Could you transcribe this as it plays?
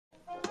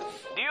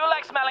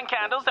smelling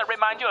candles that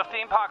remind you of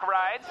theme park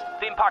rides,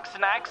 theme park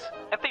snacks,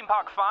 and theme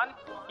park fun.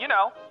 You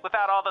know,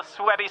 without all the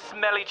sweaty,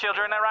 smelly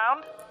children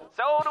around.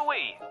 So do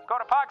we. Go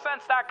to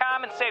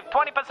ParkSense.com and save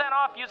 20%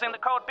 off using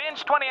the code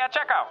BINGE20 at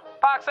checkout.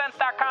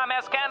 ParkSense.com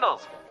has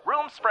candles,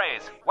 room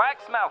sprays,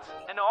 wax melts,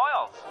 and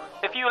oils.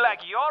 If you like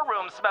your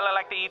room smelling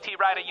like the ET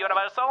ride at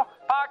Universal,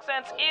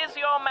 ParkSense is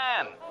your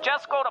man.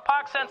 Just go to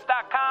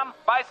ParkSense.com,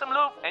 buy some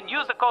loot, and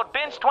use the code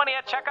BINGE20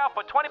 at checkout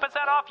for 20%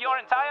 off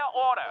your entire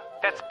order.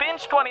 That's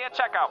BINGE20 at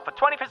checkout for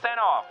 20%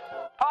 off.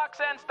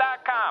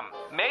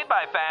 ParkSense.com. Made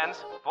by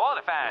fans, for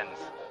the fans.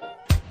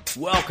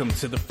 Welcome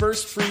to the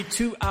first free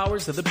 2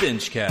 hours of the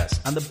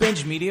BingeCast on the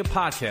Binge Media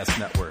Podcast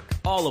Network.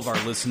 All of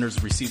our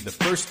listeners receive the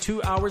first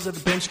 2 hours of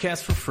the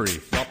BingeCast for free,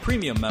 while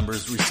premium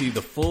members receive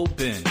the full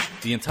binge.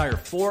 The entire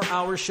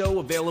 4-hour show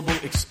available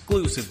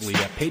exclusively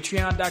at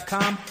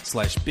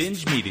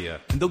patreon.com/binge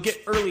media. And they'll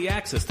get early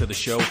access to the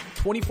show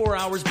 24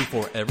 hours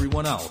before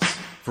everyone else.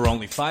 For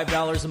only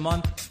 $5 a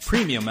month,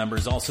 premium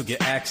members also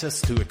get access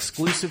to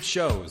exclusive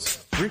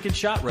shows, drink and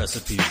shot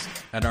recipes,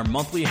 and our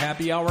monthly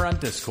happy hour on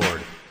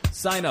Discord.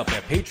 Sign up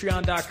at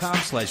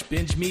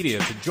patreon.com/binge media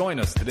to join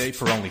us today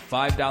for only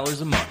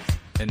 $5 a month.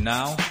 And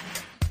now,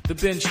 the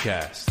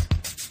BingeCast.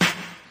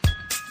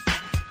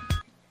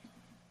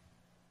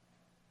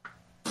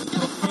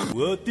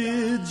 What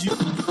did you...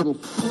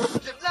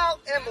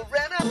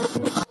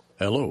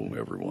 Hello,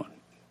 everyone.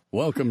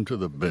 Welcome to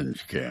the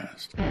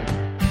BingeCast.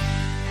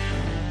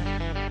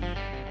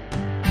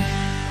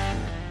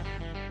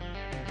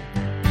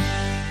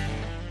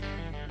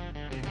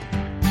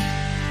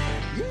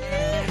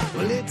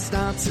 Well, it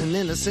starts an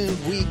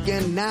innocent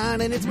weekend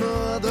night, and it's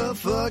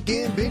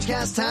motherfucking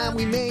BingeCast time.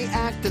 We may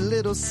act a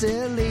little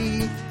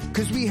silly,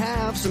 cause we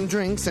have some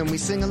drinks and we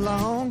sing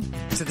along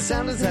to the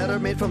sounds that are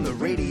made from the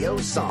radio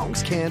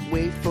songs. Can't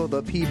wait for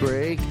the pee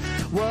break.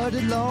 What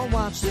did Law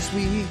watch this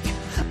week?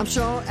 I'm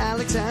sure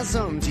Alex has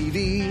some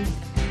TV.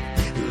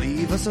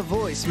 Leave us a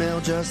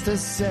voicemail just to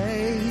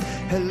say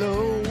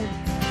hello.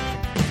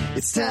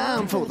 It's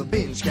time for the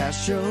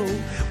BingeCast show.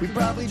 We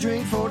probably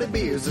drink 40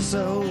 beers or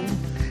so.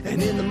 And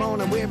in the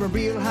morning we're a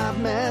real hot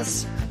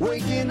mess,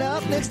 waking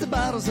up next to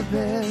bottles of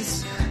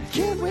piss.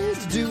 Can't wait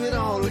to do it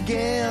all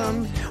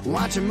again,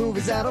 watching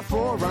movies out of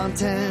 4 on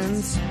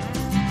 10s.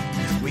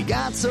 We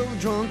got so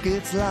drunk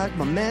it's like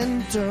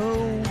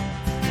Memento.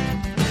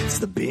 It's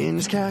the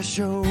BingeCast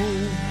show.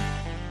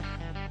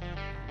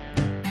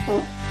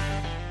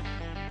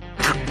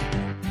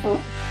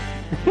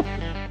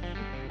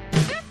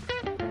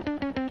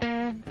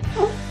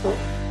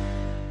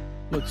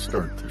 Let's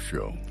start the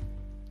show.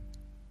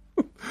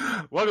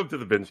 Welcome to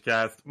the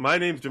BingeCast. My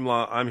name's Jim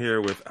Law. I'm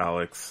here with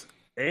Alex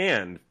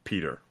and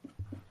Peter.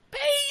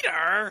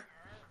 Peter!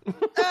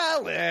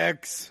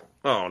 Alex!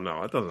 Oh,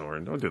 no, it doesn't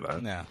work. Don't do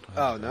that. No.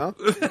 Oh, no?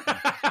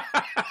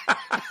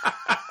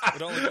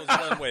 It only goes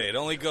one way. It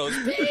only goes,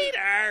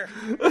 Peter!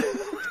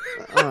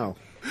 Oh.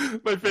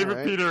 My favorite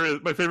right.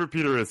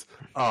 Peter is,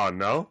 oh,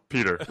 no,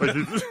 Peter. Like,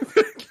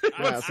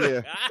 Yeah, see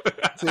ya.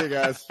 See you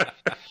guys.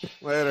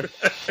 Later.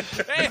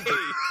 Hey!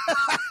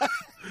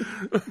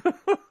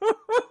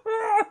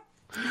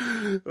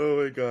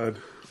 Oh, my God.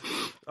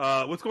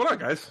 What's going on,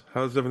 guys?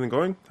 How's everything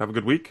going? Have a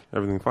good week?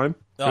 Everything fine?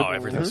 Oh,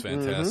 everything's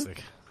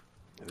fantastic.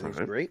 Everything's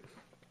Okay. great.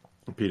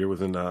 Peter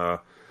was in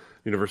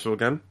Universal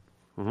again.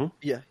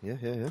 Yeah. He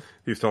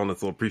was telling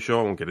us a little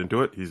pre-show. I won't get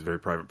into it. He's a very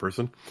private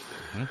person.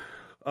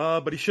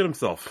 But he shit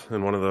himself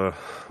in one of the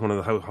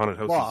haunted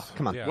houses. Well,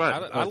 come on. Yeah,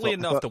 What? oddly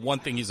enough, the one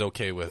thing he's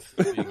okay with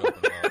being open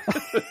about.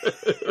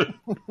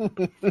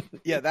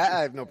 Yeah, that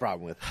I have no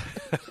problem with.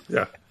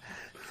 Yeah.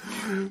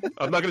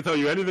 I'm not going to tell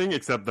you anything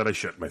except that I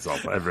shit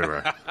myself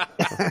everywhere.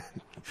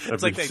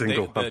 It's like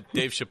the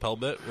Dave Chappelle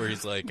bit where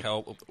he's like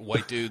how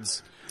white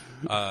dudes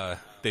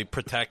they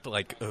protect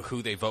like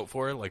who they vote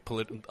for, like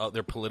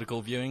their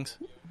political viewings.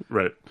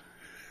 Right.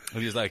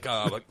 And he's like,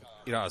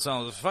 you know, so I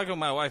was fucking with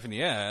my wife in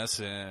the ass,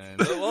 and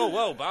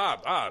whoa,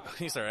 Bob.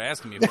 He started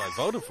asking me who I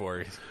voted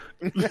for.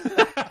 Slow it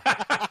down.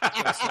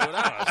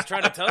 I was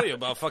trying to tell you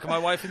about fucking my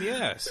wife in the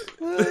ass.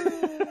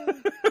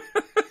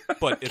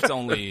 But it's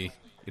only,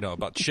 you know,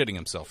 about shitting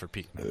himself for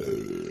Pete.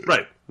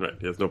 Right.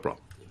 He has no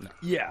problem. No.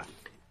 Yeah.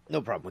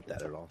 No problem with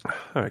that at all.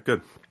 All right,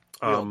 good.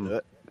 We'll do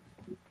it.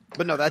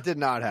 But no, that did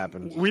not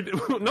happen. We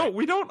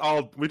don't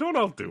all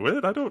do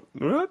it. I don't.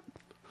 What?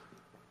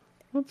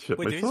 I'll shit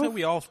Wait, did you myself. say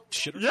we all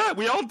shit? Yeah,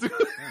 we all do.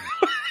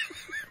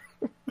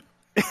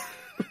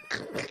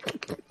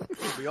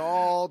 We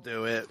all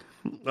do it.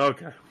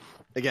 Okay.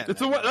 Again.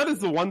 That is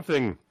the one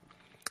thing.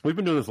 We've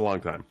been doing this a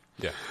long time.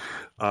 Yeah.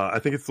 I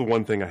think it's the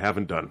one thing I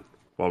haven't done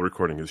while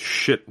recording is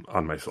shit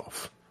on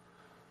myself.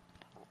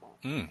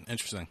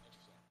 Interesting.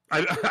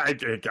 I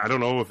don't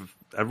know if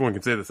everyone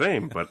can say the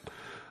same, but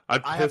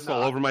I've pissed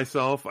all over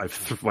myself. I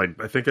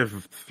think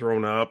I've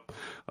thrown up.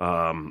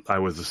 I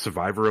was a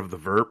survivor of the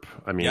VERP.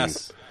 I mean,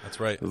 Yes, that's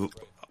right.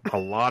 a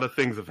lot of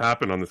things have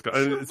happened on this.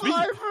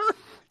 Survivor?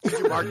 Did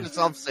you mark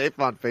yourself safe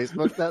on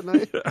Facebook that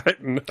night?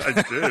 I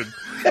did.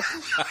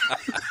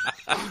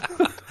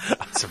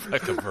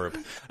 Survive the verb.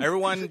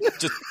 Everyone,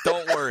 just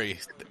don't worry.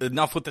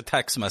 Enough with the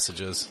text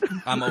messages.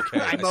 I'm okay.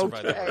 I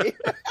survived the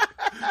verb.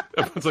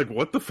 Everyone's like,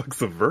 what the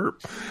fuck's a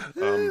verb?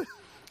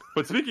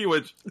 But speaking of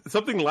which,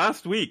 something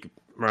last week,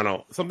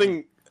 Rano,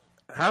 something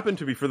happened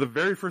to me for the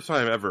very first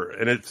time ever,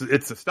 and it's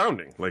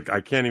astounding. Like,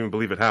 I can't even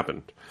believe it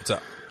happened. What's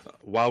up?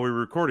 While we were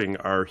recording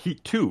our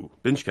Heat 2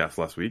 BingeCast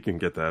last week, you can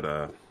get that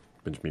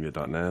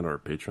bingemedia.net or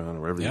Patreon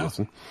or wherever you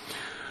listen.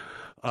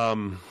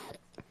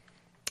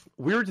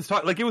 We were just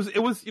talking, like, it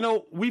was, you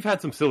know, we've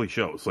had some silly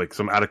shows, like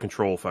some out of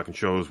control fucking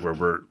shows where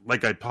we're,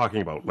 like I'm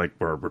talking about, like,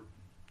 where we're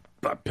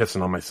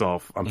pissing on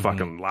myself. I'm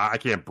fucking, I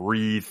can't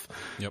breathe,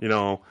 you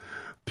know,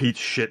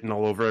 Pete's shitting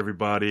all over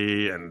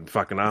everybody and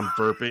fucking I'm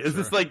burping. It's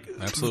just like,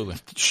 absolutely.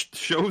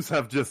 Shows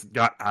have just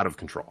got out of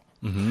control.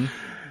 And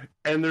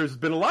there's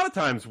been a lot of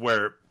times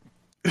where,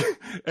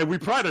 and we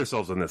pride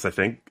ourselves on this, I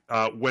think,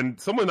 when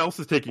someone else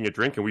is taking a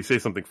drink and we say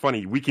something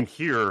funny, we can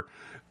hear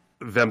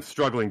them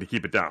struggling to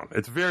keep it down.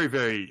 It's very,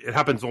 it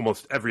happens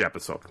almost every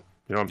episode.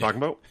 You know what I'm talking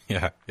about?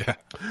 Yeah.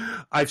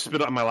 I've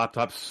spit on my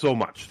laptop so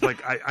much.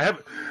 Like,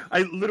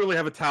 I literally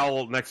have a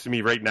towel next to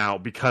me right now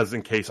because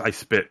in case I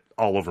spit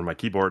all over my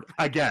keyboard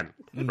again,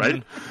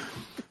 right?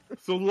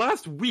 So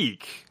last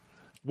week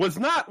was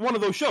not one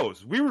of those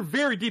shows. We were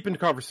very deep into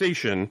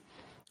conversation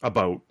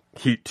about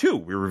Heat 2.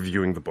 We were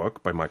reviewing the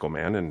book by Michael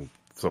Mann and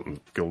something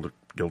Gilda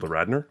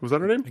Radner. Was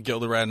that her name?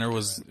 Gilda Radner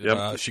was,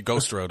 she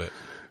ghost wrote it.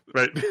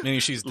 Right.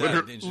 Meaning she's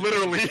dead.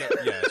 Literally.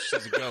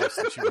 She's a ghost,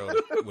 and she wrote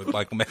it with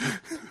Michael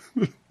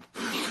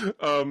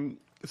Mann.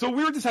 So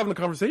we were just having a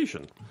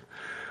conversation.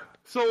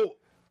 So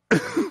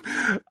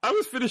I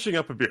was finishing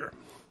up a beer.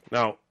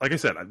 Now, like I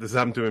said, this has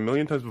happened to me a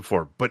million times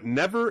before, but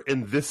never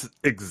in this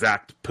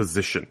exact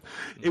position.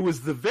 It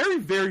was the very,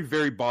 very,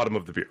 very bottom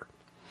of the beer.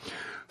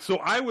 So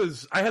I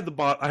had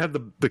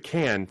the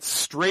can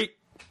straight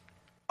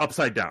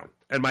upside down,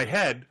 and my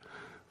head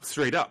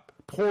straight up,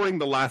 pouring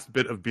the last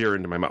bit of beer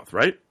into my mouth,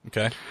 right?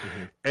 Okay.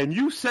 And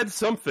you said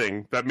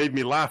something that made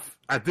me laugh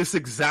at this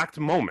exact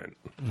moment.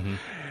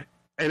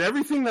 And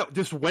everything that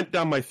just went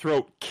down my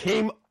throat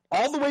came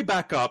all the way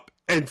back up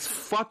and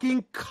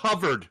fucking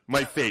covered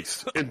my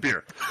face in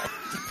beer.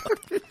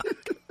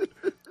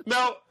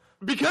 Now,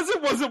 because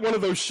it wasn't one of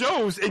those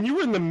shows and you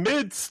were in the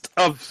midst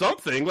of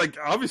something, like,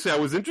 obviously I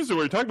was interested in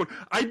what you're talking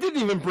about, I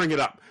didn't even bring it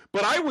up.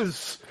 But I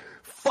was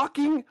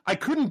I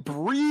couldn't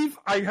breathe.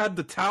 I had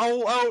the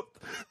towel out.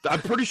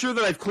 I'm pretty sure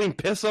that I've cleaned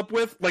piss up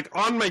with, like,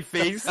 on my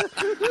face.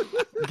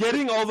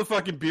 Getting all the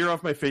fucking beer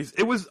off my face.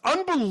 It was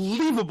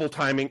unbelievable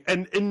timing.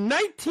 And in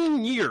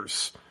 19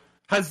 years,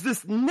 has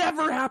this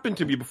never happened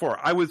to me before?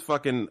 I was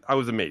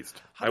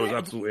amazed. I was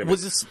absolutely amazed.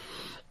 Was this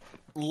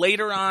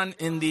later on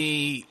in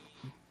the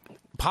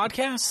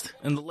podcast?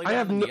 In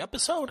the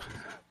episode?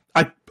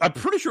 I'm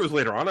pretty sure it was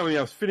later on. I mean,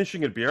 I was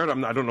finishing a beer.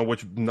 And I don't know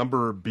which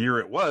number beer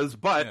it was,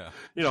 but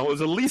you know, it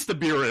was at least a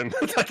beer in.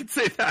 I can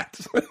say that.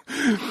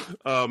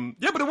 But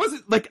it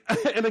wasn't like,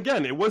 and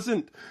again, it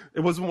wasn't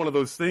one of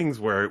those things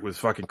where it was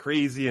fucking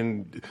crazy.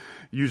 And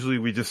usually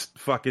we just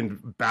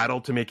fucking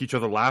battle to make each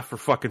other laugh for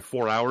fucking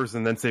 4 hours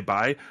and then say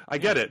bye. I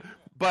get it,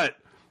 but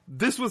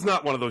this was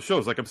not one of those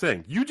shows. Like I'm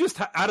saying, you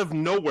just out of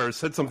nowhere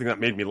said something that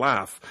made me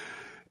laugh,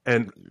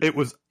 and it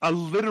was a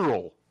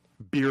literal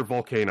beer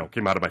volcano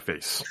came out of my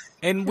face.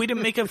 And we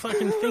didn't make a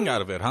fucking thing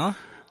out of it, huh?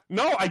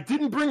 No, I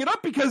didn't bring it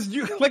up because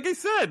you, like I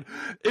said,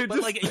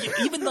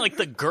 even like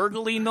the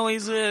gurgly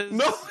noises.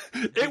 No,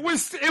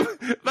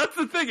 that's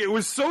the thing. It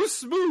was so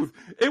smooth.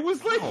 It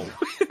was like,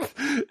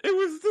 it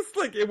was just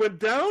like, it went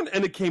down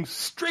and it came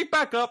straight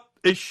back up.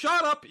 It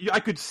shot up.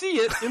 I could see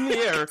it in the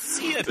air.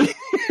 See it.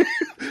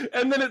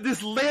 And then it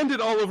just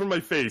landed all over my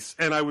face.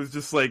 And I was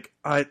just like,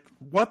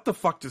 what the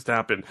fuck just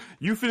happened?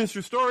 You finished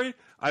your story.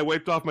 I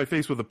wiped off my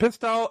face with a piss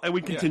towel, and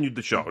we continued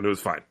the show, and it was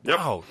fine. Yep.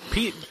 Oh,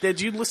 Pete,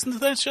 did you listen to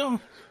that show?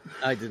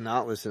 I did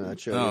not listen to that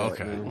show. Oh,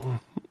 okay. No.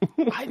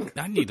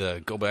 I need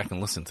to go back and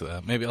listen to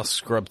that. Maybe I'll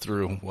scrub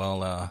through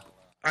while...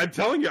 I'm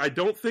telling you, I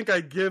don't think I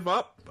give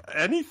up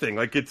anything.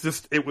 Like,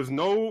 it was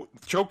no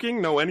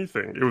choking, no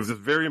anything. It was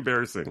just very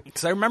embarrassing.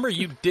 Because I remember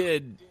you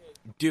did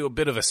do a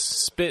bit of a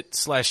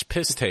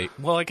spit/piss take.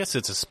 Well, I guess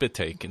it's a spit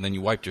take, and then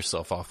you wiped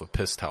yourself off with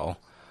piss towel.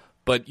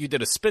 But you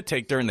did a spit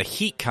take during the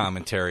Heat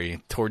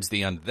commentary towards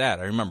the end of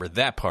that. I remember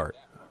that part.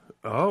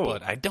 Oh.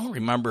 But I don't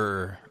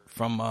remember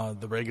from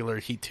the regular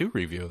Heat 2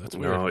 review. That's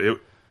weird. No,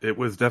 it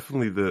was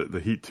definitely the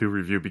Heat 2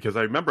 review, because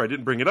I remember I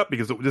didn't bring it up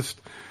because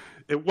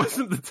it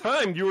wasn't the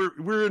time. We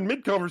were in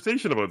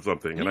mid-conversation about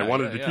something, and I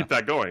wanted to keep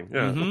that going.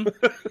 Yeah.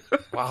 Mm-hmm.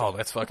 Wow,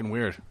 that's fucking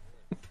weird.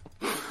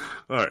 All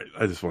right,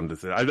 I just wanted to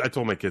say, I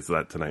told my kids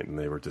that tonight, and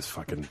they were just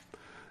fucking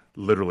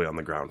literally on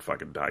the ground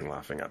fucking dying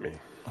laughing at me.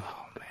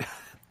 Oh, man.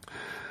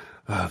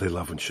 They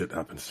love when shit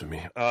happens to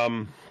me.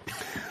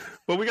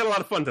 But we got a lot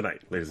of fun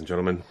tonight, ladies and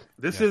gentlemen.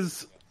 This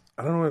is,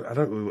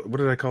 what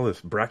did I call this?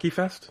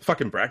 Bracky-fest?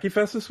 Fucking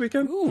Bracky-fest this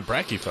weekend? Ooh,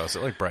 Bracky-fest. I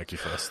like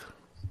Bracky-fest.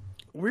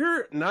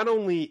 We're not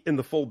only in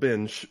the full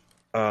binge,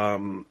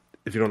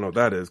 if you don't know what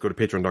that is, go to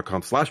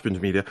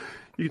patreon.com/bingemedia.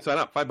 You can sign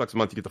up, $5 a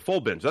month, you get the full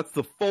binge. That's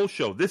the full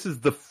show. This is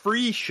the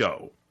free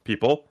show,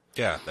 people.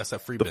 Yeah, that's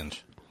that free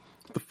binge.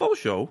 The full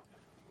show,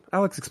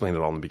 Alex explained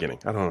it all in the beginning.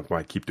 I don't know why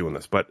I keep doing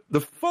this, but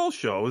the full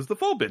show is the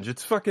full binge.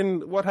 It's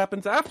fucking what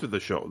happens after the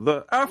show,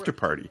 the after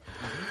party.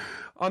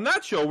 On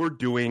that show, we're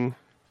doing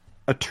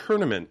a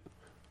tournament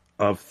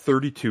of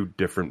 32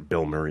 different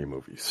Bill Murray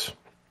movies.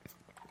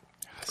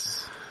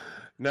 Yes.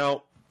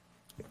 Now,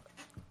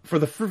 for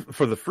the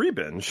free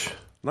binge,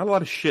 not a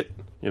lot of shit,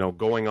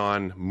 going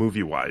on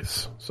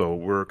movie-wise. So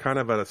we're kind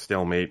of at a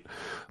stalemate.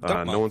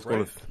 No one's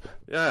going to...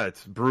 Yeah,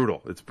 it's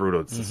brutal. It's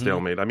a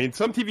stalemate. I mean,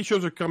 some TV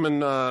shows are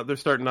coming, they're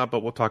starting up,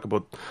 but we'll talk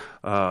about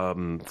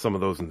some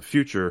of those in the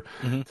future.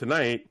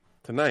 Tonight,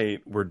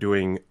 we're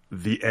doing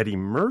the Eddie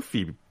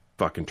Murphy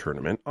fucking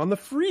tournament on the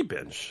free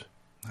binge.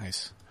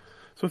 Nice.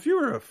 So if you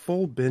were a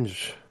full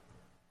binge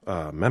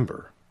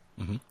member,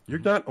 you're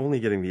not only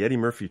getting the Eddie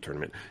Murphy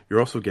tournament, you're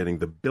also getting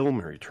the Bill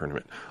Murray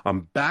tournament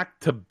on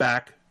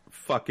back-to-back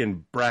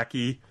fucking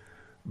bracky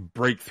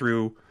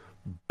breakthrough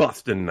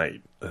bustin'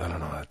 night. I don't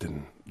know, that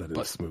didn't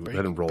smooth. That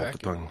didn't roll off the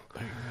tongue.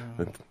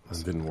 That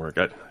didn't work.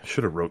 I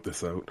should have wrote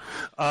this out.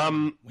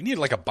 We need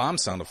like a bomb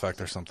sound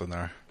effect or something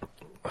there.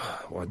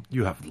 Well,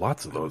 you have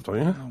lots of those, don't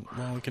you?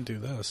 Well, we can do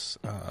this.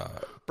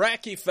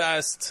 Bracky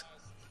Fest.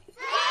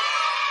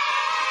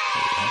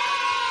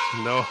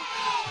 No.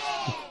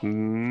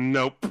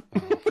 Nope. We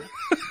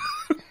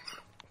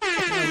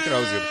could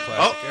always do a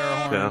classic air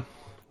horn. Yeah,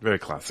 very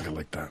classic. I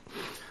like that.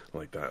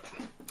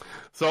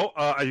 So,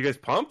 are you guys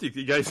pumped?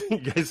 You guys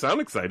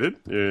sound excited.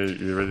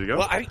 You ready to go?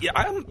 Well,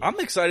 I'm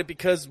excited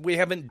because we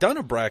haven't done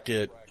a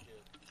bracket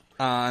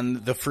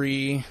on the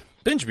free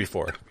binge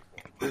before.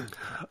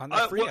 On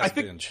the free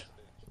binge.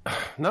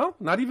 No,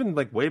 not even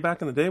like way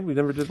back in the day. We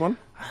never did one.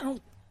 I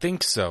don't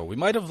think so. We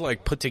might have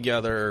like put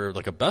together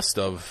like a best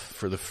of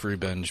for the free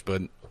binge,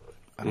 but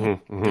I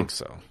don't think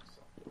so.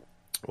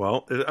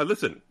 Well,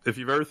 listen, if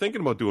you're ever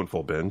thinking about doing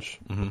full binge,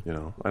 I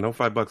know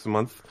 $5 a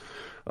month.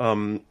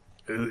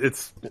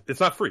 It's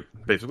not free,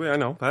 basically. I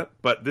know that,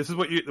 but this is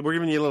what we're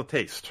giving you a little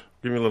taste.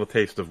 Giving you a little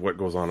taste of what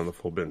goes on in the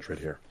full binge right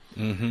here,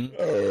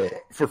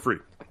 for free.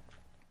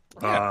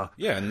 Yeah,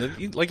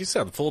 and like you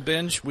said, the full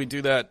binge. We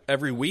do that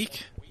every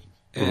week,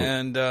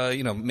 and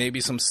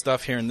maybe some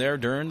stuff here and there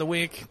during the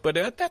week.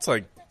 But that's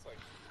like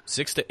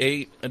 6 to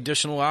 8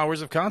 additional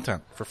hours of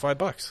content for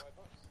 $5.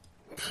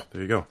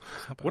 There you go.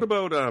 What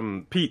about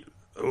Pete?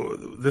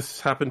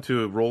 This happened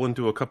to roll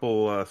into a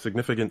couple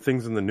significant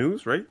things in the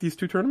news, right? These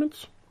two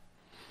tournaments.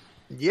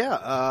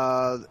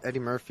 Yeah, Eddie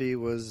Murphy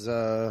was,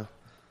 I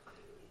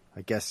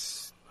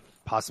guess,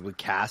 possibly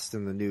cast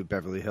in the new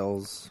Beverly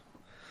Hills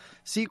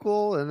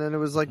sequel, and then it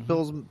was like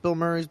Bill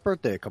Murray's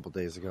birthday a couple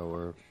days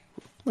ago.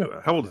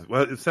 How old is it?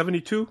 Well, it's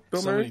 72,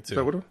 Bill Murray? 72. Is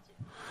that what it was?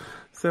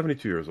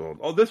 72 years old.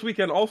 Oh, this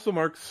weekend also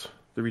marks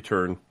the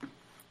return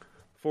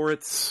for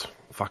its,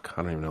 I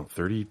don't even know,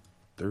 30th?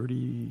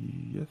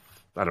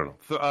 I don't know.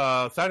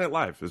 Saturday Night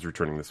Live is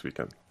returning this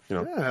weekend.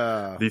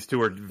 These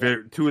two are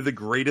two of the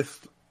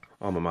greatest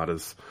alma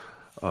maters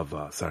of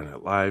Saturday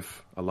Night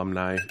Live,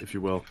 alumni, if you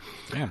will.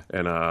 Yeah.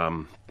 And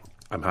I'm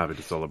happy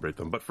to celebrate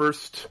them. But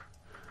first,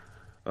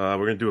 we're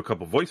going to do a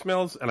couple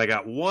voicemails, and I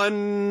got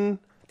one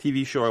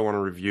TV show I want to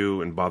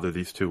review and bother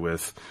these two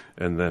with,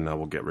 and then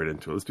we'll get right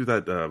into it. Let's do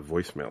that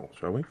voicemail,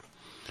 shall we?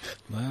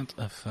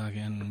 Let's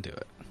fucking do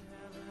it.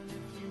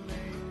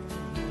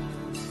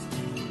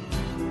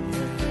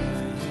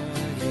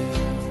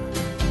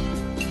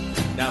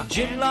 Now,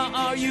 Jim Law,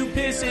 are you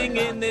pissing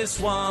in this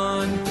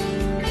one?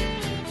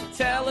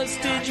 Tell us,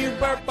 did you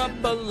burp up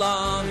a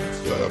lung?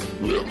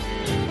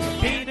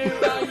 Peter,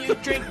 are you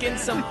drinking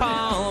some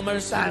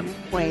Palmer's? I'm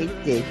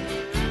wasted.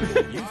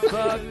 You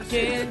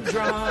fucking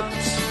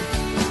drunks.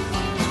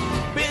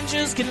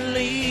 Binges can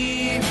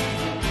leave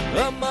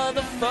a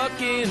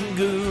motherfucking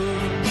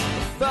goon.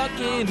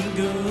 Fucking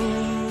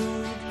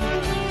goon.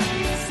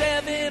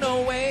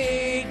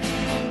 708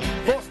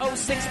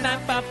 406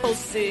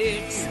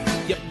 9546.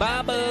 Your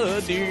Baba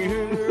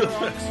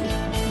Dukes.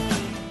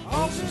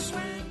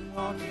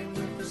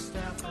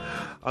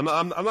 I'm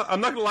not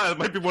gonna lie. It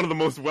might be one of the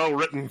most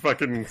well-written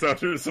fucking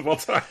soundtrackers of all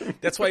time.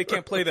 That's why you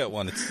can't play that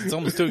one. It's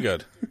almost too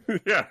good.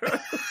 Yeah.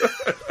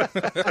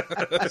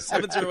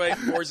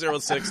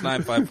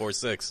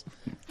 708-406-9546.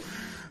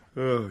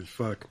 Oh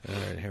fuck! All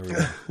right, here we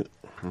go.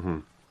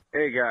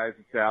 Hey guys,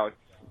 it's Alex.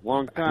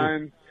 Long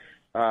time.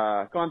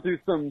 Gone through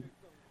some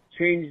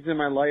changes in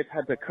my life.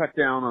 Had to cut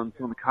down on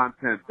some of the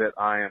content that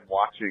I am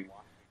watching.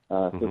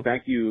 So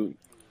thank you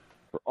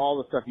for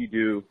all the stuff you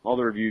do, all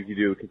the reviews you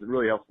do, because it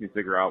really helps me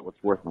figure out what's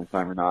worth my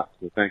time or not.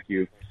 So thank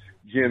you,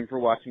 Jim, for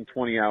watching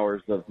 20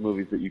 hours of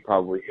movies that you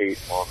probably hate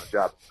while on the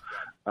job.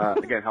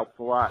 Again, helps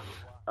a lot.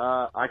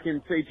 I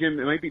can say, Jim,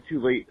 it might be too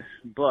late,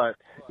 but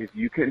if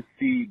you can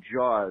see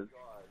Jaws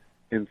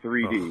in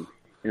 3D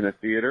in a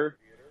theater,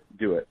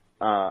 do it.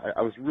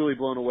 I was really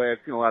blown away. I've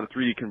seen a lot of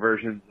 3D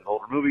conversions of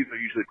older movies. They're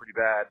usually pretty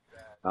bad.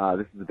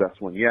 This is the best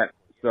one yet.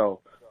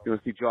 So if you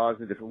want to see Jaws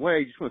in a different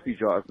way, you just want to see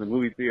Jaws in the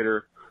movie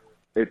theater.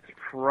 It's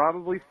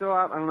probably still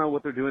out. I don't know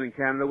what they're doing in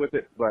Canada with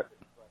it, but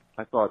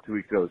I saw it 2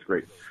 weeks ago. It was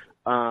great.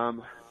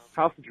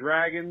 House of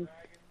Dragons.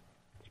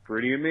 It's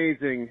pretty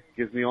amazing.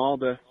 Gives me all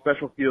the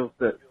special feels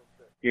that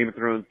Game of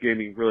Thrones gave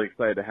me. Really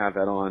excited to have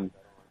that on.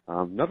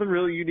 Nothing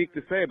really unique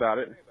to say about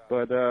it,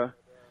 but it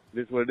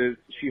is what it is.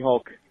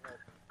 She-Hulk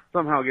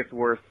somehow gets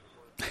worse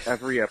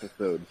every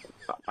episode.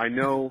 I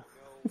know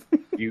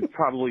you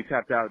probably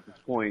tapped out at this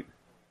point.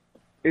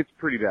 It's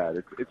pretty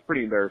bad. It's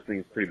pretty embarrassing.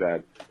 It's pretty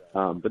bad.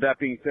 But that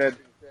being said,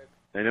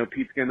 I know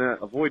Pete's going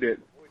to avoid it.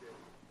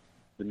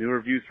 The new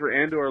reviews for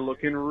Andor are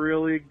looking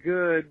really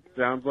good.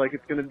 Sounds like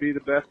it's going to be the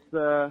best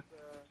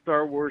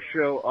Star Wars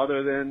show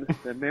other than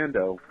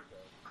Mando.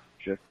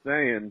 Just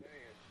saying.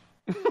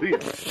 See ya.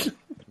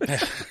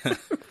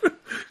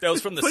 That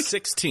was from the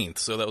 16th,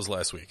 so that was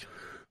last week.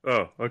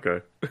 Oh,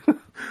 okay.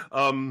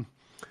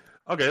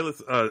 Okay,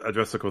 let's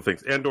address a couple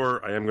things.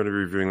 Andor, I am going to be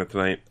reviewing that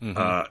tonight.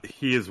 Mm-hmm.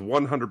 He is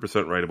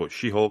 100% right about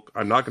She-Hulk.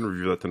 I'm not going to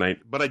review that tonight,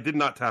 but I did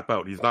not tap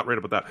out. He's not right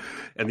about that.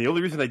 And the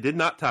only reason I did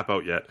not tap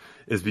out yet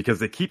is because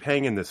they keep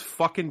hanging this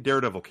fucking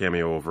Daredevil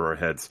cameo over our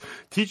heads.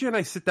 TJ and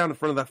I sit down in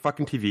front of that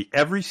fucking TV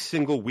every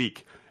single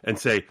week and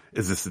say,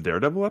 is this the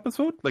Daredevil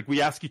episode? Like,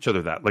 we ask each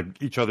other that.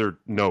 Like, each other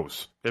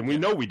knows. And we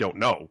know we don't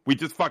know. We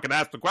just fucking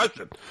ask the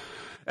question.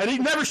 And he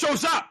never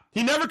shows up.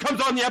 He never comes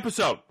on the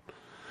episode.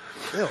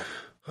 Ew.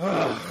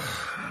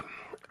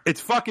 It's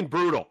fucking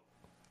brutal.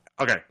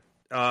 Okay.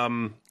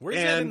 Where's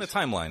that in the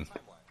timeline?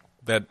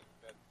 That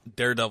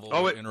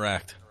Daredevil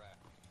interact?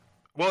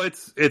 Well,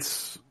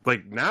 it's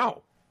like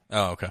now.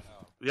 Oh, okay.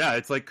 Yeah,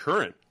 it's like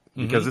current.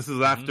 Because this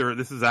is after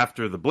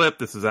the blip.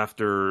 This is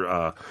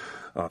after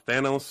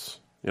Thanos.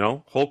 You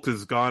know, Hulk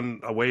has gone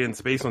away in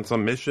space on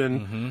some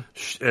mission,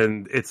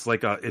 and it's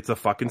a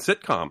fucking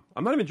sitcom.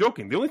 I'm not even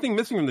joking. The only thing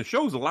missing from the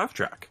show is a laugh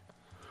track.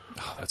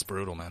 Oh, that's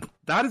brutal, man.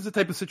 That is the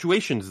type of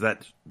situations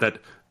that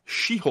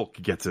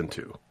She-Hulk gets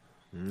into.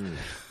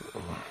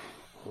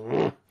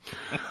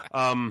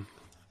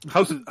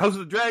 House of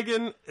the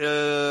Dragon.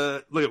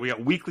 Look, we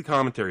got weekly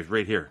commentaries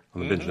right here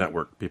on the Binge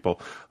Network.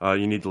 People,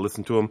 you need to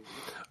listen to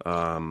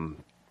them.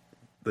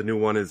 The new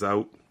one is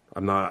out.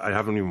 I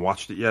haven't even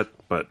watched it yet,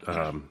 but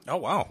oh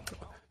wow.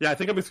 Yeah, I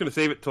think I'm just going to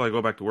save it till I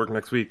go back to work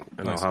next week,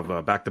 and nice. I'll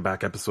have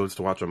back-to-back episodes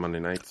to watch on Monday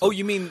night. So. Oh,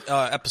 you mean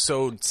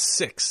episode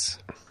 6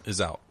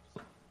 is out?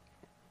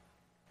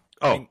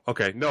 Oh,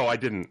 okay. No, I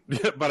didn't.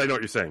 But I know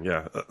what you're saying,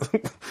 yeah.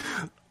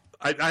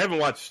 I haven't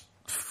watched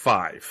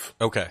 5.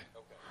 Okay.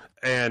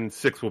 And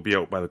 6 will be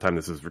out by the time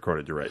this is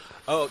recorded, you're right.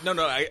 Oh, no,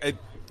 I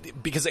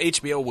because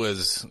HBO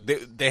was...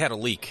 They had a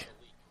leak.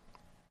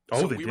 Oh,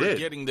 so they we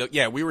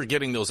did? We were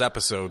getting those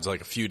episodes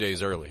like a few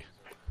days early.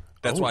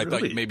 That's why I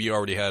thought maybe you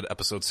already had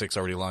episode 6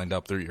 already lined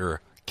up through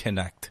your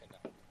Connect.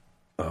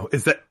 Oh,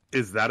 is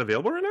that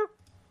available right now?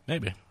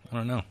 Maybe. I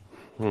don't know.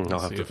 I'll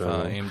have to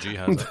AMG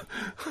has it.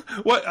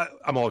 What?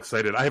 I'm all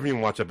excited. I haven't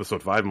even watched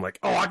episode 5. I'm like,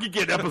 oh, I could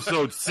get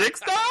episode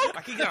 6 now?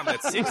 I can get on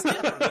that 6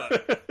 now?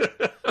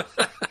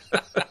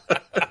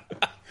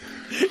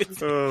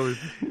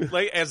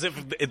 Like as if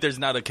there's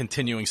not a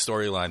continuing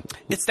storyline.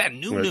 It's that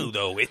new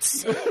though.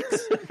 It's 6.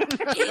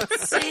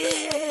 It's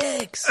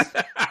 6.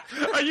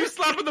 Are you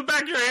slapping the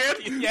back of your hand?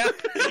 Yeah,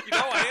 you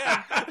know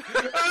I am.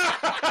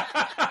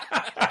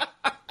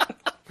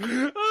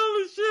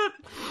 Holy shit!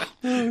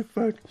 Oh,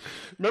 fuck.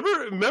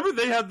 Remember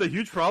they had the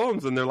huge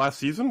problems in their last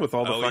season with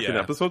all the fucking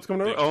episodes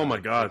coming out? Oh my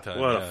god,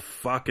 what a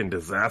fucking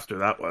disaster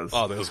that was.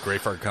 Oh, that was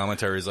great for our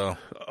commentaries though.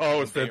 Oh,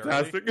 it's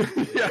fantastic.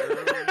 Yeah.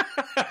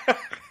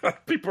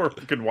 People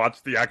could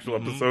watch the actual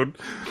episode.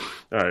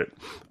 All right.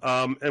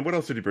 And what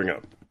else did he bring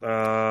up?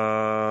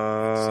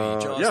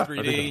 Jaws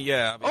 3D.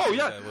 Yeah. Oh,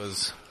 yeah.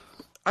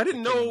 I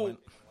didn't know.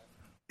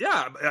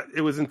 Yeah,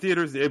 it was in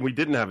theaters, and we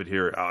didn't have it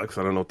here, Alex.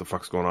 I don't know what the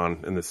fuck's going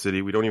on in the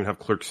city. We don't even have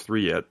Clerks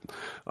 3 yet.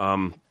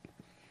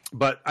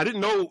 But I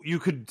didn't know you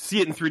could see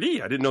it in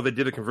 3D. I didn't know they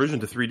did a conversion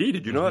to 3D.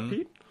 Did you know that,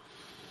 Pete?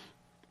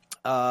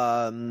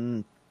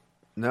 No,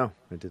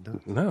 I did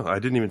not. No, I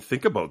didn't even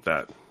think about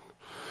that.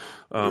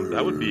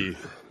 That would be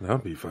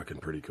fucking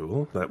pretty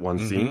cool. That one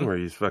scene where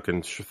he's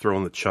fucking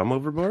throwing the chum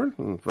overboard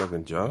and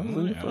fucking Jaws.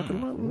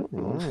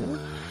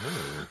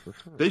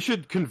 They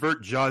should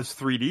convert Jaws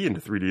 3D into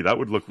 3D. That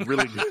would look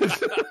really good.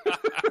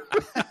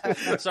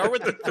 Start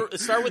with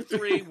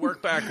 3.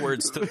 Work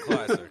backwards to the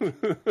classic.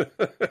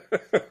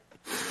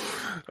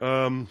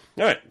 All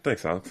right,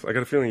 thanks, Alex. I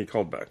got a feeling he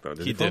called back though.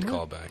 He did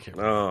call back. Here.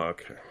 Oh,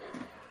 okay.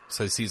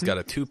 Says he's got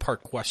a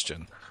 2-part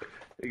question.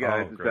 Hey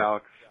guys, it's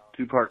Alex.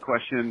 2-part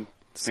question.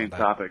 Same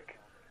topic.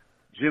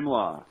 Gym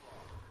law.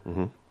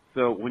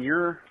 So when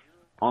you're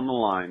on the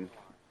line,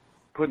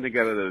 putting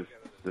together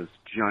those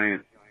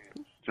giant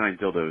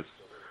dildos,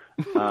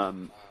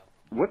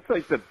 what's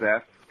like the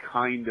best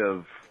kind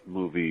of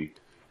movie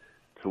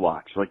to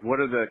watch? Like, what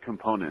are the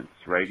components?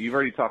 Right? You've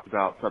already talked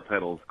about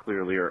subtitles.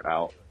 Clearly are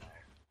out.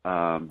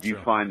 Do you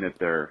find that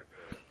they're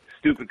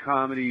stupid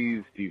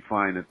comedies? Do you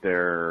find that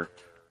they're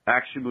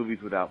action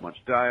movies without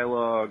much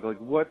dialogue? Like,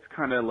 what's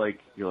kind of like,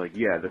 you're like,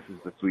 yeah, this is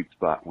the sweet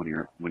spot when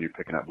you're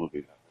picking up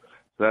movies.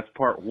 So that's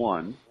part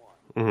 1.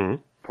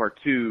 Part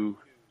 2,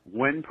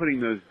 when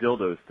putting those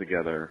dildos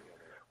together,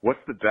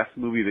 what's the best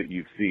movie that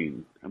you've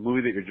seen? A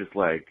movie that you're just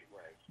like,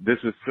 this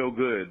was so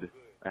good,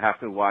 I have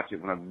to watch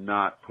it when I'm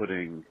not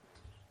putting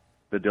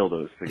the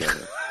dildos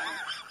together.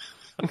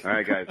 All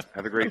right, guys,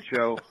 have a great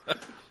show.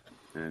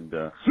 And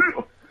do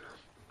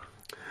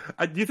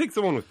you think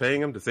someone was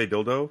paying him to say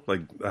dildo?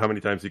 Like, how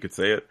many times he could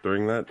say it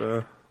during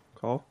that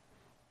call?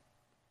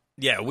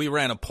 Yeah, we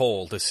ran a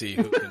poll to see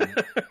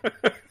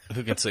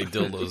who can say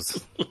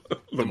dildos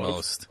the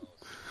most.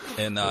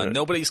 And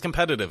nobody's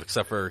competitive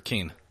except for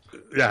Keen.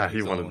 Yeah,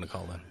 he won. To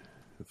call in.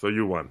 So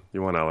you won.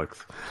 You won,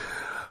 Alex.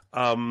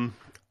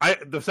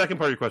 The second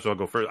part of your question, I'll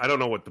go first. I don't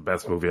know what the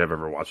best movie I've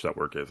ever watched at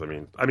work is.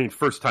 I mean,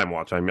 first time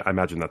watch. I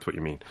imagine that's what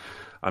you mean.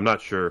 I'm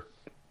not sure.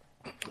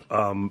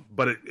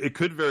 But it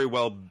could very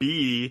well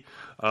be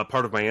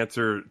part of my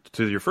answer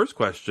to your first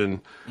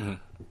question. Mm-hmm.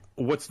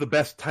 What's the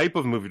best type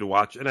of movie to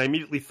watch? And I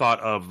immediately thought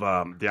of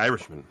The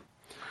Irishman.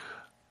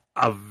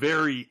 A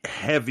very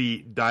heavy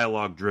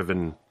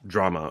dialogue-driven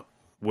drama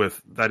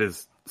that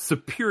is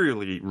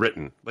superiorly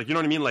written. Like, you know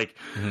what I mean? Like,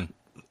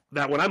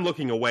 that when I'm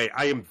looking away,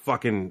 I am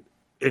fucking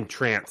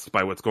entranced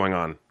by what's going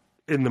on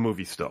in the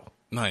movie still.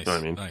 Nice, you know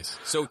what I mean? Nice.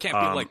 So it can't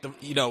be like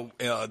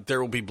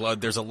There Will Be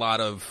Blood. There's a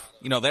lot of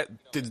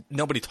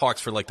nobody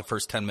talks for like the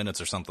first 10 minutes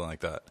or something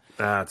like that.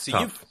 That's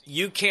tough.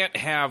 You can't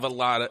have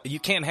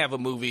a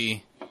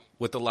movie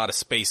with a lot of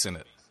space in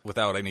it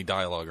without any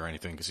dialogue or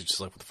anything because you're just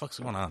like, what the fuck's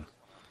going on?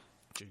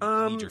 You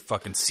need your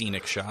fucking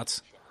scenic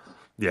shots.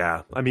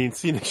 Yeah, I mean,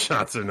 scenic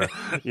shots are, that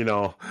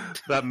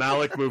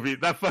Malick movie,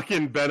 that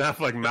fucking Ben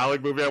Affleck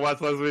Malick movie I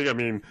watched last week. I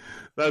mean,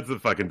 that's a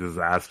fucking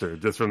disaster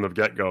just from the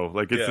get go.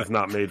 Like, it's just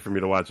not made for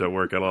me to watch at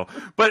work at all.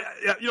 But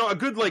a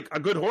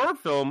good horror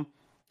film,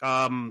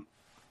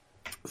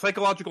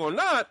 psychological or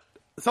not,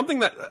 something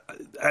that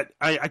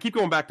I keep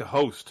going back to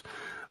Host,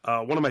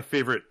 one of my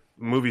favorite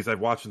movies I've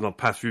watched in the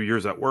past few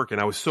years at work, and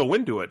I was so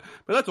into it.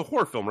 But that's a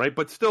horror film, right?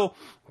 But still,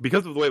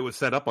 because of the way it was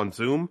set up on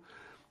Zoom,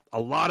 a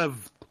lot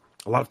of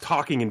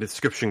talking and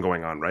description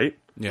going on, right?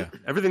 Yeah.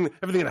 Everything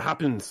that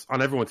happens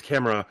on everyone's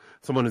camera,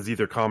 someone is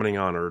either commenting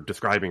on or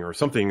describing, or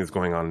something is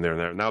going on there and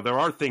there. Now, there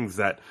are things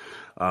that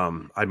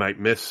I might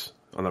miss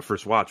on the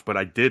first watch, but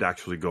I did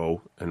actually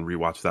go and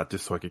rewatch that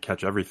just so I could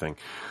catch everything.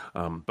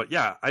 But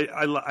yeah,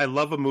 I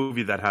love a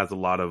movie that has a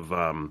lot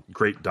of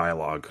great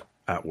dialogue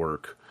at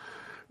work.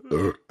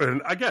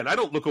 And again, I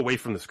don't look away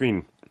from the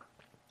screen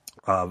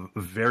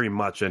very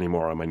much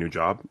anymore on my new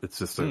job. It's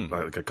just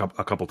a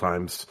couple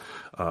times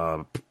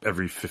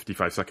every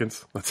 55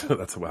 seconds.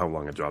 That's how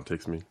long a job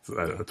takes me.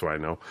 So that's why I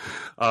know.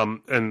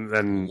 And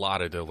then a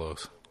lot of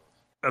dildos.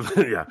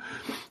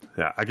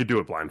 yeah, I could do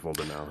it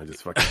blindfolded now. I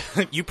just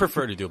fucking. You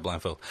prefer to do it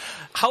blindfold.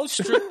 How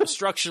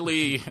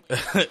structurally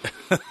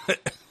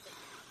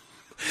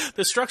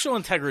the structural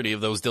integrity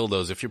of those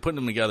dildos? If you're putting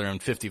them together in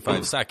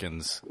 55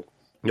 seconds,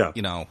 yeah,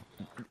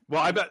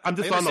 Well, I bet I'm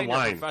just on the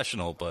line. You're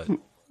professional, but.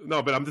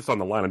 No, but I'm just on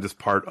the line. I'm just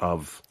part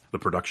of the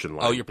production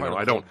line. Oh, you're part of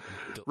I don't.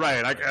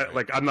 Right.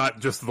 I'm not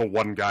just the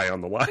one guy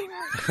on the line.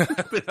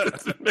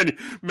 There's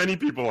many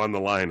people on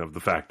the line of the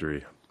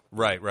factory.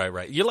 Right.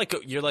 You're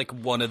like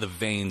one of the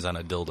veins on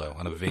a dildo,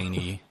 on a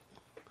veiny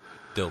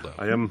dildo.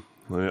 I am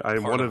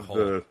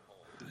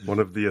one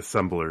of the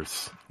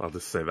assemblers. I'll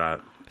just say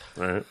that.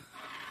 All right.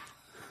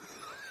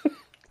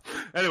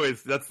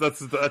 Anyways, that's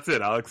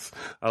it, Alex.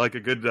 I like a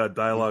good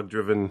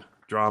dialogue-driven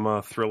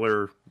drama,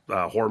 thriller,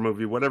 horror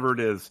movie, whatever it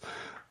is.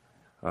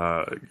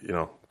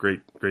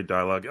 Great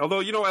dialogue.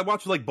 Although, I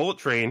watched like Bullet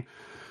Train,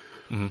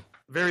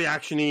 very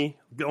actiony,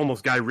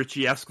 almost Guy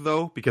Ritchie-esque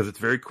though, because it's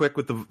very quick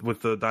with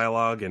the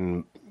dialogue,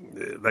 and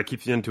that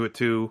keeps you into it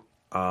too.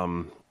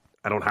 I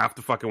don't have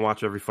to fucking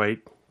watch every fight,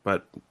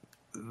 but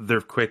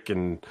they're quick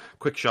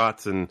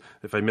shots, and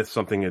if I miss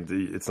something,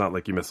 it's not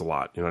like you miss a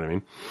lot. You know what I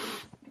mean?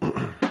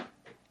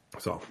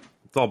 So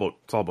it's all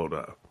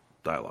about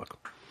dialogue,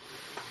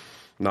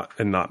 not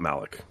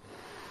Malick.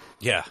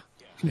 Yeah.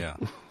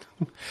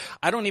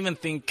 I don't even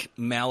think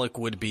Malick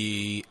would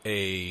be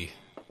a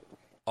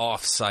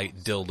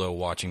off-site dildo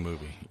watching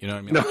movie. You know what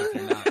I mean? No.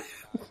 Like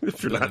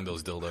if you're not building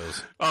those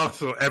dildos. Oh,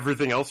 so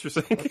everything else you're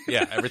saying?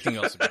 Yeah, everything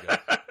else would be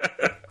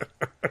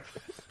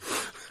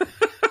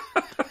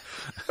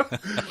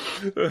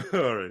good.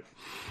 All right.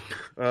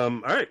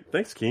 All right.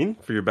 Thanks, Keen,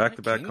 for your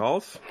back-to-back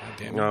calls.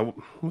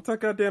 What's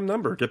that goddamn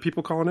number? Get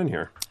people calling in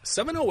here.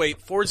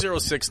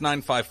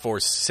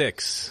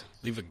 708-406-9546.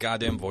 Leave a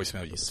goddamn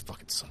voicemail, you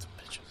fucking sons of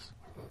bitches.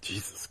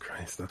 Jesus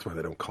Christ, that's why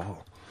they don't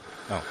call.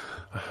 Oh.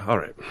 All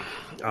right.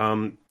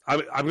 I'm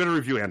going to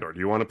review Andor. Do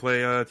you want to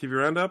play a TV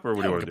roundup, or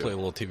what do you want to do? Play a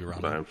little TV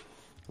roundup.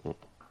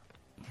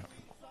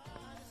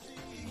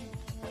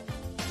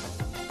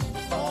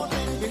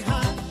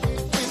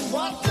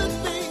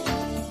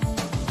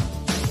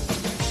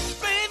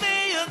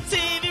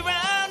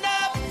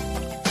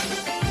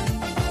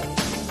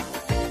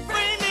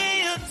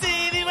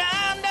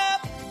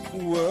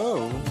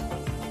 Whoa.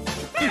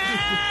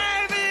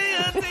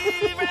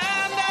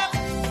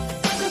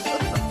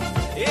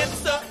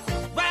 It's the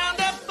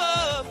roundup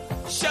of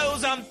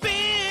shows I'm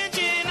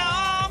binging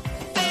on.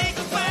 Think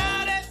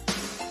about it.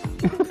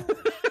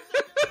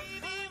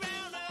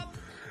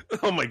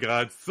 my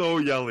God, so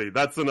yelly.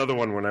 That's another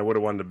one when I would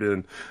have wanted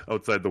to be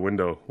outside the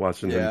window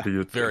watching them be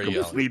a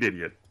complete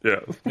idiot.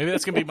 Yeah. Maybe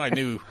that's going to be my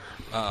new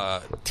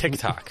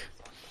TikTok.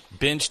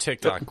 Binge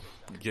TikTok.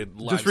 Get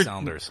live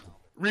sounders.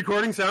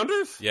 Recording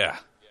sounders? Yeah.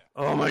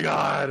 Oh my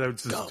God, I would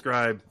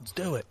subscribe. Let's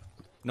do it.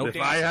 No if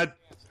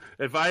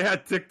I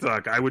had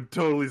TikTok, I would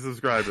totally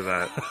subscribe to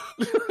that.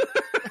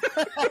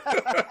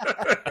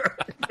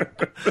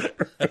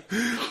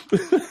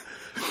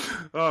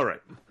 All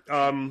right.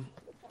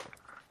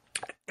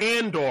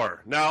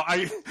 Andor. Now,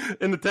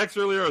 in the text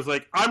earlier, I was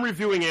like, I'm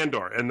reviewing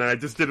Andor. And then I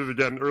just did it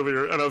again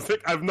earlier. And I was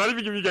like, I've not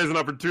even given you guys an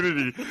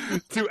opportunity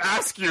to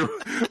ask you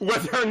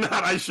whether or not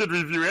I should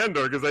review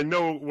Andor, because I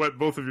know what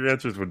both of your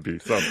answers would be.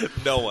 So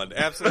no one.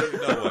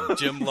 Absolutely no one.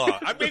 Jim Law.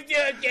 I'm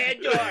reviewing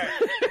Andor.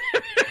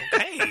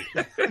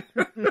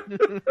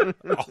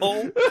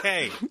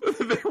 Okay.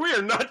 We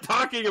are not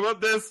talking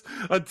about this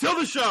until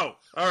the show.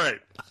 All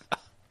right.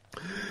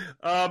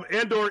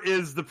 Andor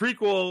is the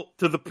prequel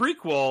to the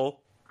prequel,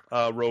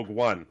 Rogue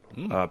One.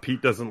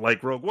 Pete doesn't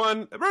like Rogue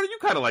One. Brother, you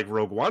kind of like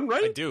Rogue One,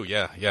 right? I do,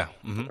 yeah.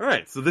 Mm-hmm. All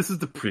right, so this is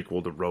the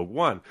prequel to Rogue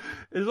One.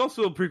 It is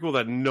also a prequel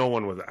that no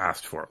one was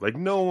asked for. Like,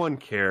 no one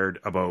cared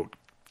about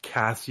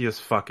Cassius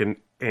fucking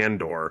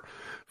Andor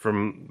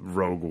from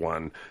Rogue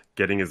One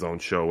getting his own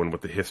show and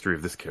what the history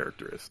of this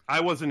character is.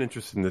 I wasn't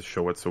interested in this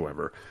show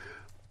whatsoever.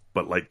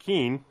 But like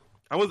Keen,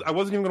 I wasn't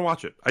even going to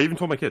watch it. I even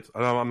told my kids,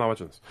 I'm not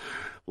watching this.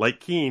 Like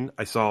Keen,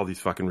 I saw all these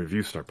fucking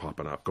reviews start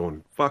popping up,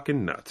 going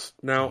fucking nuts.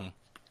 Now,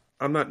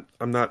 I'm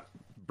not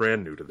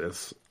brand new to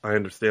this. I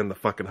understand the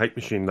fucking hype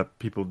machine that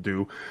people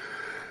do,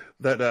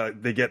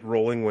 that they get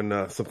rolling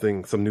when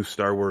some new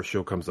Star Wars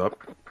show comes up.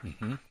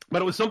 Mm-hmm.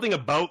 But it was something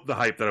about the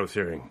hype that I was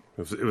hearing.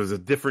 It was a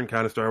different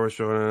kind of Star Wars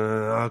show.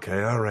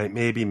 Okay, all right,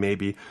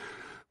 maybe.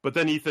 But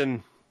then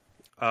Ethan,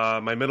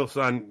 my middle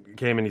son,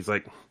 came and he's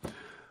like,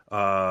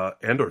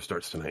 Andor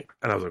starts tonight.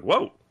 And I was like,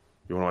 whoa,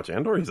 you want to watch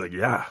Andor? He's like,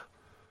 yeah.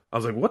 I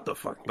was like, what the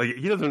fuck? Like,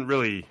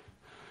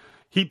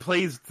 he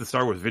plays the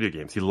Star Wars video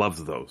games. He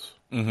loves those.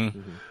 Mm-hmm.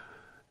 Mm-hmm.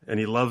 And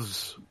he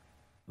loves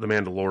The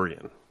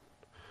Mandalorian.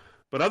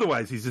 But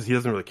otherwise, he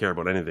doesn't really care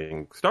about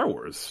anything Star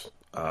Wars.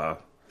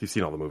 He's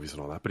seen all the movies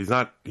and all that,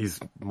 but he's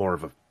more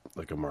of a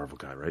Marvel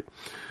guy, right?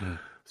 Mm.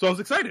 So I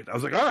was excited. I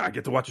was like, I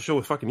get to watch a show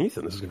with fucking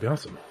Ethan. This is going to be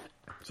awesome.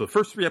 So the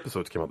first 3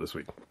 episodes came out this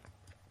week.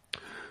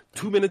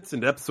 2 minutes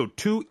into episode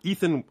 2,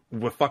 Ethan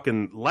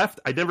fucking left.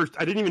 I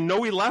didn't even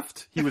know he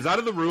left. He was out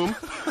of the room.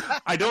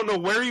 I don't know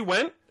where he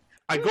went.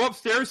 I go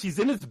upstairs. He's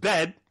in his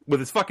bed with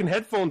his fucking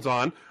headphones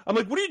on. I'm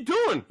like, what are you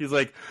doing? He's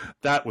like,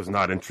 that was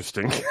not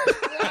interesting.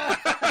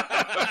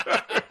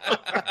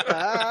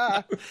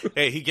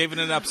 Hey, he gave it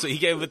an episode. He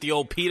gave it the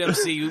old Pete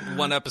MC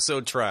 1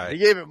 episode try. He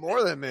gave it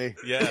more than me.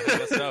 Yeah, I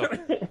guess so.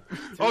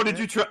 Oh, did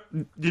you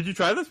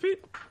try this,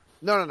 Pete?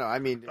 No. I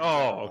mean.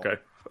 Oh, okay.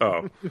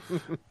 Oh.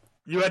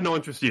 You had no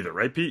interest either,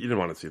 right, Pete? You didn't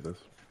want to see this.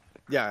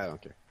 Yeah, I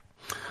don't care.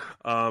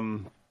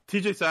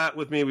 TJ sat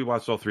with me. We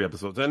watched all 3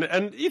 episodes. And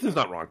Ethan's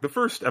not wrong. The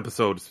first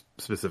episode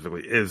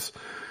specifically is,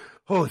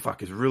 holy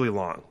fuck, is really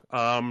long.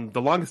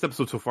 The longest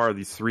episode so far of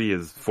these 3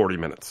 is 40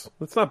 minutes.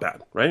 That's not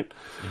bad, right?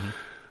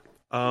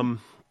 Mm-hmm.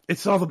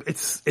 It's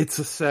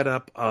a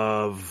setup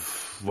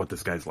of what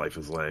this guy's life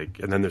is like.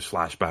 And then there's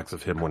flashbacks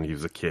of him when he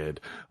was a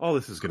kid. All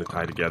this is going to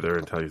tie together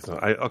and tell you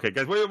something. Okay,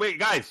 guys, wait,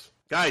 guys,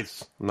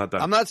 I'm not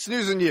done. I'm not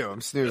snoozing you.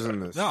 I'm snoozing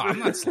this. No, I'm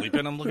not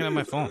sleeping. I'm looking at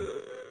my phone.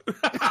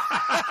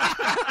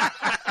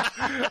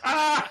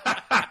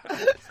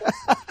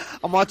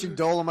 I'm watching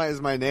Dolomite Is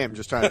My Name,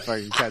 just trying to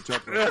fucking catch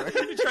up. You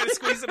trying to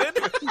squeeze it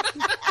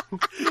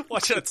in?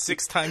 Watch it at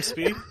 6 times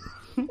speed.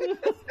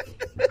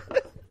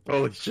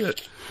 Holy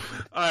shit.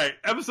 All right,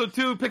 episode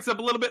 2 picks up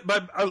a little bit,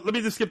 but let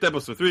me just skip to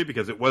episode 3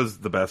 because it was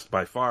the best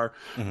by far.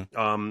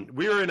 Mm-hmm.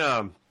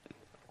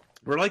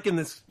 We're like in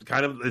this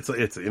kind of,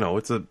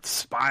 it's a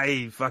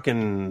spy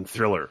fucking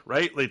thriller,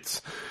 right?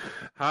 It's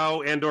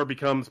how Andor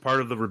becomes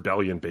part of the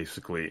rebellion,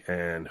 basically,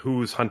 and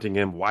who's hunting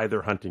him, why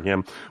they're hunting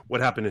him,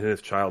 what happened in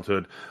his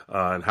childhood,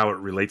 and how it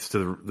relates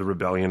to the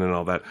rebellion and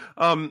all that.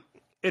 And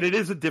it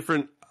is a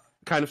different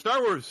kind of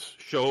Star Wars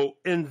show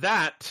in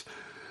that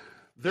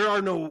there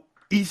are no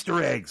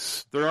Easter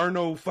eggs. There are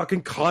no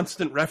fucking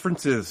constant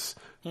references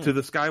to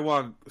the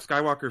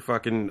Skywalker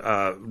fucking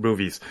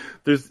movies.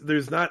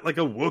 There's not like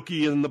a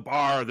Wookiee in the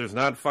bar. There's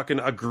not fucking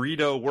a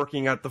Greedo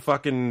working at the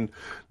fucking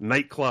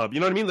nightclub. You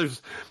know what I mean?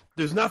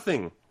 There's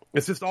nothing.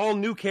 It's just all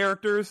new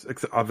characters,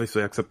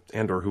 except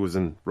Andor, who was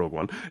in Rogue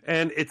One,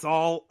 and it's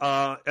all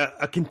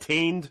a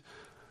contained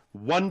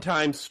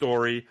one-time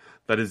story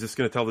that is just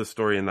going to tell this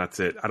story, and that's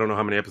it. I don't know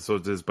how many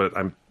episodes it is, but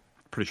I'm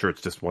pretty sure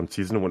it's just one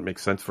season. It wouldn't make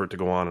sense for it to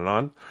go on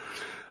and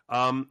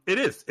on. It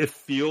is. It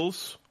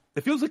feels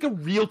like a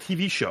real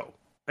TV show.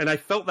 And I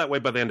felt that way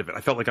by the end of it.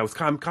 I felt like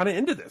I'm kind of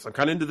into this. I'm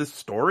kind of into this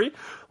story.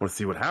 I want to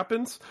see what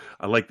happens.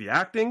 I like the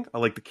acting. I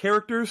like the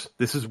characters.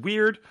 This is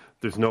weird.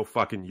 There's no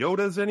fucking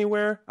Yodas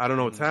anywhere. I don't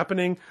know what's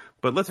happening,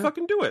 but let's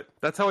fucking do it.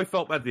 That's how I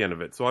felt at the end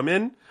of it. So I'm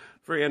in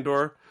for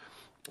Andor,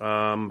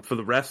 for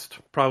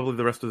probably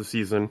the rest of the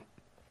season.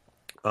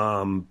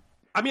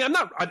 I mean,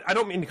 I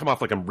don't mean to come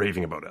off like I'm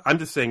raving about it. I'm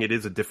just saying it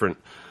is a different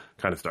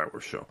kind of Star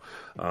Wars show.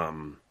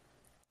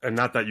 And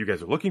not that you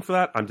guys are looking for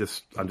that. I'm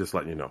just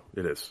letting you know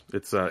it is.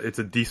 It's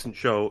a decent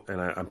show,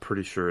 and I'm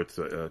pretty sure it's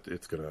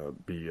gonna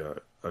be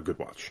a good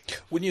watch.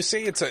 When you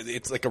say it's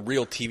like a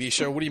real TV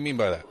show, what do you mean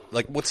by that?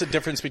 Like, what's the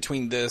difference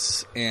between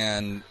this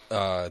and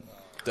the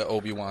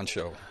Obi-Wan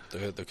show,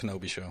 the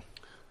Kenobi show?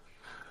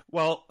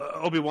 Well,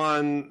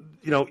 Obi-Wan,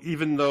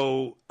 even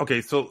though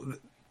so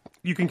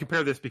you can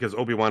compare this because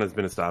Obi-Wan has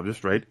been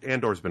established, right?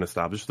 Andor's been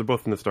established. They're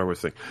both in the Star Wars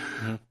thing,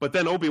 but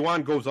then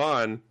Obi-Wan goes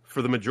on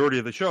for the majority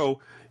of the show,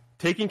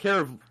 taking care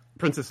of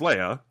Princess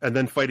Leia and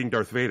then fighting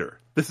Darth Vader.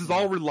 This is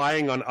all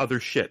relying on other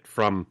shit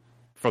from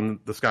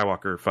the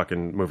Skywalker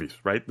fucking movies,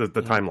 right? The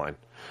timeline,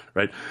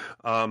 right?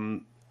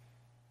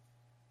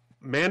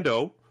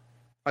 Mando,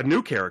 a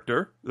new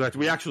character that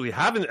we actually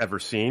haven't ever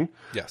seen.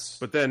 Yes.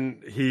 But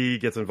then he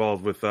gets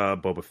involved with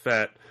Boba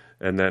Fett,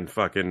 and then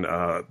fucking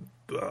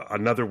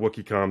another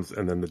Wookiee comes,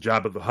 and then the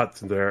Jabba the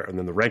Hutt's in there, and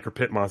then the Rancor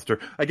Pit monster.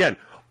 Again,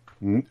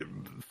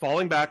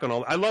 falling back on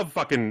all... I love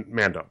fucking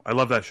Mando. I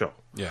love that show.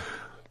 Yeah.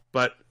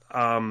 But,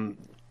 oh,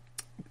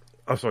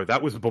 sorry,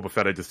 that was Boba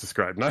Fett I just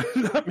described, not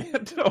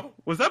Mando.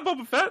 Was that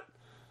Boba Fett?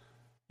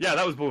 Yeah,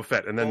 that was Boba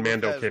Fett, and then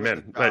Mando came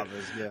in.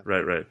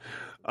 Right, right.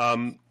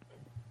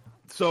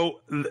 So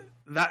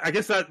that I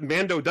guess that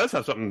Mando does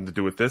have something to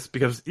do with this,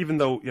 because even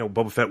though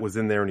Boba Fett was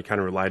in there and he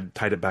kind of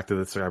tied it back to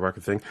the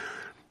Skywalker thing,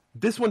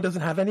 this one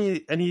doesn't have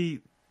any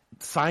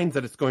signs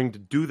that it's going to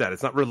do that.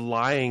 It's not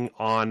relying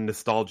on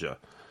nostalgia.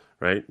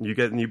 Right, you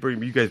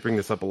guys bring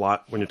this up a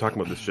lot when you're talking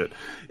about this shit.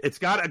 It's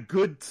got a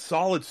good,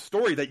 solid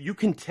story that you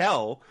can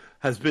tell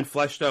has been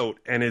fleshed out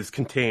and is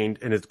contained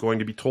and is going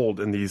to be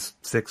told in these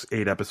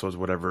 6-8 episodes,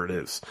 whatever it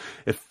is.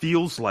 It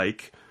feels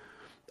like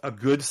a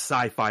good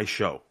sci-fi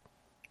show.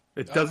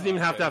 It doesn't even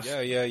have to have.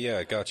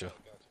 Yeah. Gotcha.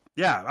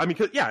 Yeah, I mean,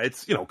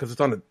 it's because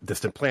it's on a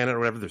distant planet or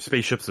whatever. There's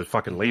spaceships, there's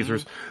fucking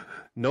lasers.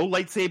 No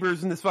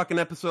lightsabers in this fucking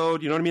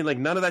episode. You know what I mean? Like,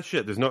 none of that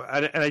shit. There's no...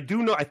 And I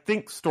do know... I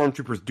think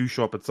stormtroopers do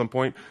show up at some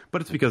point,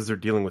 but it's because they're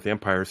dealing with the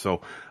Empire,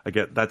 so I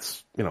get...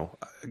 That's, going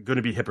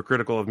to be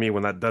hypocritical of me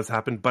when that does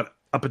happen, but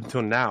up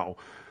until now,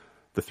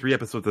 the 3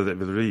 episodes that they've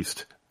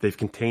released, they've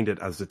contained it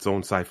as its own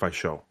sci-fi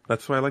show.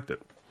 That's why I liked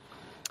it.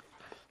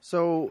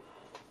 So,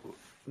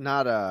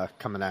 not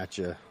coming at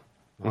you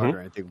or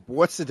anything,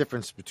 what's the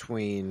difference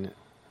between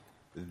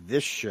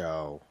this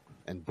show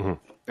and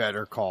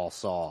Better Call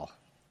Saul?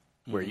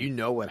 Where you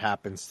know what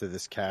happens to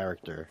this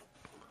character.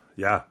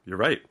 Yeah, you're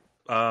right.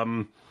 I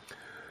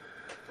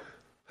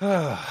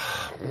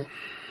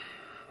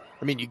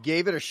mean, you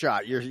gave it a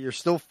shot. You're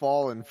still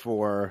falling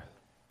for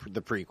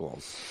the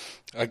prequels.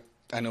 I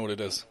know what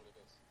it is.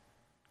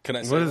 Can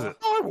I say what is it?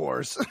 Star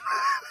Wars.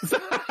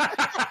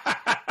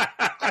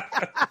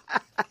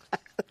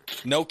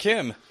 No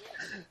Kim.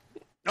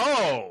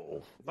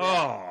 Oh.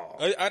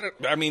 I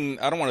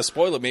don't want to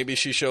spoil it. Maybe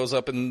she shows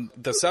up in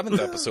the 7th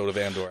episode of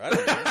Andor. I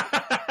don't know.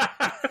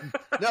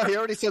 No, he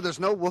already said there's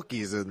no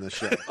Wookiees in the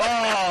show.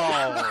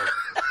 Oh,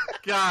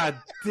 god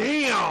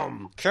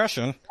damn!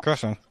 Question.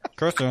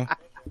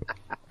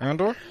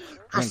 Andor?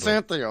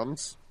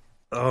 Chrysanthemums.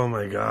 Oh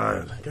my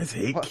god, you guys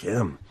hate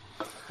Kim.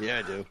 Yeah,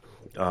 I do.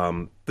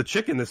 The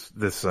chick in this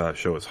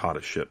show is hot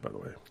as shit, by the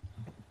way.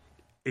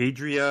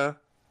 Adria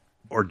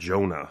or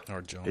Jonah.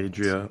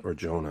 Adria or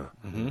Jonah.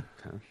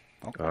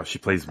 Mm-hmm. She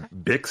plays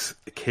Bix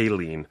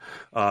Kayleen.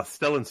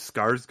 Stellan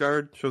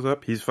Skarsgård shows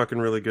up. He's fucking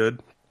really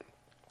good.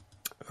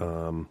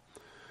 And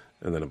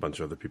then a bunch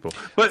of other people.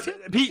 But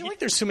I feel like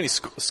there's too many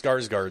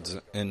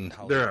Skarsgårds in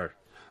Hollywood.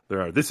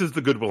 There are. This is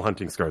the Goodwill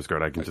Hunting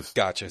Skarsgård. I can just...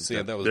 Gotcha. See,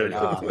 that was very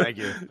cool. Thank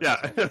you.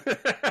 Yeah.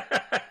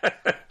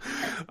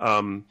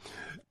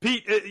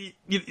 Pete,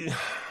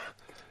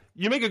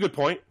 you make a good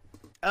point.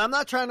 And I'm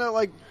not trying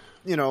to,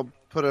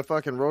 put a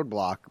fucking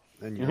roadblock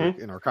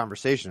in our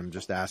conversation. I'm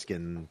just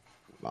asking,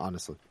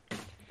 honestly.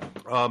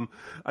 I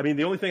mean,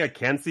 the only thing I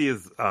can see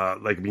is,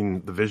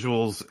 the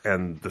visuals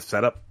and the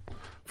setup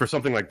for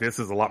something like this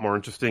is a lot more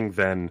interesting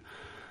than,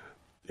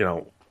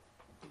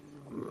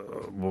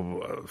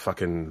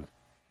 fucking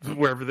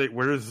where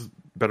does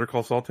Better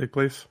Call Saul take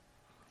place?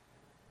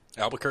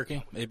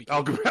 Albuquerque, maybe.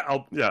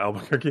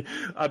 Albuquerque.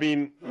 I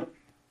mean,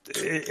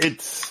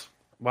 it's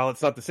while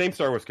it's not the same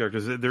Star Wars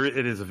characters, it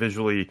is a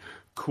visually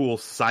cool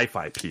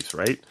sci-fi piece,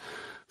 right?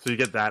 So you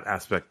get that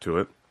aspect to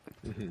it.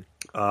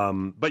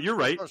 Mm-hmm. But you're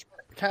right.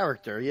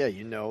 Character, yeah,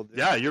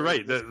 Yeah, you're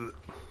right.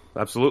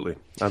 Absolutely.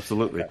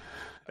 Okay.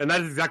 And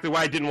that is exactly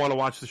why I didn't want to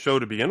watch the show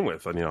to begin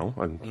with. And,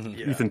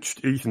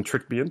 Ethan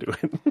tricked me into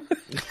it.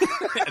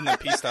 And then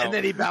peaced out. And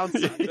then he bounced.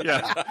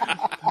 Yeah.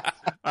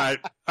 All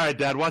right,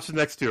 Dad, watch the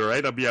next 2, all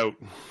right? I'll be out.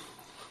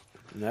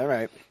 All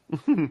right.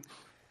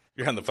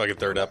 You're on the fucking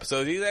 3rd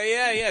episode. He's like,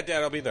 yeah,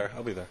 Dad, I'll be there.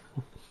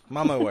 I'm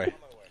on my way.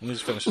 Let me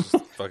just finish this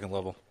fucking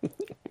level.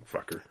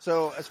 Fucker.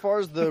 So, as far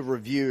as the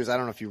reviews, I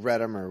don't know if you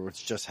read them or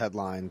it's just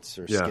headlines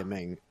or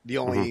skimming. The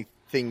only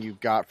thing you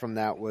got from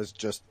that was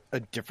just a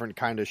different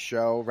kind of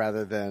show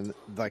rather than,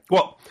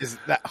 is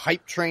that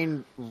hype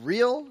train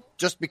real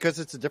just because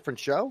it's a different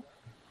show?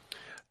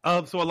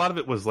 So a lot of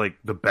it was like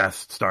the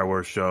best Star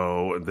Wars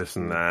show, and this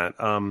and that.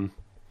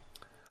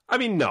 I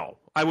mean, no,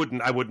 I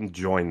wouldn't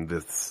join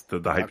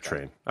the hype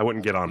train. I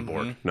wouldn't get on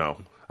board.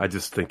 No, I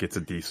just think it's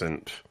a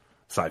decent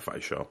sci-fi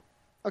show.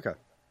 Okay.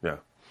 Yeah.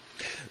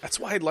 That's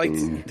why I liked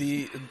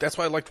That's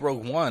why I liked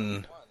Rogue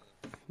One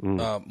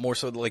more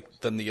so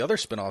than the other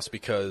spinoffs,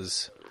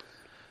 because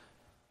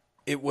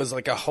it was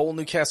like a whole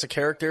new cast of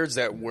characters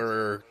that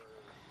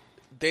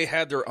they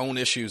had their own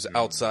issues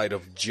outside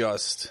of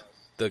just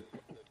the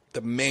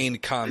main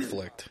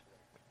conflict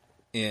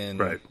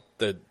in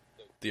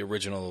the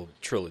original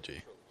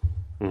trilogy.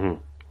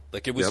 Mm-hmm.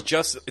 Like it was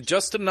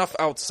just enough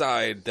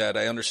outside that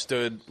I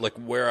understood like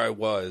where I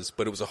was,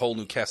 but it was a whole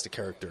new cast of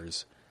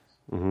characters.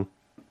 Mm-hmm.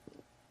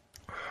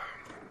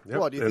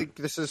 Well, do you think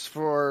this is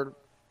for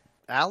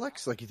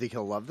Alex? Like, you think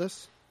he'll love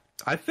this?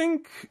 I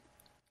think,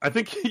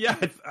 yeah,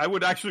 I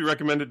would actually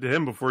recommend it to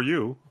him before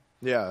you.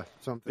 Yeah,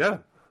 something. Yeah,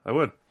 I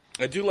would.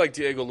 I do like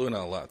Diego Luna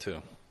a lot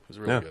too. He's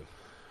really good.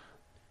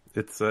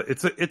 It's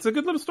a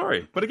good little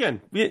story, but again,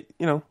 we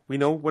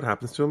know what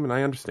happens to him, and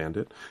I understand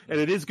it, and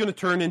it is going to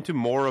turn into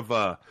more of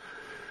a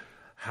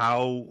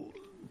how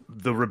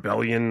the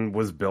rebellion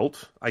was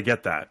built. I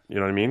get that, you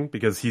know what I mean,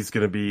 because he's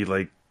going to be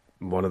like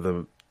one of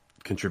the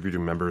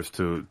contributing members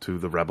to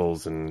the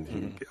rebels,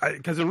 and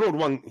because in Rogue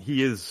One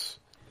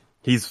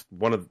he's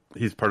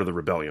part of the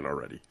rebellion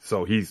already,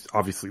 so he's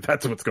obviously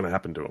that's what's going to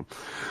happen to him.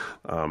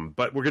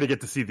 But we're going to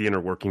get to see the inner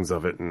workings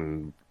of it,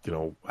 and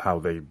how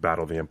they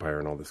battle the Empire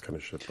and all this kind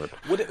of shit. But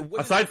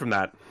aside from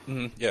that,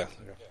 no,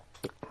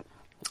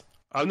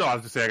 I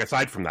was just saying.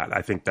 Aside from that,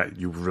 I think that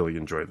you really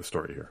enjoy the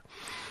story here.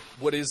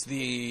 What is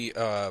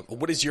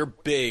your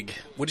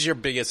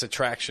biggest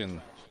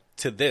attraction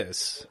to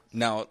this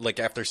now? Like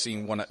after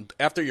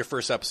your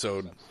first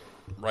episode,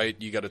 right?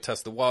 You got to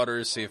test the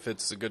waters, see if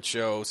it's a good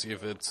show, see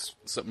if it's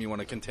something you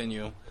want to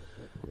continue.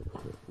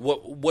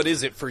 What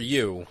is it for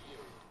you?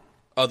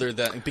 Other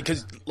than,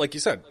 because like you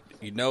said,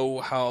 you know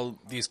how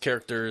these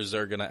characters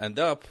are going to end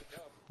up.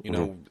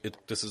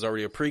 This is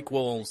already a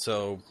prequel,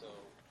 so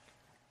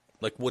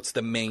like, what's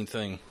the main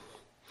thing?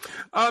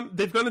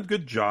 They've done a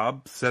good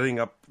job setting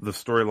up the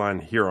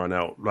storyline here on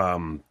out.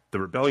 The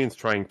rebellion's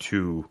trying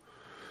to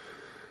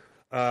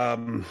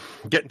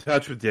get in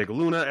touch with Diego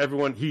Luna.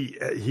 Everyone, he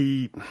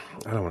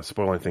I don't want to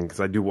spoil anything because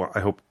I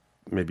hope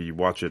maybe you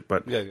watch it,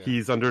 but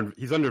he's under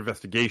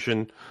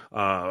investigation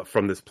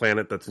from this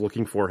planet that's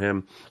looking for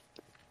him,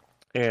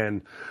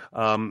 and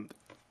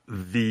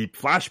the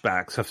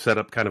flashbacks have set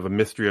up kind of a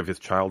mystery of his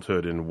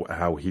childhood and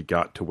how he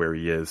got to where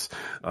he is.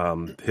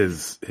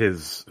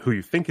 His who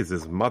you think is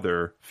his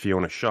mother,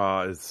 Fiona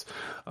Shaw, is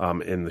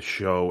in the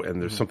show,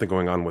 and there's something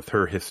going on with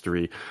her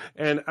history.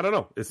 And I don't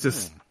know, it's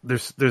just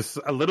there's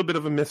a little bit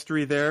of a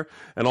mystery there.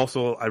 And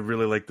also, I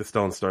really like the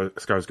Stellan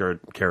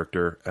Skarsgård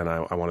character, and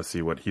I want to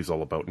see what he's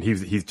all about. And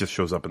he just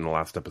shows up in the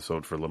last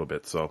episode for a little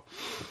bit, so.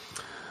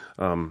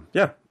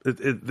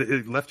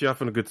 It left you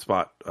off in a good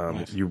spot.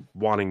 Nice. You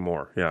wanting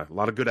more. Yeah, a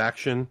lot of good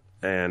action,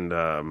 and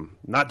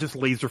not just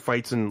laser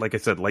fights and, like I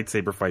said,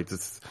 lightsaber fights.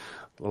 It's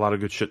a lot of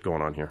good shit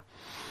going on here.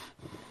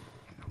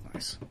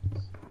 Nice.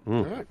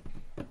 All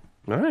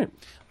right.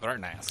 Very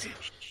nice.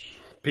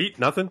 Pete,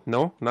 nothing?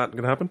 No, not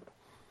gonna happen.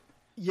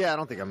 Yeah, I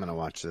don't think I'm gonna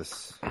watch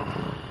this.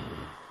 I'm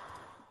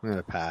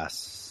gonna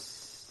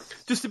pass.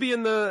 Just to be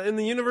in the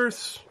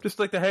universe, just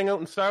like to hang out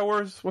in Star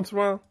Wars once in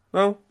a while.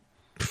 No.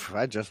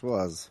 I just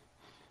was.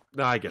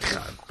 No, I get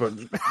that, but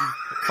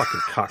fucking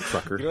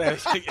cocksucker.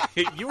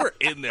 You were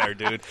in there,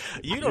 dude.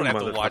 You don't have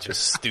to watch a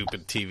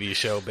stupid TV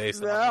show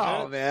based on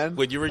that. Man.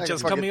 When you were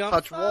just coming up.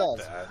 Touch walls.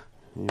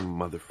 You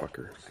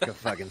motherfucker. I could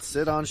fucking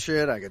sit on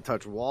shit. I could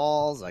touch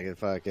walls. I could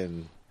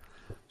fucking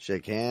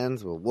shake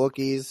hands with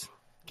Wookiees.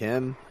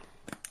 Kim.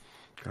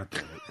 God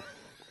damn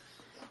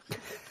it.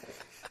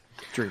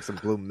 Drink some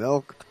blue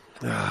milk.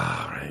 All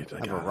right.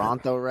 Have a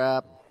Ronto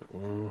wrap.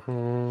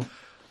 Mm-hmm.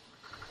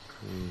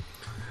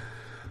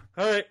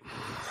 All right.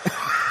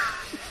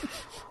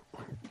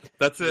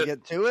 That's it.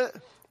 Get to it?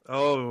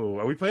 Oh,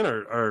 are we playing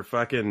our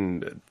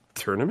fucking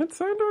tournament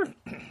sounder?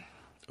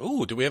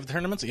 Ooh, do we have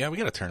tournaments? Yeah, we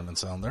got a tournament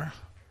sounder.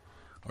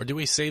 Or do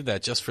we save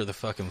that just for the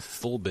fucking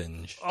full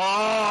binge?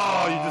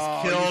 Oh, you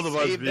just killed a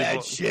bunch of people.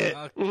 That shit.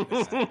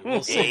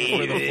 We'll save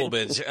it for the full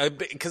binge.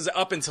 Because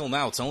up until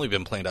now, it's only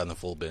been played on the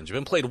full binge. It's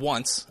been played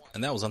once,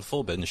 and that was on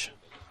full binge.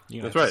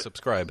 You have to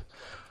subscribe.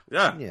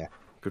 Yeah.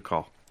 Good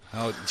call.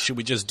 Should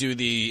we just do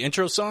the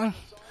intro song?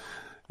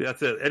 Yeah,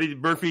 that's it. Eddie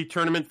Murphy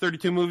Tournament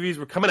 32 movies.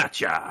 We're coming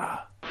at ya.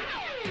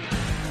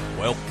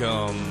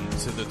 Welcome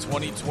to the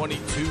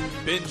 2022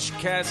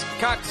 BingeCast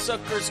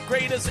Cocksuckers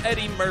Greatest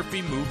Eddie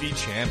Murphy Movie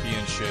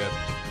Championship.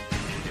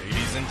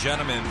 Ladies and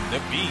gentlemen, the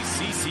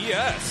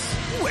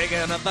BCCS. We're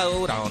gonna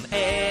vote on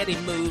Eddie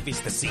movies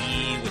to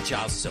see which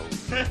y'all so.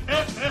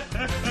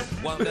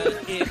 Wonder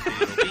if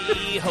it'll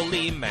be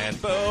Holy Man,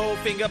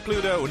 Bowfinger,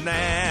 Pluto,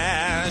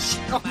 Nash.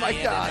 Oh my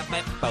God.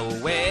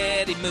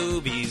 Eddie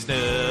movies,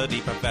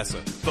 Nutty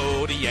Professor.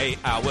 48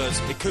 hours,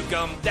 it could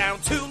come down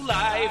to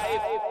life.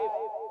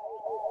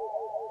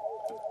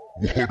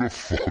 What a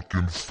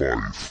fucking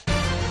fight.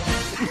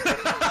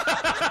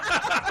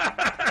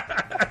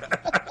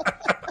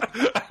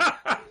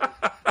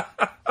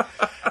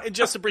 And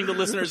just to bring the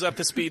listeners up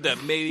to speed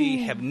that maybe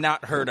have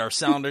not heard our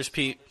sounders,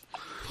 Pete,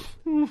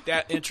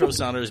 that intro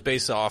sounder is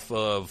based off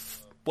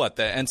of, what,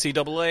 the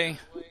NCAA?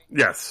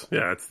 Yes.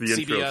 Yeah, it's the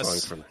intro CBS,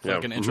 song.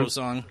 like an intro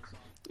song.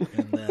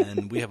 And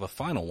then we have a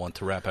final one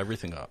to wrap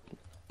everything up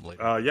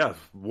later. Yeah,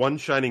 One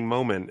Shining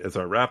Moment is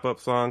our wrap-up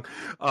song.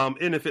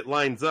 And if it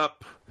lines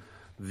up,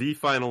 the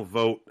final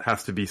vote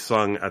has to be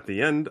sung at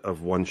the end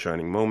of One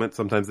Shining Moment.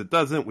 Sometimes it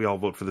doesn't. We all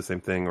vote for the same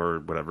thing or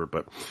whatever,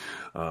 but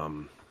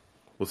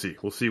we'll see.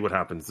 We'll see what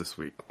happens this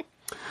week.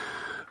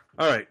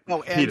 All right.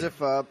 Oh, and Peter. If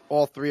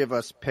all three of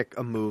us pick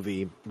a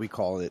movie, we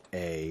call it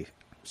a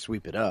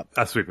Sweep It Up.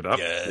 A Sweep It Up,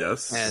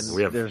 yes.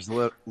 And there's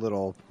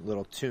little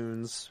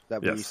tunes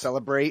that we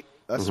celebrate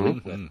a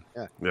sweep with.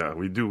 Yeah,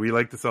 we do. We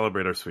like to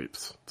celebrate our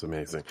sweeps. It's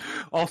amazing.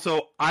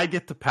 Also, I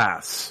get to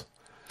pass.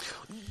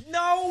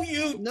 No,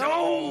 you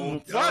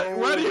don't.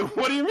 What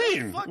do you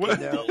mean?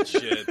 Fucking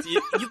bullshit.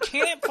 You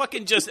can't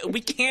fucking just...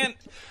 We can't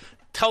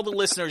tell the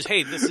listeners,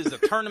 hey, this is a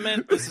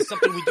tournament. This is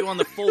something we do on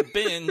the full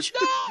binge.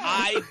 No!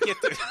 I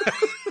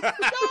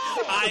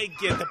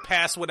get to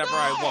pass whatever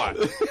I want.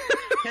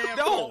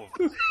 No.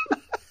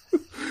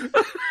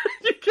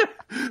 You can't.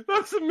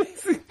 That's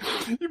amazing.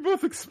 You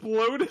both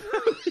exploded.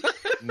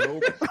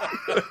 Nope.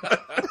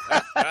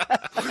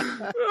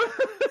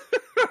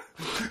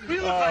 We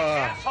look like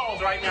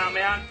assholes right now,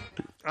 man.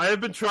 I have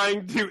been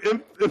trying to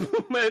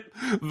implement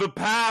the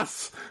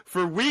pass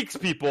for weeks,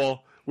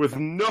 people, with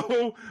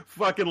no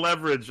fucking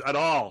leverage at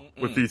all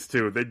with these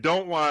two. They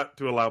don't want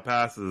to allow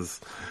passes.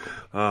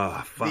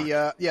 Fuck.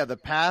 The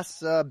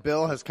pass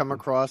bill has come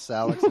across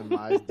Alex and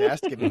my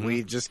desk, and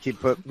we just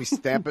we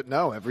stamp it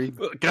no every.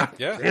 God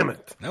damn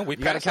it! No, we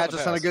you got to catch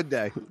us on a good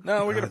day.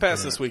 No, we're gonna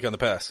pass this week on the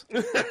pass.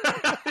 God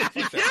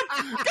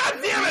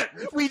damn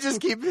it! We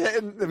just keep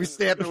hitting. We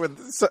stamp it when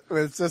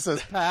it just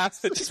says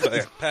pass. Just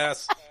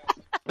pass.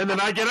 And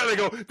then I get it and I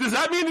go, does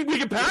that mean we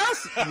can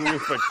pass? And you're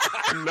like,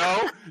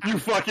 no, you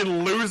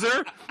fucking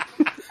loser.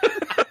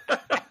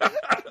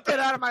 Get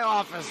out of my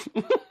office.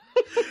 I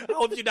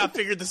hope you not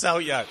figured this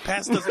out yet.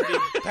 Pass doesn't mean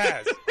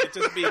pass. It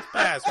just means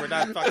pass. We're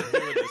not fucking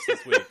doing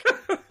this week.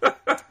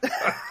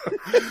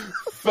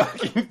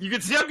 Fucking, you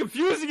can see how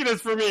confusing it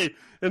is for me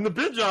in the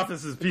binge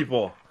offices,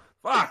 people.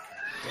 Fuck.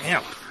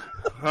 Damn.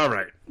 All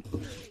right.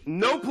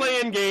 No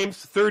playing games,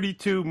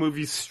 32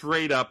 movies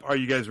straight up. Are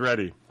you guys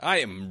ready? I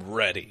am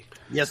ready.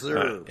 Yes,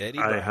 sir.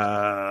 I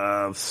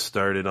have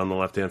started on the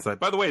left-hand side.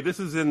 By the way, this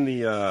is in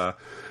the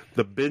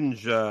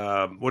binge.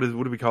 What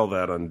do we call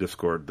that on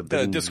Discord?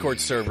 The Discord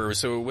server.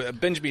 So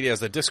Binge Media has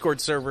the Discord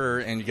server,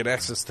 and you get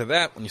access to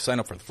that when you sign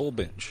up for the full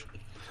binge.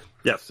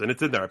 Yes, and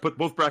it's in there. I put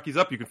both brackies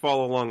up. You can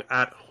follow along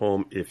at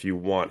home if you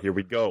want. Here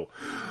we go.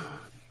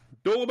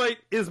 Dolomite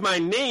is my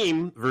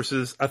name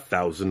versus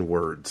 1,000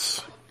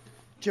 words.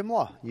 Jim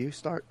Law, you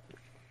start.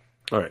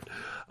 All right.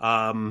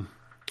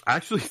 I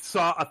actually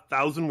saw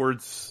 1,000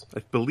 words.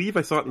 I believe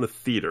I saw it in the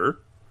theater.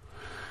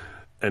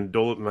 And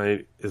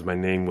Dolomite is my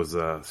name was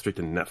straight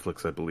to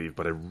Netflix, I believe.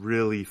 But I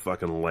really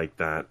fucking liked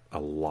that a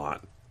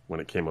lot when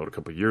it came out a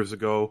couple years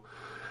ago.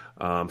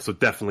 So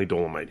definitely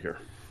Dolomite here.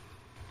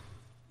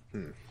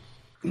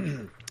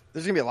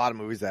 There's going to be a lot of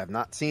movies that I've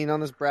not seen on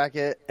this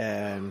bracket,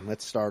 and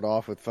let's start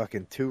off with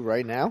fucking two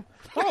right now.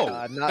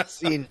 I've not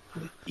seen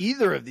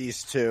either of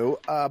these two,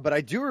 but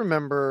I do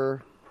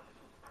remember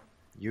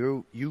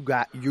you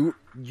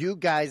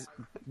guys'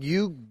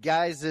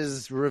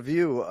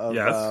 review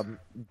of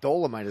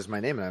Dolomite is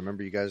my name, and I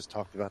remember you guys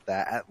talked about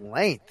that at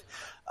length.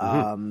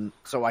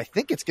 So I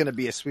think it's going to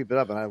be a Sweep It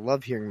Up, and I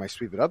love hearing my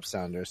Sweep It Up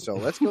sounder, so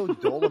let's go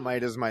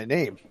Dolomite is my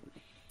name.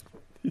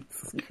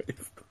 Jesus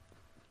Christ.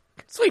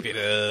 Sweep it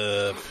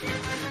up.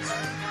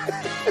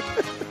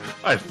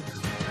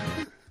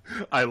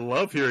 I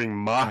love hearing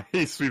my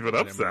Sweep It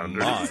Up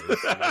sounders.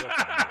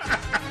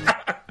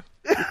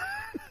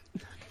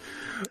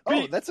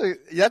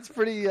 That's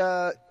pretty.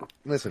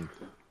 Listen,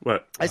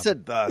 What? I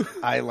said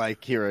I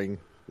like hearing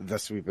the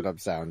Sweep It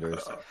Up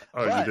sounders.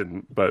 You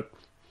didn't, but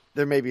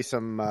There may be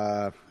some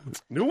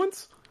new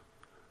ones.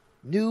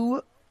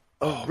 new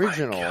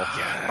original.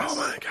 Oh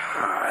my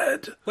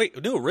god!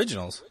 Wait, new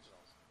originals?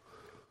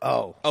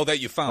 Oh, that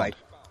you found.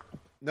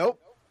 nope.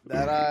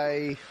 That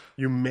I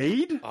You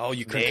made? Oh,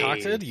 you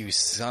concocted? You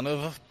son of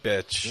a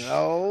bitch.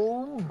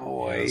 no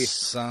boy. You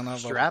son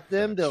of Strap a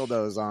them bitch.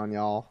 dildos on,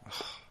 y'all.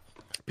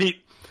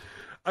 Pete,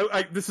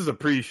 this is a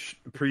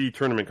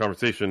pre-tournament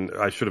conversation.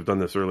 I should have done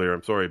this earlier.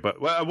 I'm sorry,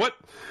 but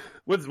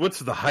what's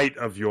the height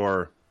of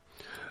your?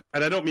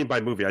 And I don't mean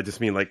by movie. I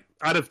just mean like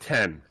out of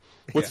 10.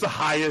 What's the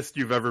highest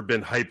you've ever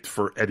been hyped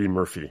for Eddie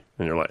Murphy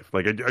in your life?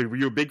 Like, are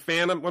you a big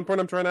fan? At one point,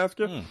 I'm trying to ask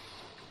you.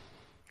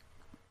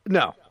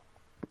 No,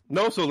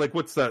 So like,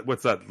 what's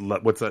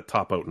that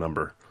top out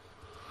number?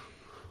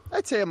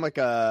 I'd say I'm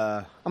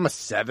a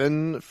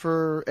 7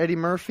 for Eddie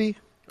Murphy.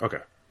 Okay,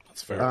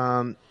 That's fair.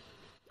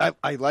 I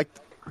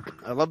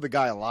love the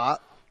guy a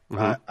lot.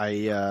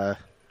 I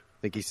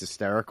think he's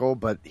hysterical,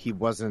 but he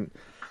wasn't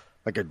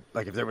like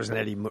if there was an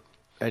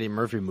Eddie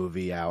Murphy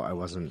movie out, I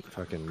wasn't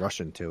fucking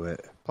rushing to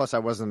it. Plus, I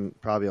wasn't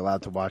probably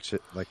allowed to watch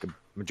it like a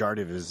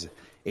majority of his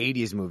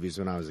 80s movies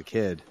when I was a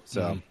kid.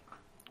 So,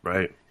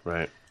 Right.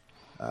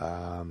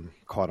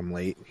 Caught him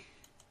late.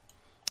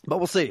 But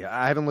we'll see.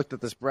 I haven't looked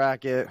at this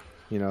bracket.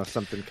 You know,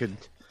 something could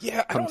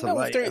come to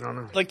light. I don't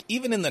know. Like,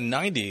 even in the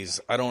 90s,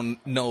 I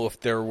don't know if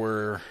there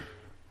were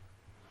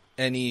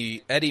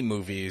any Eddie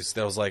movies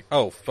that was like,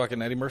 oh,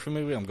 fucking Eddie Murphy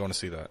movie? I'm going to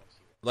see that.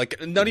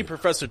 Like, Nutty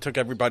Professor took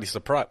everybody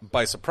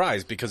by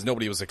surprise because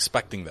nobody was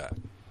expecting that.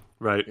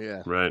 Right.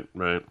 Yeah. Right.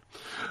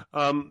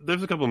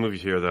 There's a couple of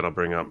movies here that I'll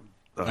bring up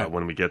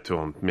when we get to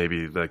them.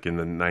 Maybe like in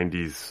the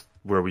 90s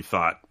where we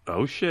thought,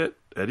 oh shit,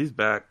 Eddie's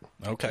back.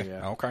 Okay.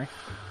 Yeah. Okay.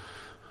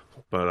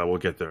 But we'll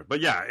get there. But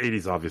yeah,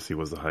 80s obviously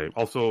was the hype.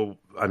 Also,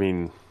 I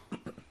mean,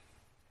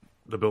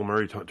 the Bill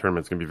Murray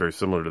tournament's going to be very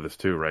similar to this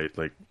too, right?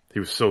 Like, he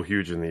was so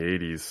huge in the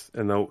 80s.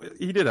 And though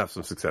he did have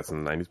some success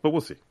in the 90s, but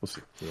we'll see.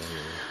 Yeah.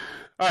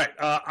 All right,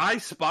 I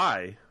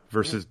Spy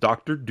versus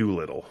Dr.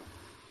 Dolittle.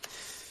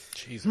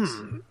 Jesus.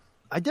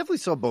 I definitely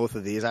saw both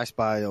of these. I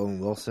Spy Owen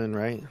Wilson,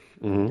 right?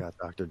 Mm-hmm. Got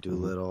Dr.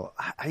 Dolittle.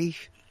 I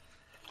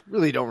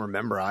really don't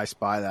remember I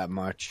Spy that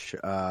much.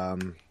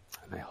 And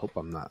I hope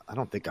I'm not. I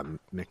don't think I'm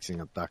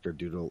mixing up Dr.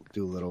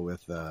 Dolittle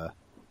with.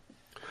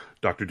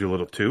 Dr.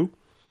 Dolittle 2?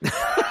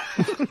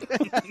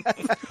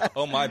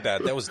 Oh, my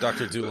bad. That was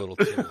Dr. Dolittle,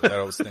 too, that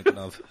I was thinking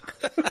of.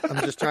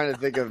 I'm just trying to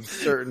think of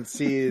certain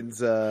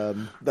scenes,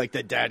 like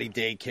the Daddy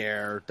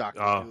Daycare, Dr.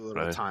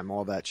 Dolittle time,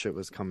 all that shit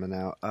was coming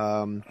out.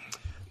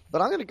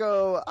 But I'll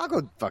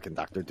go fucking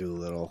Dr.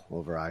 Dolittle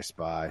over I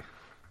Spy.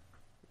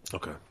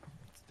 Okay.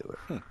 Let's do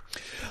it.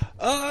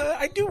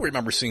 I do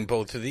remember seeing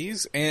both of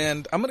these,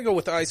 and I'm going to go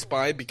with I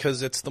Spy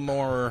because it's the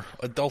more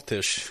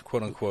adultish,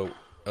 quote-unquote,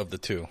 of the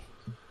two.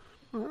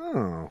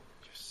 Oh,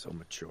 you're so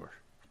mature.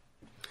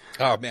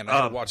 Oh, man,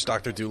 I watched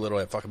Dr. Dolittle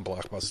at fucking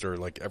Blockbuster,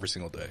 like, every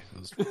single day. It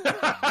was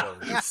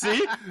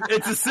See?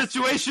 It's a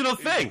situational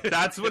thing.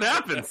 That's what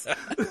happens.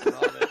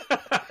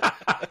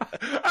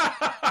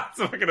 It's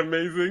fucking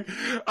amazing.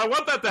 I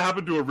want that to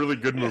happen to a really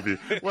good movie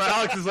where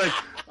Alex is like,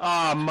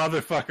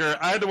 motherfucker,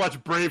 I had to watch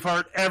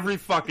Braveheart every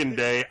fucking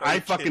day.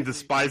 I fucking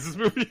despise this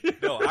movie.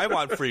 No, I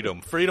want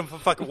freedom. Freedom for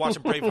fucking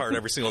watching Braveheart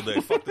every single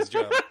day. Fuck this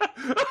job.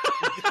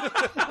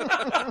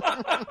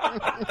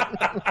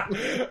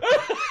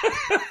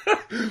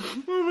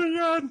 Oh my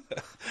god.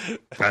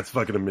 That's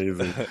fucking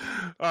amazing.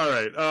 All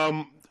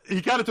right.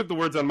 He kind of took the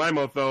words on my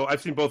mouth, though.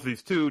 I've seen both of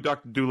these, too.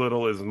 Dr.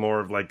 Dolittle is more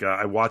of like,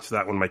 I watched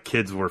that when my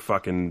kids were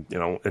fucking,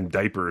 in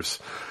diapers.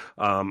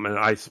 And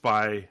I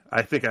Spy,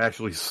 I think I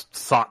actually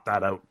sought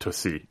that out to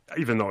see,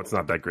 even though it's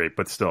not that great.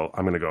 But still,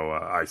 I'm going to go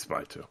I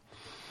Spy, too.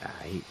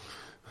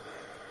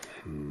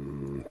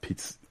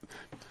 Pete's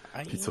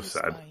so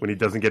sad when he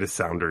doesn't get his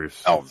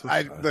sounders. Oh, so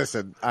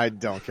listen, I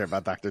don't care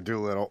about Dr.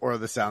 Dolittle or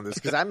the sounders,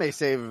 because I may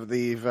save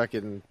the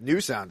fucking new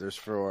sounders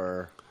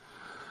for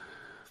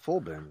full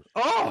binge.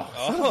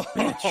 Oh,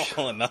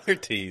 another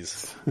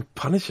tease.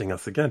 Punishing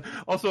us again.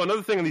 Also,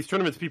 another thing in these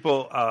tournaments,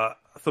 people,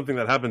 something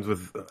that happens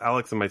with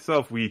Alex and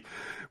myself, we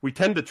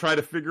tend to try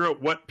to figure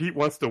out what Pete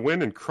wants to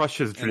win and crush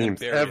his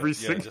dreams every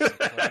single.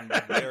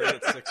 Bury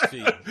it at 6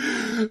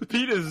 feet.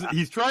 Pete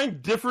he's trying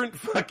different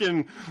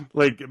fucking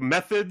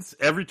methods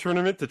every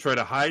tournament to try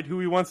to hide who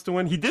he wants to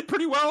win. He did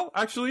pretty well,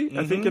 actually. Mm-hmm.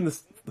 I think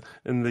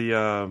in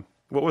the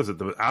what was it,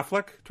 the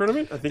Affleck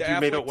tournament? I think he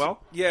made out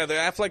well. Yeah, the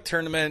Affleck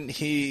tournament,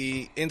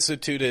 he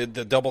instituted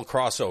the double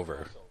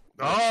crossover.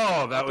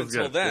 Oh, that was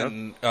good. Until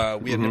then,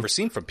 we had never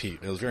seen from Pete.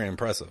 It was very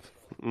impressive.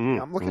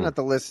 Yeah, I'm looking at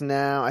the list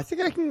now. I think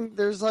I can.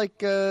 There's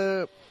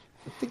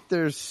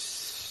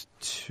there's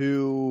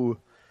two.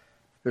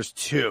 There's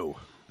two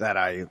that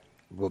I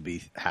will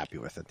be happy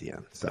with at the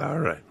end. So. All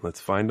right,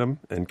 let's find them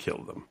and kill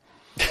them.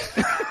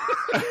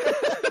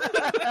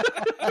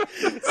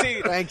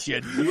 See, thanks,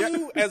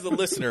 you as a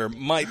listener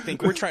might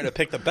think we're trying to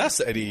pick the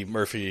best Eddie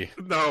Murphy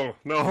no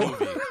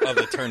movie of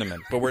the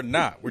tournament, but we're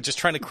not. We're just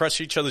trying to crush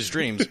each other's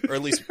dreams, or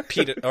at least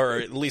Pete, or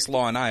at least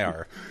Law and I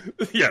are.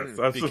 Yes,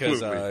 absolutely.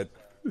 Because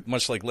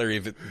much like Larry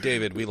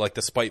David, we like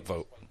the spite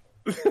vote.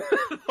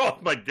 Oh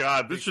my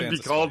God, this should be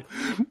called.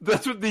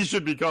 That's what these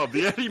should be called.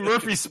 The Eddie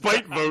Murphy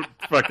spite vote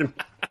fucking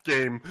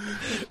game.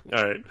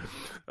 All right.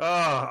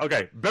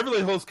 Okay. Beverly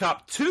Hills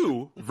Cop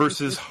 2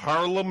 versus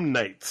Harlem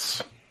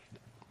Nights.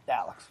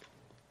 Alex.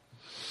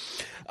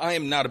 I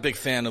am not a big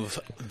fan of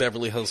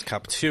Beverly Hills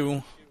Cop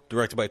 2,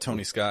 directed by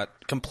Tony Scott.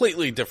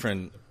 Completely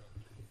different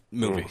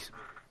movie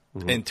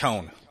in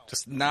tone.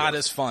 Just not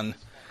as fun.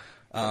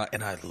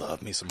 And I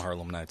love me some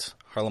Harlem Nights.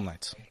 Harlem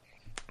Nights.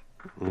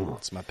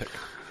 That's my pick.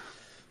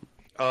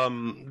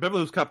 Beverly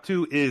Hills Cop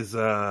 2 is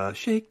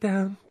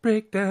Shakedown,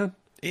 Breakdown.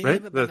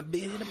 Right?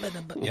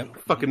 Yep.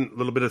 Fucking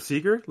little bit of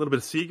Seeger.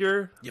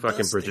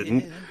 Fucking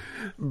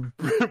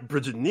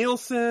Bridget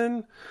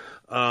Nielsen.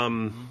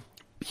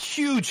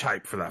 Huge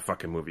hype for that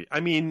fucking movie. I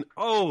mean,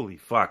 holy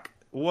fuck.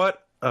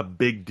 What a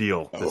big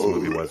deal this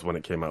movie was when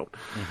it came out.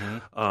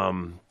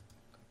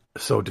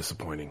 So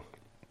disappointing.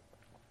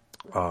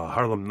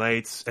 Harlem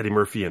Nights, Eddie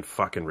Murphy and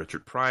fucking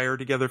Richard Pryor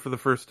together for the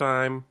first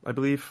time, I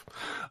believe.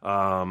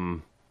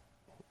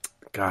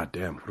 God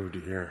damn, what do we do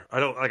here?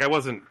 I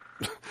wasn't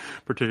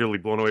particularly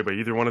blown away by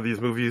either one of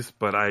these movies,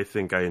 but I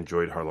think I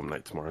enjoyed Harlem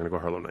Nights more. I'm going to go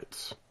Harlem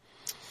Nights.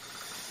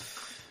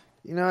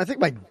 You know, I think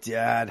my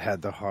dad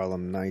had the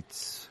Harlem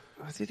Nights.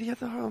 Did he have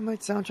the Harlem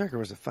Nights soundtrack, or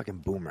was it fucking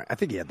Boomerang? I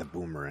think he had the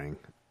Boomerang.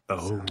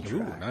 Oh,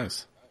 ooh,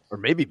 nice. Or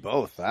maybe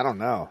both. I don't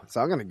know.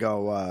 So I'm gonna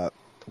go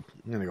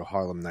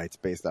Harlem Nights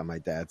based on my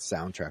dad's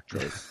soundtrack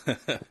choice.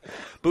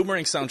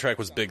 Boomerang soundtrack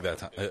was big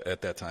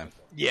at that time.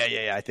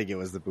 Yeah. I think it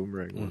was the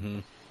Boomerang one. Mm-hmm.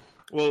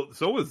 Well,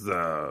 so was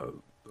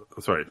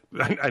sorry,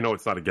 I know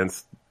it's not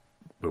against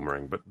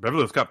Boomerang, but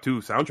Beverly Hills Cop 2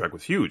 soundtrack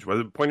was huge. Was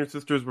it Pointer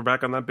Sisters were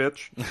back on that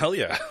bitch? Hell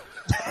yeah.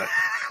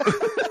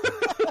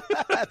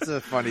 That's a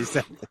funny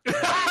sentence.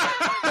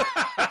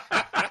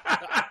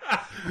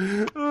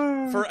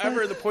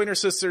 Forever, the Pointer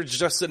Sisters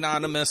just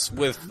synonymous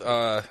with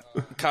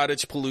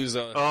Cottage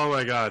Palooza. Oh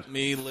my god!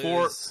 Me,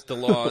 Liz, the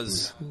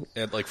Laws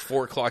at like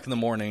 4:00 in the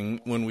morning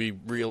when we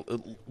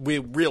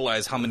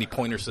realize how many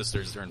Pointer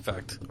Sisters there in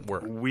fact were.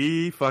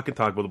 We fucking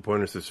talked about the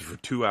Pointer Sisters for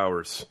 2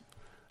 hours,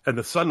 and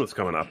the sun was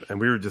coming up, and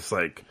we were just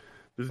like,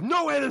 "There's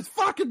no way! There's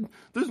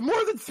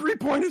more than 3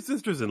 Pointer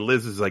Sisters." And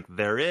Liz is like,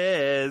 "There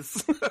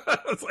is."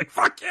 It's like,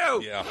 "Fuck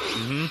you!" Yeah.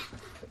 Mm-hmm.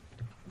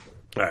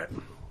 All right.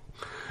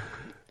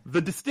 The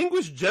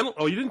distinguished gentleman.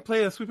 Oh, you didn't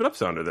play a Sweep It Up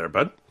sounder there,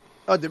 bud.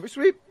 Oh, did we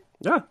sweep?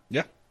 Yeah.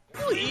 Yeah.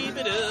 Leave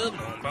it up.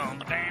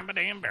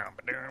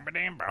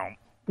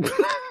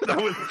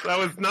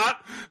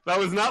 that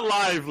was not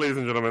live, ladies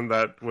and gentlemen.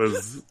 That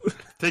was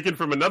taken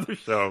from another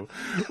show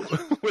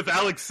with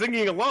Alex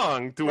singing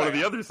along to one of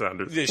the other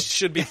sounders. This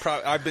should be.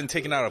 I've been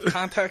taken out of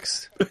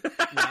context.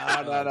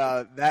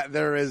 No.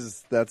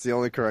 That's the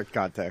only correct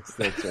context.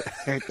 That's it.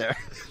 Right there.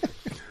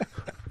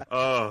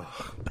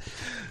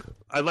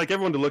 I'd like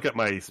everyone to look at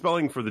my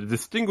spelling for the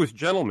distinguished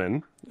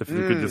gentleman. If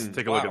you could just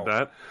take a look at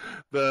that.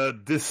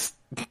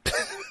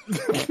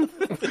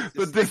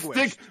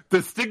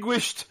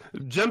 Distinguished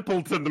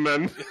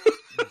gentleman.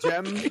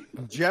 Gentleman.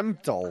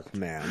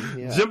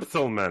 Yeah.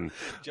 Gentleman.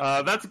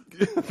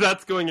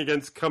 That's going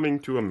against Coming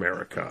to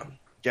America.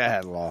 Go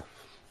ahead, Law.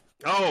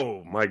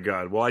 Oh my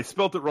god. Well, I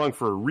spelt it wrong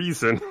for a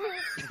reason.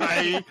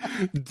 I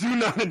do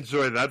not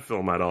enjoy that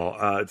film at all.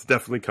 It's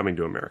definitely Coming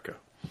to America.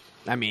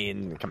 I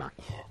mean, come on.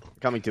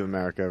 Coming to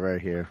America right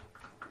here.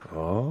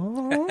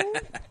 Oh.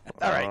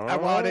 All right. I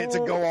want it to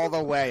go all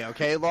the way,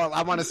 okay? Law,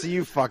 I want to see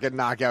you fucking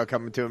knock out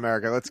Coming to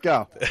America. Let's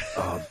go.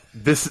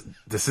 This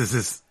is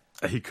his...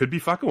 He could be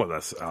fucking with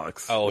us,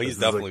 Alex. Oh, he's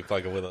definitely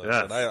fucking with us.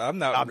 Yes. I'm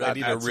not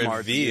ready to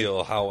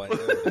reveal how I know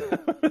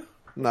that.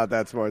 Not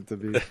that smart to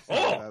be.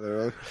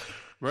 Oh!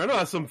 Moreno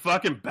has some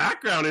fucking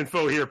background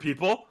info here,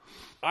 people.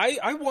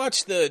 I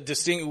watched a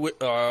distinguished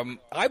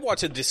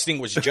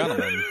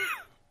gentleman.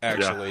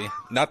 Actually,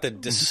 not the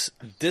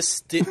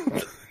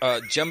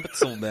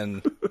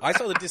gentleman. I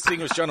saw the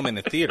Distinguished Gentleman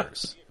in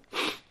theaters.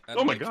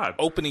 Oh my god!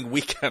 Opening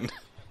weekend.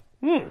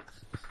 Not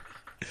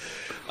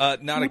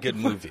a good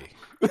movie.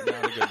 Not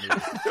a good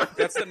movie.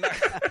 That's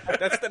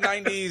the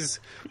 '90s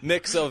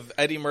mix of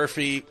Eddie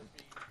Murphy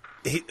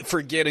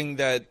forgetting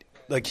that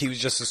like he was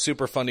just a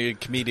super funny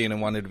comedian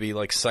and wanted to be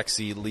like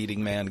sexy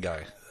leading man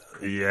guy.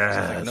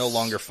 Yeah, like, no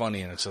longer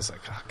funny, and it's just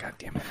like, oh god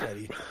damn it,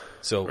 Eddie.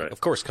 So of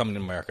course, Coming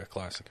to America,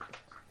 classic.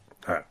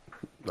 All right,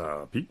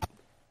 Pete.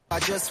 I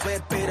just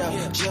whip it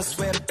up, just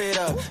whip it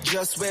up,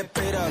 just whip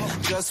it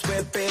up, just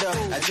whip it up.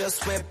 I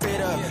just whip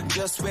it up,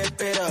 just whip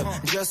it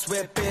up, just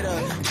whip it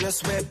up,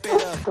 just whip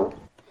it up.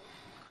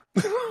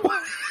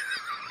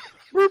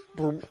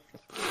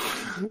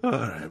 All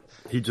right,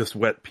 he just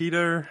wet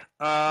Peter.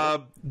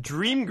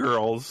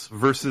 Dreamgirls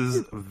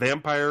versus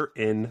Vampire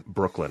in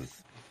Brooklyn.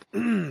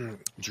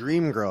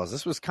 Dreamgirls.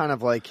 This was kind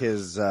of like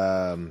his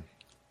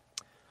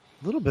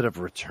little bit of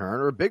return,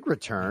 or a big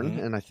return,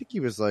 and I think he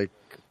was like,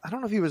 I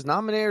don't know if he was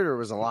nominated or it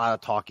was a lot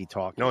of talky.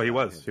 No, he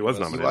was. He was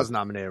nominated. He was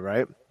nominated,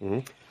 right?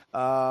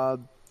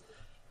 Mm-hmm.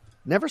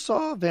 Never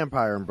saw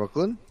Vampire in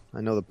Brooklyn.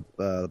 I know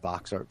the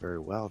box art very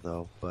well,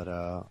 though, but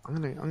I'm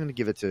gonna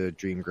give it to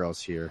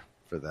Dreamgirls here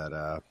for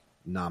that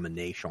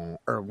nomination,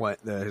 or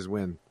his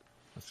win.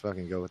 Let's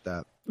fucking go with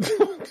that.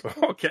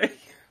 Okay.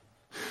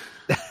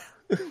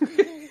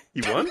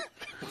 He won?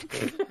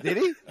 Did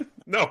he?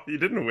 No, he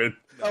didn't win.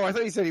 Oh, I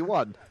thought you said he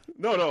won.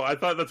 No, I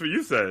thought that's what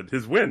you said.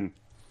 His win.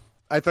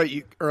 I thought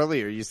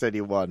earlier you said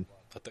he won.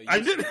 I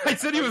didn't. I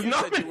said he was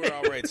nominated. You were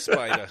all right,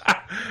 Spider.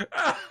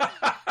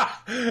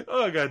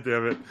 Oh, god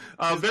damn it!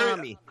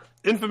 Very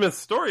infamous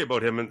story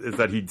about him is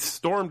that he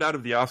stormed out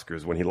of the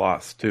Oscars when he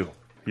lost too.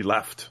 He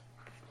left.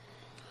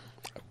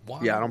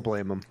 Yeah, I don't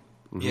blame him.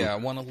 Mm-hmm. Yeah, I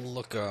want to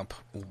look up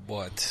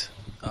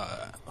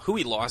who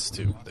he lost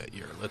to that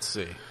year. Let's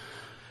see.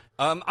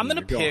 I'm going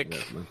to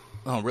pick...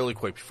 really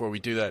quick before we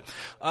do that.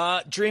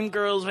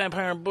 Dreamgirls,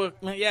 Vampire in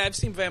Brooklyn. Yeah, I've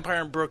seen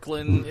Vampire in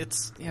Brooklyn.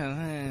 It's,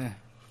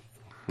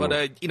 But,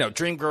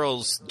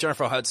 Dreamgirls,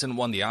 Jennifer Hudson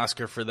won the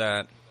Oscar for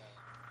that.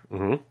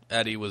 Mm-hmm.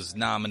 Eddie was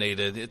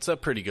nominated. It's a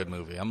pretty good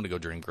movie. I'm going to go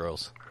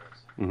Dreamgirls.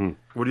 Mm-hmm.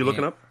 What are you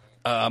looking up?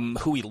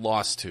 Who he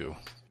lost to.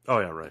 Oh,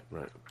 yeah, right.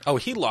 Oh,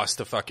 he lost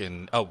to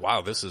fucking... Oh,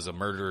 wow, this is a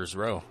murderer's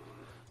row.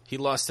 He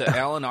lost to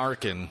Alan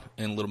Arkin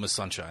in Little Miss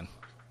Sunshine.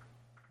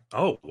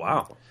 Oh,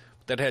 wow.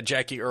 That had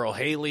Jackie Earle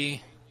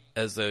Haley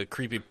as the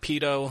creepy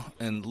pedo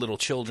in Little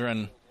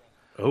Children.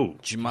 Oh.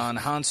 Jimon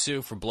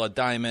Hansu for Blood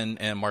Diamond,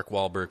 and Mark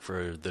Wahlberg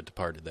for The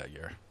Departed that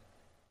year.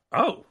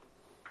 Oh.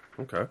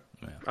 Okay.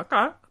 Yeah.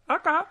 Okay.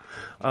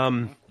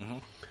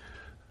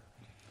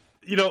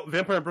 You know,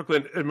 Vampire in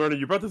Brooklyn, and Myrna,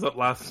 you brought this up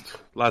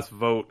last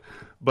vote,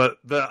 but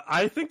the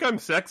I Think I'm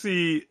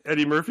Sexy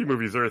Eddie Murphy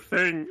movies are a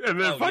thing, and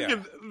they're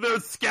they're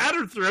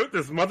scattered throughout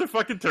this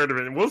motherfucking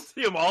tournament, and we'll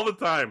see them all the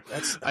time.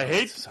 I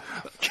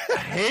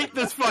hate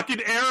this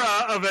fucking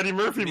era of Eddie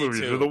Murphy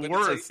movies. Too, they're the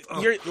worst.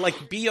 You're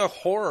like, be a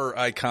horror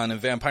icon in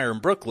Vampire in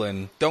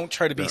Brooklyn. Don't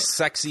try to be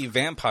sexy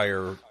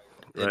vampire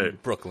in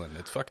Brooklyn.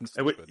 It's fucking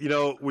stupid.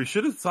 And we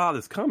should have saw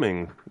this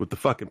coming with the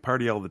fucking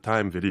Party All the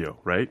Time video,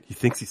 right? He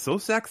thinks he's so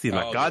sexy in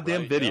that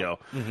goddamn video.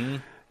 Yeah. Mm-hmm.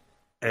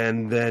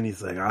 And then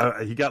he's like,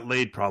 he got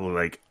laid probably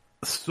like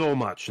so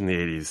much in the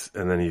 80s,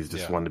 and then he's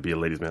just wanted to be a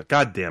ladies' man.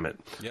 God damn it.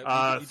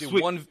 Yeah, you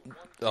do one...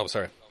 Oh,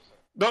 sorry.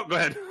 No, go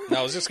ahead. No,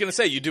 I was just going to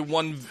say, you do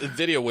one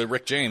video with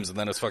Rick James, and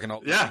then it's fucking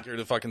all... Yeah. You're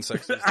the fucking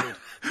sexiest dude.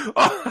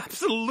 Oh,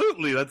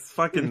 absolutely. That's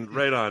fucking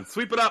right on.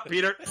 Sweep it up,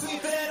 Peter.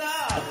 Sweep it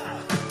up.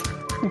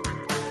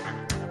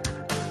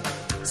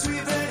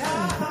 Sweep it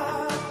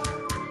up.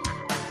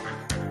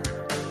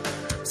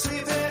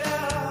 Sweep it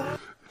up.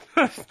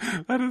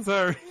 That is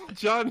our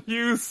John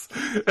Hughes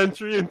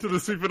entry into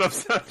the Sweep It Up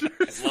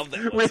Sounders. I love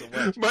that one so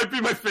much. Might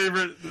be my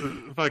favorite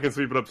fucking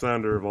Sweep It Up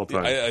Sounder of all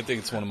time. I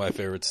think it's one of my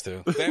favorites,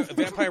 too.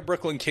 Vampire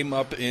Brooklyn came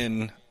up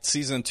in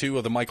season 2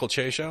 of the Michael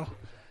Che Show,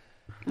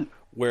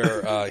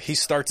 where he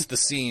starts the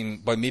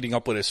scene by meeting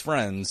up with his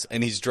friends,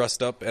 and he's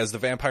dressed up as the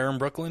vampire in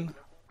Brooklyn.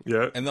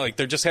 Yeah. And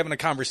they're just having a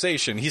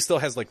conversation. He still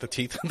has like the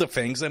teeth and the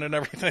fangs in it and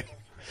everything.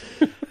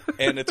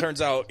 And it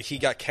turns out he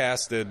got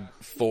casted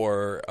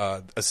for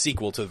a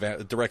sequel to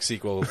the direct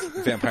sequel,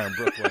 Vampire in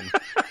Brooklyn,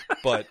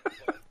 but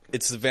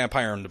it's the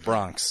Vampire in the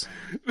Bronx.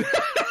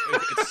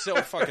 It's so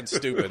fucking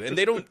stupid, and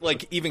they don't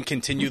like even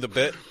continue the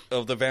bit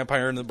of the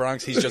Vampire in the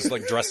Bronx. He's just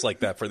like dressed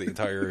like that for the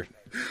entire.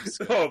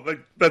 Oh,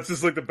 like that's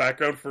just like the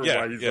background for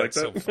why he's like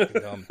it's that. So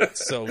fucking dumb.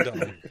 It's so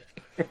dumb.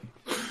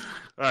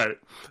 All right,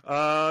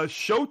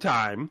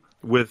 Showtime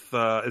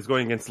is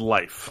going against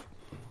Life.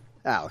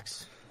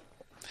 Alex.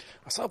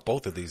 I saw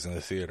both of these in the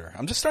theater.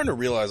 I'm just starting to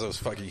realize I was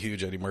a fucking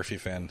huge Eddie Murphy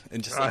fan,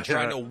 and just like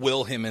trying to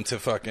will him into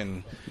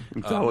fucking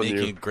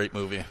making a great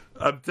movie.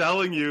 I'm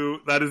telling you,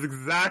 that is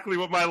exactly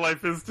what my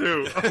life is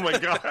too. Oh my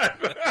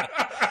god!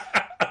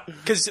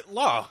 Because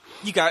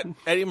you got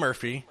Eddie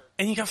Murphy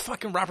and you got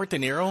fucking Robert De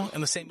Niro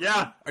in the same movie.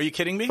 Yeah. Are you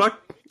kidding me? Fuck,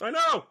 I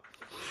know.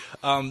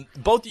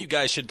 Both of you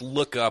guys should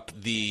look up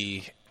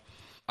the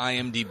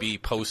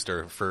IMDb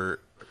poster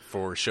for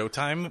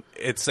Showtime.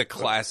 It's a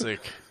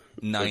classic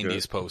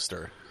 90s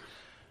poster.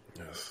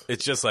 Yes.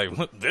 It's just like,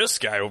 this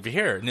guy over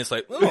here. And it's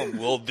like, oh,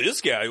 well,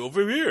 this guy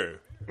over here.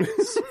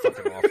 It's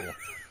fucking awful.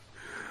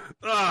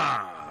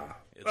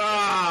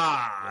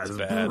 It's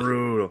bad.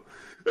 Brutal.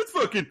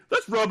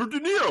 That's Robert De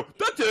Niro.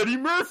 That's Eddie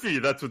Murphy.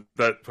 That's what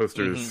that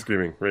poster is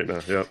screaming right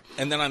now. Yeah.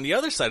 And then on the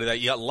other side of that,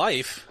 you got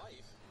Life,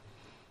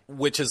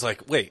 which is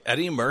like, wait,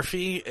 Eddie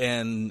Murphy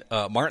and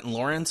Martin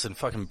Lawrence and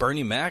fucking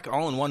Bernie Mac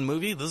all in one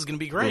movie? This is going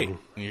to be great. And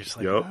you're just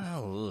like,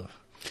 oh.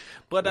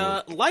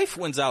 But Life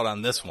wins out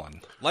on this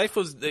one.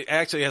 It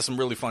actually has some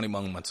really funny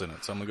moments in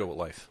it, so I'm going to go with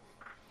Life.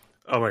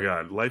 Oh my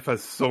god, Life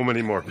has so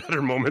many more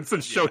better moments than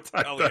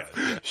Showtime. Oh, yeah.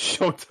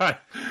 Showtime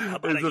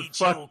is eat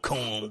your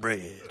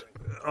cornbread.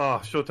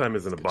 Oh, Showtime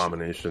is an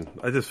abomination.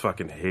 I just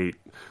fucking hate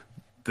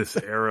this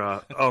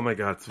era. Oh my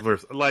god, it's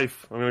worse.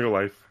 Life. I'm gonna go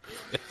Life.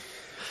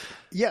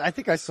 Yeah, I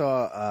think I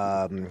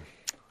saw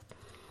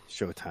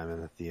Showtime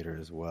in the theater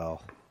as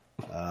well.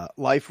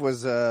 Life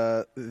was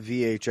a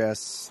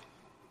VHS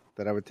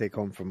that I would take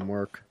home from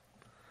work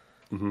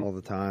all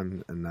the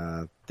time,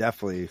 and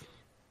definitely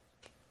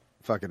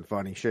fucking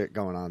funny shit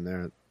going on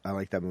there. I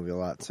like that movie a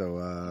lot,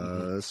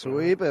 so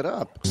sweep it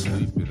up.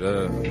 Sweep it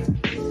up.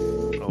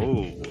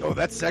 Oh,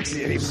 that's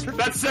sexy Eddie Murphy.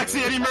 That's sexy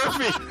Eddie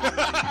Murphy.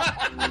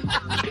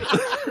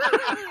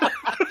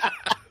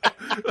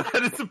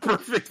 That is the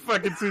perfect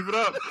fucking sweep it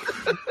up.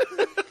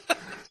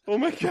 Oh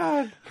my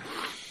god.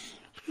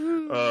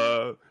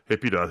 Hey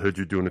Peter, I heard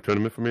you doing a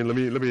tournament for me. Let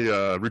me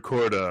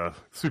record a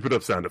sweep it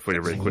up sounder for you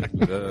real quick.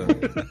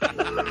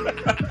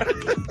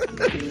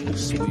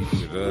 Sweep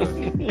it up.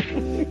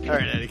 All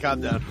right, Eddie,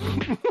 calm down.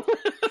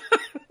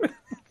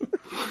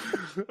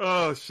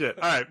 Oh shit!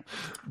 All right,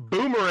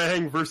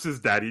 Boomerang versus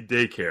Daddy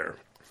Daycare.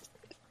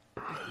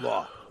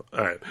 Law.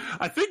 All right,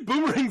 I think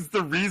Boomerang's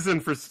the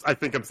reason for I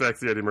Think I'm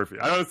Sexy Eddie Murphy.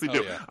 I honestly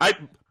do. Yeah.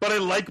 But I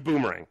like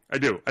Boomerang. I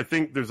do. I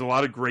think there's a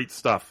lot of great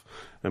stuff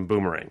in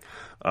Boomerang.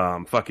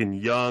 Fucking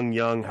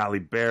young Halle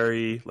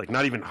Berry, like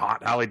not even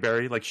hot Halle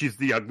Berry, like she's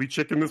the ugly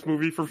chick in this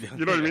movie.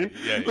 You know what I mean?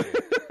 Yeah.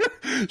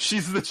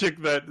 She's the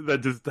chick that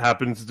just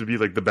happens to be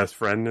like the best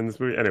friend in this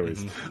movie.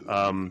 Anyways,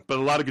 but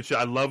a lot of good shit.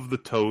 I love the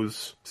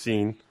toes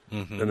scene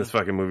in this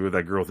fucking movie with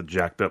that girl with the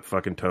jacked up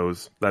fucking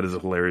toes. That is a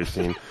hilarious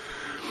scene.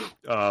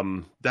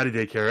 Daddy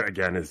Daycare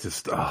again is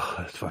just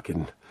it's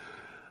fucking.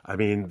 I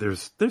mean,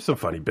 there's some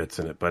funny bits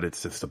in it, but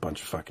it's just a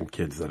bunch of fucking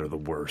kids that are the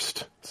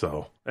worst.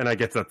 So, and I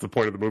guess that's the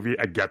point of the movie.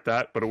 I get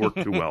that, but it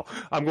worked too well.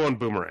 I'm going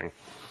Boomerang.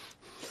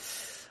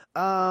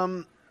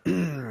 Yeah,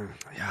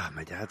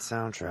 my dad's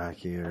soundtrack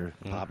here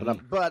popping up.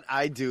 But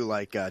I do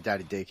like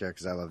Daddy Daycare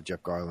because I love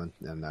Jeff Garlin,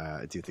 and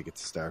I do think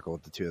it's hysterical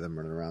with the two of them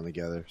running around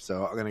together.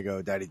 So I'm going to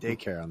go Daddy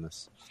Daycare on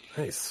this.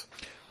 Nice.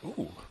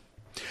 Ooh.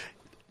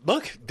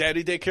 Look,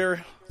 Daddy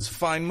Daycare, it's a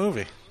fine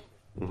movie.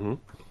 Mm-hmm.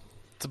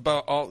 It's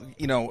about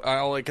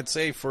all I could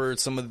say for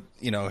some of,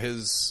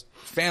 his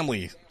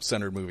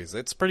family-centered movies.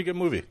 It's a pretty good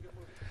movie.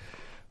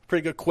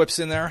 Pretty good quips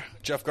in there.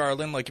 Jeff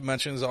Garlin, like you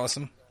mentioned, is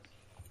awesome.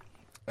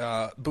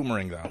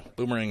 Boomerang, though.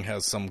 Boomerang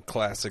has some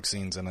classic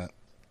scenes in it.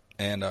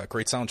 And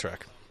great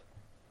soundtrack.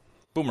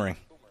 Boomerang.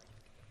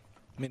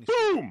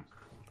 Boom!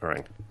 All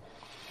right.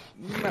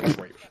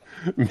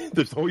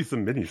 There's always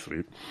some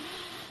mini-sweep.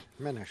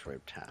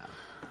 Mini-sweep time.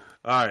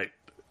 All right.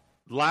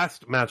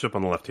 Last matchup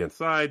on the left-hand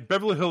side.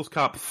 Beverly Hills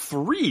Cop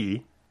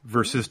 3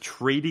 versus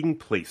Trading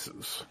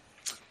Places.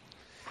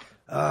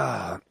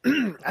 I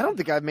don't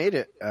think I've made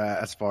it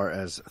as far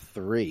as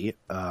 3.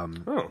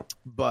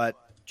 But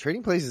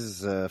Trading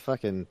Places is a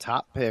fucking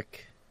top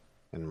pick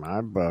in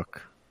my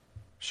book.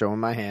 Showing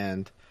my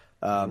hand.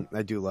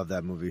 I do love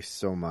that movie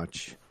so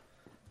much.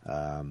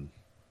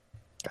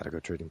 Gotta go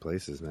Trading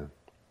Places, man.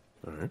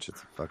 All right.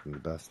 It's fucking the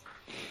best.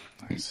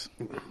 Nice.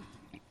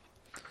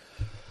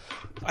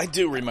 I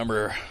do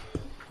remember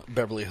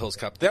Beverly Hills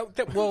Cop.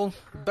 Beverly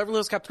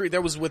Hills Cop 3.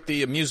 That was with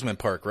the amusement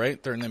park,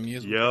 right? They're in the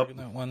amusement park in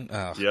that one.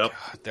 Oh, yep.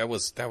 God,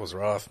 that was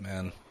rough,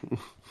 man.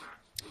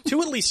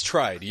 2 at least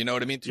tried. You know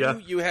what I mean?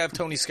 2, you have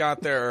Tony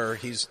Scott there.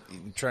 He's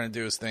trying to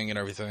do his thing and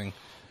everything.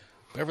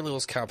 Beverly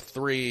Hills Cop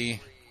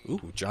 3.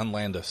 Ooh, John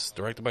Landis,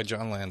 directed by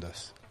John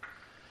Landis.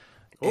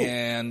 Oh.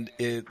 And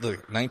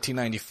look,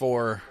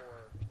 1994.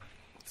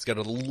 It's got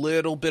a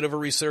little bit of a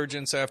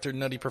resurgence after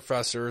Nutty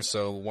Professor,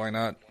 so why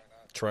not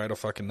try to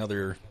fuck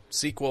another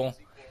sequel?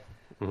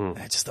 Mm-hmm.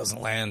 It just doesn't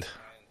land.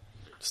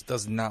 Just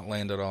does not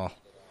land at all.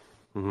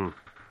 Mm-hmm.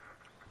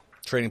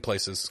 Trading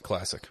Places,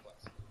 classic.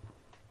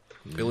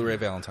 Billy Ray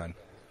Valentine.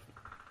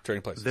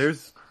 Trading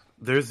Places.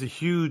 There's a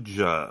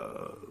huge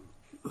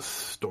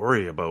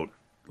story about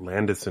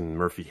Landis and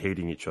Murphy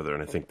hating each other,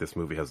 and I think this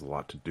movie has a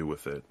lot to do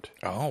with it.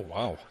 Oh,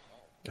 wow.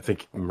 I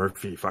think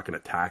Murphy fucking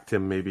attacked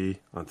him maybe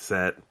on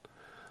set.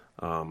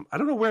 I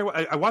don't know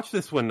where I watched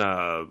this when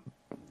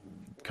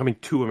Coming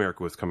to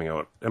America was coming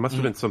out. It must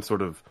have been some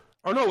sort of.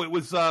 Oh no, it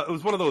was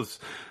one of those.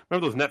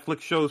 Remember those Netflix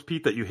shows,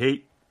 Pete, that you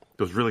hate?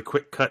 Those really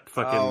quick cut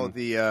fucking. Oh,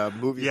 the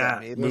movies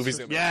that made us.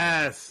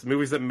 Yes,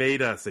 movies that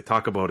made us. They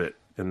talk about it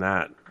in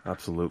that.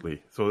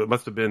 Absolutely. So it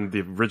must have been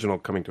the original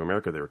Coming to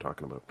America they were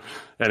talking about.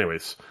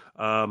 Anyways,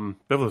 Beverly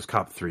Hills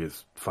Cop 3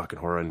 is fucking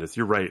horrendous.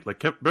 You're right. Like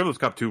Beverly Hills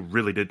Cop 2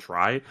 really did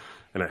try,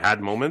 and it had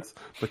moments,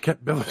 but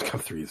Beverly Hills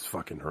Cop 3 is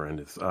fucking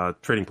horrendous.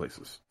 Trading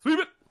Places. Sweep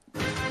it.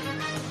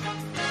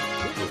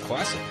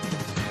 Classic.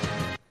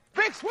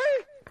 Big sweep.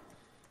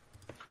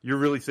 You're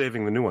really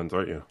saving the new ones,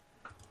 aren't you?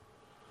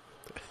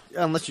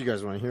 Unless you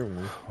guys want to hear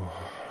one.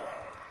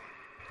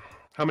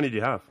 How many do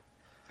you have?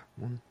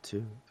 1,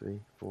 2, 3,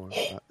 4,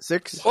 5,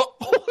 6.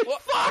 Holy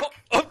fuck!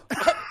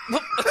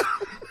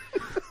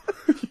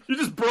 You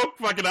just broke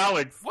fucking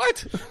Alex.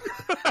 What?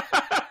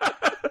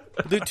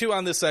 Do 2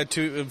 on this side,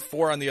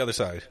 4 on the other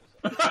side.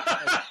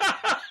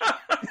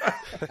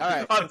 All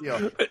right.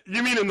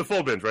 You mean in the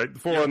full binge, right? The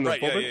 4 on the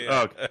full binge? Yeah.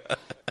 Oh, okay.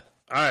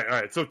 All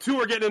right. So 2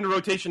 are getting into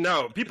rotation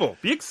now. People,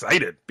 be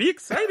excited. Be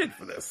excited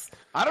for this.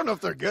 I don't know if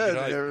they're good.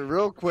 They're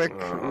real quick.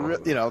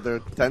 They're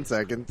 10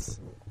 seconds.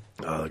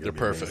 Oh, they're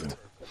perfect.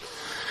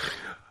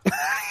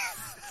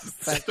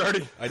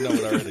 Starting. I know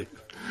it already.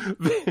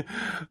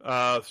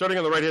 Starting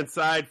on the right-hand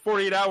side,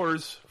 48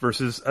 Hours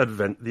versus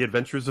The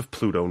Adventures of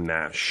Pluto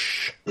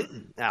Nash.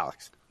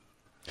 Alex.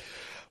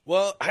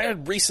 Well, I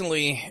had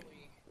recently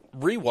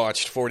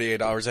rewatched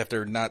 48 Hours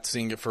after not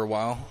seeing it for a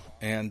while,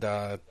 and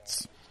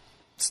it's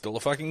still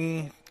a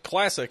fucking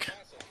classic.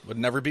 Would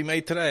never be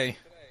made today,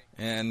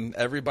 and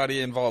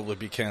everybody involved would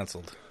be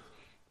canceled.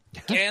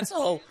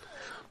 Cancel!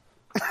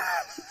 I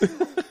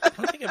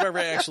don't think I've ever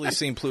actually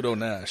seen Pluto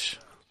Nash,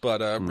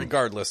 but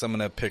regardless, I'm going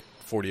to pick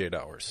 48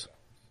 Hours.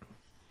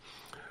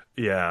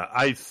 Yeah,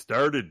 I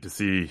started to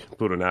see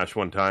Pluto Nash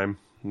one time,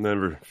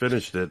 never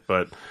finished it,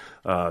 but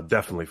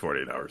definitely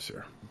 48 Hours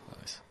here.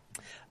 Nice.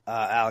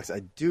 Alex, I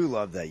do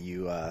love that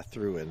you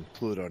threw in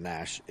Pluto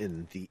Nash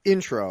in the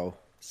intro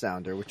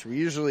sounder, which we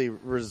usually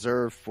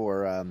reserve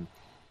for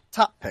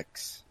top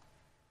picks.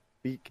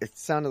 It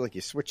sounded like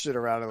you switched it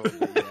around a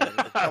little bit.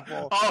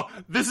 Oh,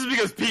 this is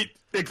because Pete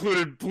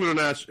included Pluto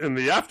Nash in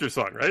the after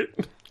song, right?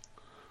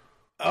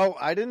 Oh,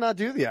 I did not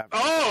do the after.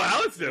 Oh,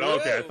 Alex did. Oh,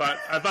 okay,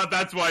 I thought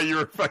that's why you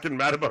were fucking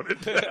mad about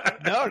it.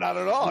 No, not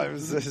at all. It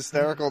was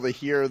hysterical to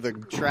hear the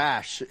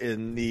trash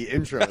in the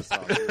intro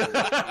song.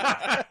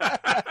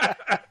 I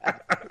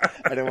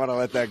didn't want to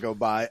let that go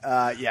by.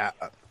 Yeah,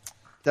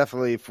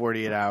 definitely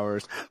 48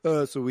 Hours.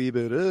 Sweep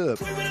it up.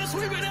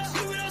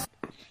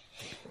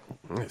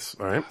 Nice.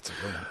 All right.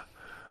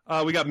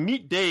 We got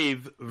Meet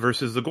Dave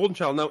versus the Golden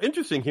Child. Now,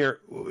 interesting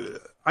here.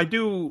 I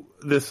do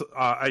this.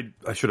 I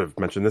should have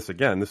mentioned this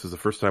again. This is the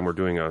first time we're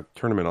doing a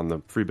tournament on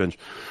the Free Binge.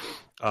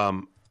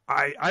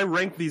 I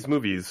rank these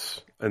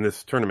movies in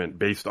this tournament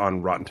based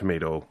on Rotten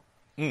Tomato.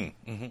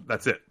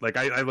 That's it. Like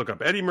I look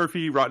up Eddie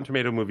Murphy Rotten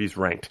Tomato movies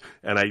ranked,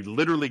 and I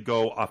literally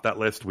go off that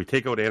list. We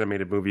take out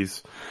animated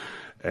movies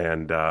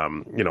and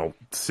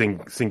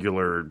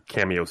singular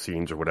cameo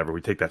scenes or whatever. We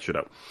take that shit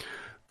out.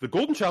 The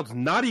Golden Child's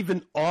not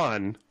even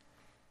on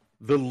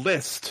the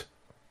list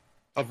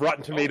of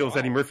Rotten Tomatoes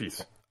Eddie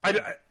Murphys.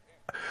 I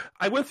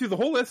went through the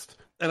whole list,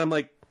 and I'm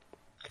like,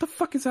 what the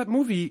fuck is that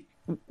movie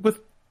with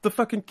the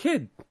fucking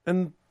kid?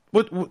 And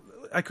what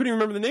I couldn't even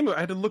remember the name of it. I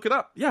had to look it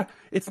up. Yeah,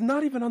 it's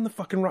not even on the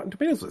fucking Rotten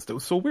Tomatoes list. It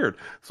was so weird.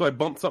 So I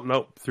bumped something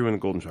out, threw in the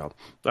Golden Child.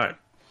 All right.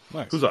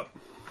 Nice. Who's up?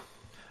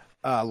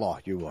 Law,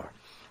 you are.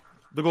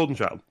 The Golden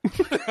Child.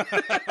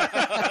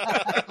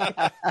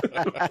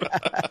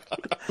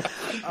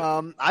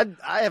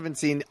 I haven't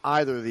seen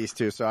either of these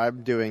two, so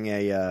I'm doing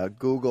a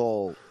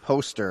Google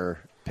poster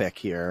pick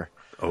here.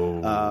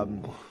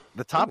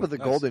 The top of the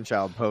Golden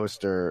Child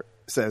poster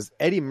says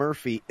Eddie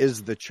Murphy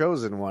is the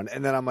chosen one,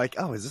 and then I'm like,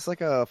 oh, is this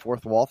like a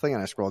fourth wall thing?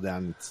 And I scroll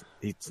down,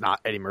 it's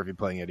not Eddie Murphy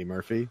playing Eddie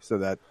Murphy, so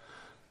that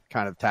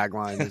kind of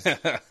tagline is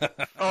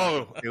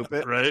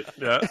stupid, right?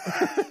 Yeah.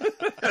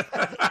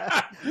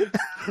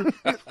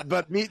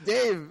 But Meet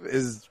Dave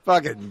is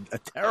fucking a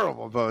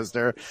terrible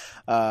poster,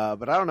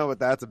 but I don't know what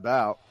that's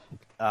about.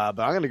 But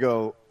I'm gonna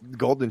go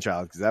Golden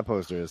Child because that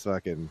poster is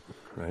fucking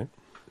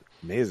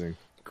amazing.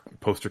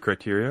 Poster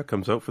criteria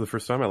comes out for the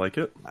first time. I like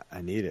it.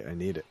 I need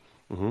it.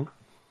 Mm-hmm.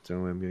 It's the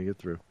only way I'm gonna get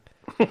through.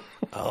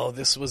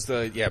 This was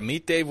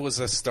Meet Dave was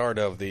the start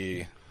of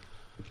the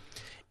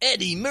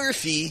Eddie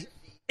Murphy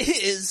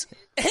is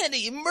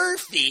Eddie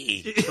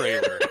Murphy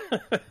trailer.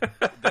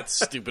 That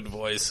stupid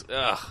voice.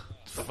 Ugh,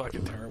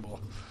 fucking terrible.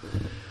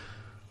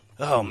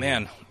 Oh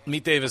man,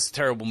 Meet Dave is a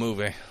terrible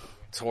movie.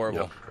 It's horrible.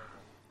 Yep.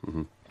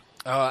 Mm-hmm.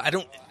 I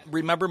don't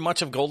remember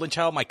much of Golden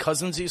Child. My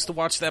cousins used to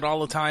watch that all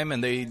the time,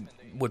 and they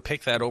would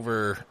pick that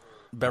over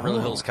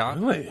Beverly Hills Cop.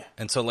 Really?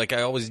 And so,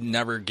 I always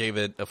never gave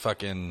it a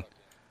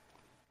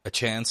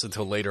chance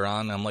until later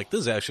on. I'm like,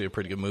 this is actually a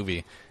pretty good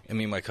movie. And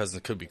me and my cousin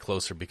could be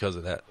closer because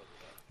of that.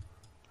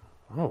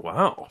 Oh,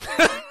 wow.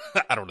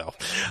 I don't know.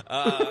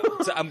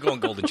 So I'm going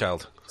Golden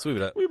Child. Sweep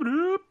it up.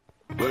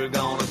 We're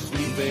gonna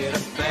sweep it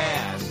up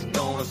fast,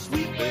 gonna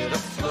sweep it up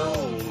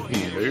slow.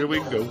 Here we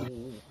go.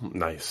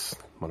 Nice.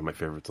 One of my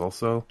favorites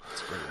also.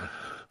 That's a great one.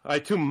 All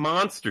right, two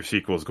monster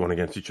sequels going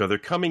against each other.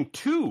 Coming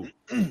to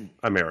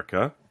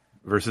America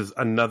versus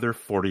Another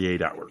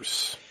 48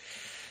 Hours.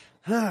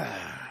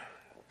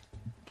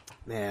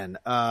 Man,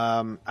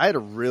 I had a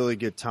really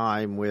good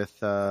time with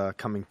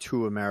Coming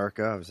to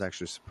America. I was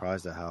actually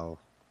surprised at how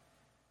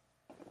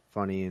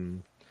funny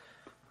and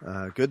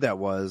good that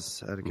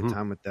was. I had a good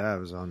time with that. I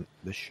was on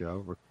this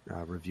show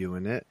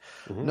reviewing it.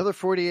 Another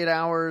 48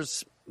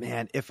 Hours.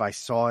 Man, if I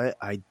saw it,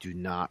 I do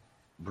not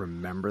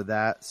remember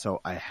that. So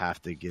I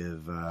have to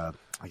give, I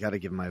got to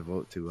give my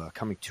vote to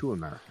Coming to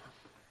America.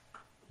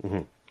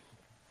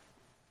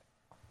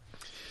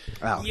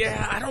 Wow.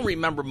 Yeah, I don't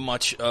remember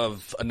much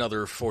of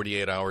Another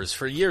 48 Hours.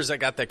 For years, I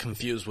got that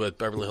confused with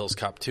Beverly Hills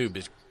Cop 2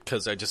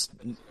 because I just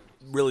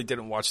really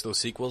didn't watch those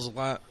sequels a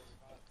lot.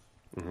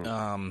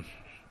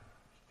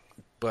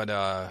 But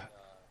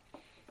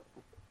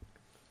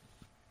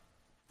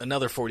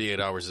Another 48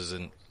 Hours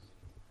isn't...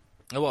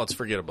 Well, it's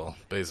forgettable,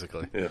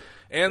 basically. Yeah.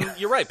 And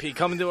you're right, Pete.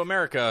 Coming to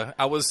America,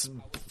 I was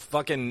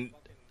fucking...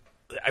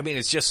 I mean,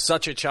 it's just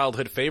such a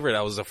childhood favorite.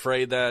 I was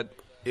afraid that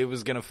it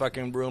was going to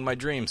fucking ruin my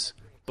dreams.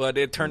 But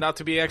it turned out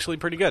to be actually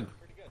pretty good.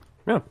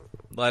 Yeah.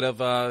 A lot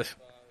of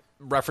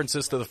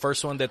references to the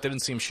first one that didn't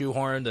seem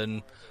shoehorned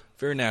and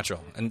very natural.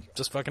 And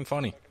just fucking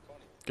funny.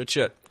 Good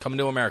shit. Coming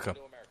to America.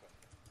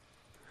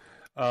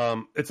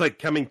 It's like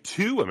Coming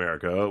to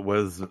America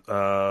was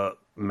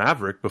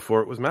Maverick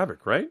before it was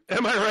Maverick, right?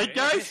 Am I right,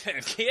 guys?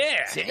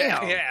 Yeah.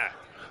 Damn. Yeah.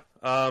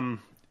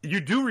 You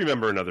do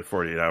remember Another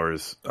 48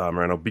 Hours,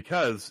 Moreno,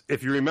 because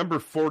if you remember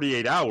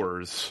 48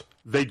 Hours,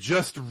 they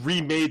just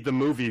remade the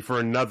movie for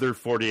another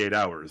 48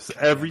 hours.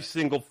 Every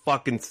single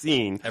fucking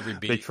scene, every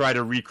beat, they try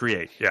to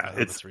recreate. Yeah,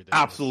 it's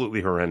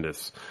absolutely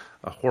horrendous.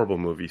 A horrible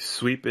movie.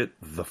 Sweep it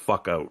the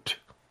fuck out.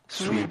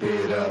 Sweep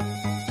it up.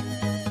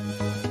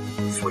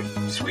 Sweep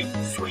it. Sweep it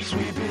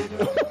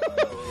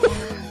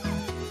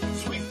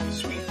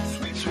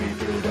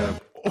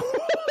up.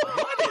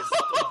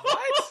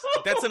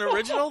 What? That's an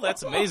original?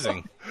 That's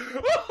amazing.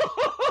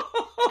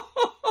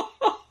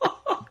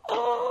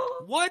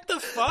 What the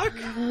fuck?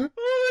 Oh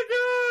my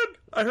god!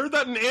 I heard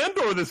that in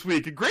Andor this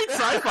week. A great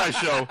sci-fi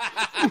show.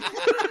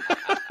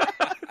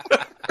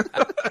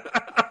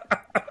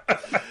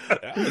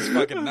 That was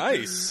fucking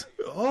nice.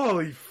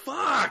 Holy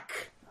fuck!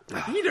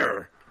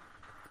 Peter!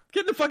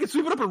 Get the fucking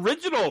Sweep It Up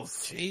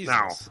originals! Jesus.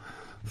 Now.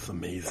 It's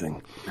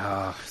amazing.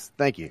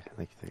 Thank you.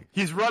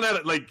 He's run out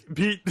of,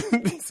 Pete,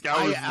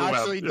 I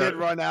actually did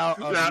run out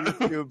of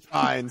YouTube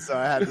Fine, so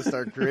I had to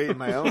start creating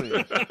my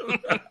own.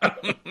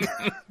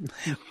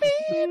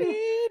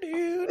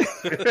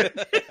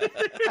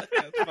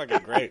 That's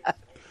fucking great.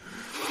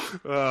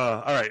 All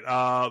right.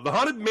 The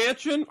Haunted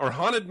Mansion or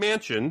Haunted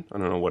Mansion, I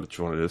don't know which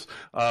one it is,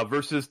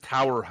 versus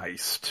Tower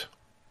Heist.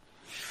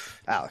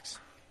 Alex.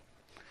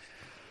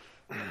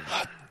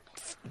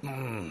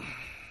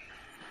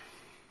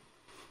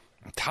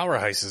 Tower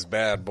Heist is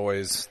bad,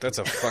 boys. That's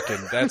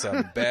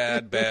a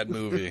bad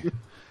movie.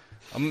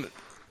 I'm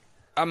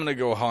gonna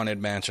go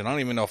Haunted Mansion. I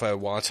don't even know if I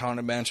watch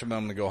Haunted Mansion, but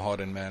I'm gonna go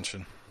Haunted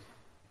Mansion.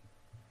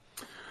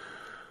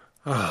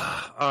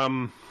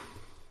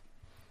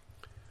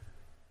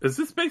 Is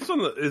this based on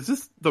is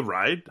this the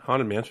ride,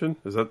 Haunted Mansion?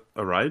 Is that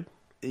a ride?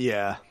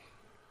 Yeah.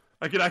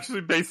 I could actually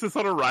base this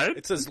on a ride?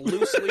 It's as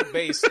loosely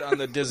based on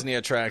the Disney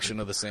attraction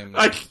of the same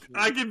name.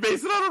 I can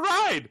base it on a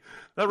ride.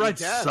 That ride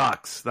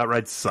sucks. That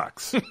ride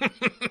sucks.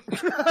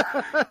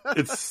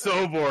 It's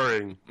so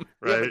boring,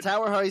 right? Yeah, but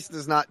Tower Heist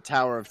is not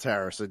Tower of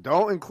Terror, so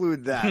don't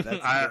include that.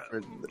 That's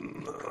different.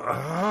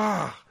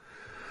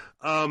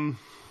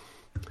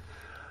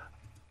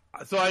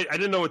 So I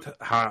didn't know what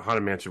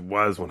Haunted Mansion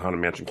was when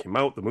Haunted Mansion came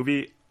out. The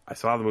movie, I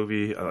saw the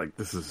movie. I like,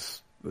 this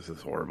is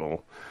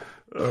horrible.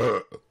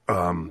 The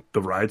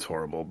ride's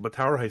horrible, but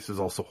Tower Heist is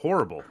also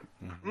horrible.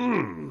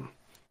 Tower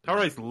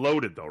Heist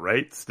loaded though,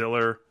 right?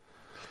 Stiller,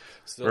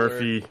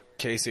 Murphy,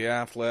 Casey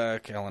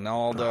Affleck, Alan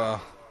Alda,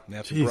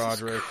 Matthew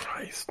Broderick.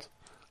 Christ.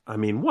 I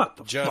mean, what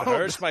the Judd fuck?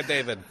 Hirsch, my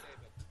David.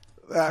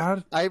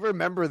 I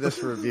remember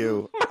this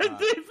review.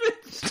 David.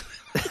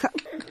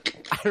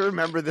 I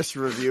remember this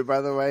review,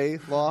 by the way,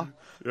 Law,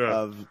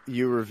 of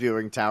you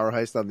reviewing Tower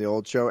Heist on the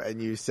old show,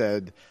 and you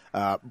said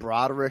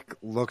Broderick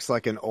looks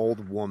like an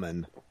old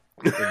woman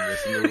in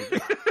this movie.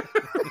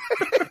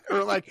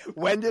 Or like,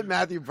 when did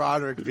Matthew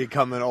Broderick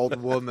become an old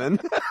woman?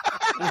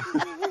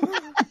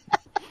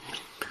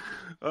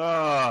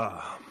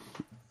 All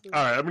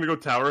right, I'm going to go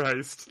Tower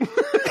Heist.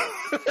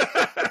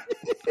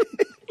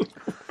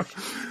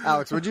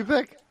 Alex, what'd you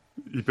pick?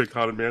 You picked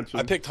Haunted Mansion?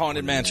 I picked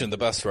Haunted Mansion, the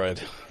best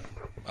ride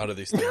out of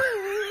these two.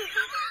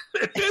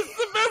 It is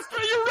the best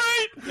ride, you're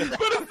right,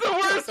 but it's the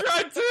worst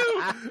ride too.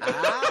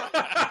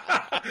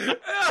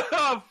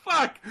 Oh,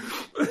 fuck.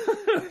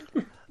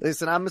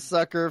 Listen, I'm a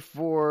sucker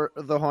for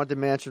the Haunted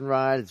Mansion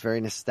ride. It's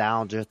very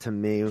nostalgia to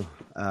me.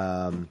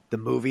 The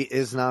movie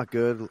is not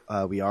good.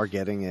 We are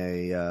getting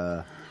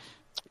a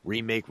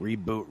remake,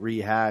 reboot,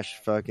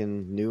 rehash,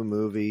 fucking new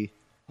movie,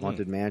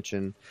 Haunted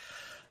Mansion.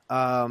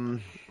 Tower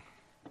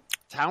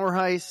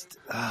Heist,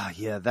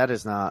 yeah, that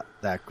is not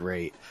that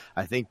great.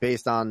 I think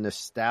based on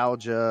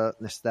nostalgia,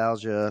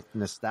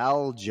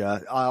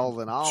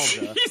 Alan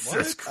Alda.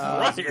 Jesus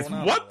Christ,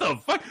 what the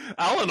fuck?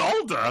 Alan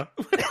Alda?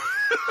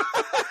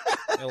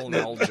 Alan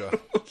Alda.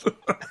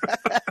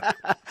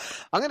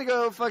 I'm going to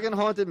go fucking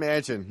Haunted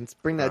Mansion. Let's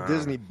bring that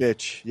Disney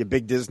bitch, you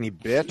big Disney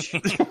bitch.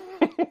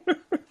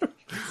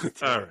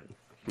 All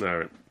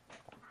right.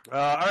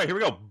 All right, here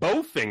we go.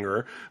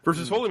 Bowfinger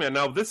versus Holy Man.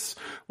 Now, this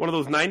one of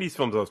those 90s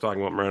films I was talking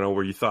about, Moreno,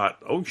 where you thought,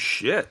 oh,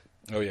 shit.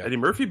 Oh, yeah. Eddie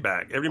Murphy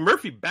back,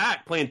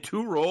 playing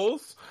two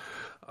roles.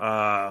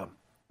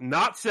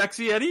 Not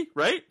sexy Eddie,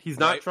 right? He's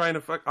not trying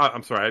to fuck.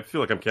 I'm sorry, I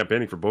feel like I'm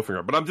campaigning for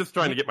Bowfinger, but I'm just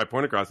trying to get my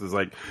point across. Is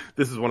like,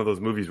 this is one of those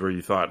movies where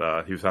you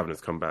thought he was having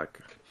his comeback.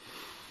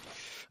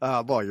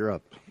 Ball, you're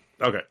up.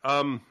 Okay.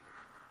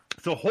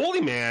 So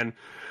Holy Man,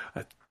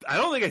 I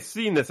don't think I've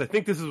seen this. I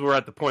think this is where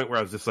at the point where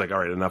I was just like, all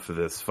right, enough of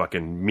this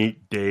fucking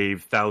Meet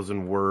Dave,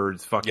 1,000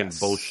 words, fucking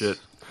bullshit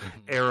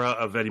era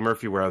of Eddie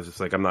Murphy, where I was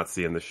just like, I'm not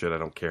seeing this shit. I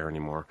don't care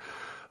anymore.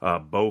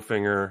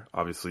 Bowfinger,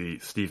 obviously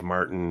Steve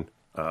Martin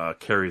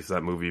carries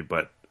that movie,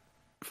 but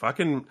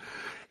fucking,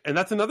 and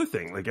that's another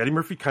thing. Like, Eddie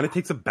Murphy kind of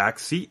takes a back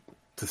seat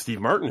to Steve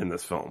Martin in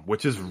this film,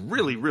 which is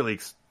really, really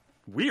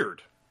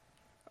weird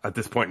at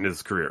this point in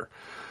his career.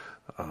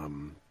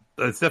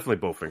 It's definitely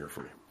Bowfinger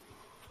for me.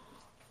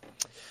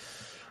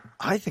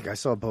 I think I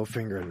saw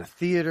Bowfinger in the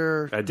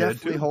theater. I did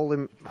definitely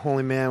too.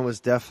 Holy Man was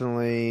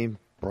definitely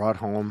brought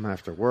home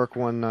after work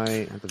one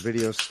night at the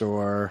video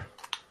store.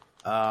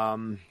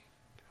 Yeah,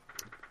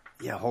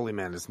 Holy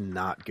Man is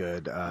not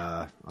good.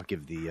 I'll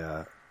give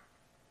the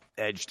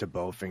edge to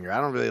Bowfinger.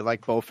 I don't really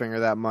like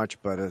Bowfinger that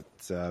much, but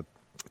it's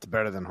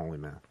better than Holy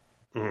Man.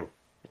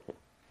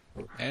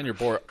 Mm-hmm. And your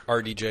boy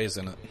RDJ's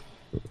in it.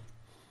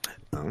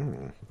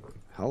 Oh,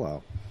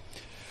 hello.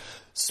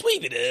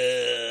 Sweep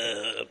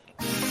it up.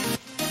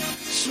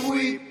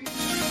 Sweep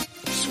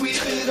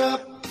it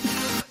up.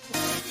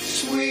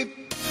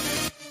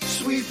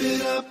 Sweep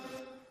it up.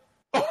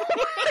 Oh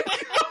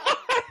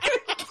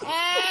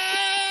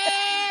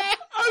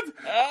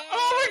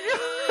my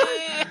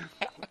god!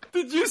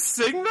 Did you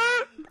sing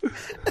that?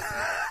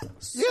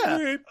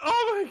 Yeah.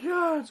 Oh my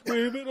god!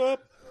 Sweep it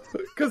up.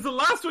 Because the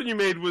last one you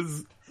made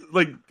was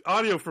like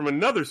audio from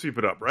another Sweep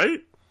It Up, right?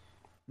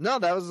 No,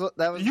 that was.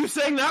 You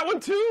sang that one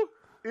too?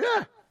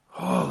 Yeah.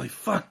 Holy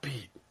fuck,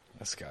 Pete!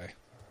 This guy.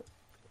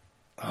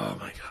 Oh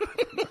my god!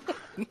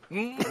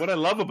 What I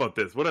love about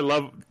this, what I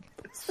love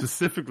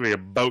specifically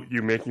about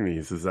you making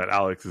these, is that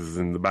Alex is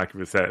in the back of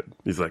his head.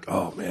 He's like,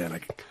 "Oh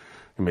man,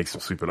 make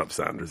some sweep it up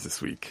sounders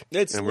this week.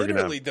 It's and we're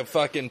literally the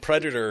fucking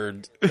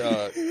Predator.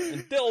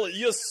 Bill,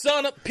 you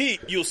son of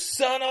Pete, you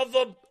son of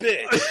a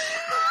bitch.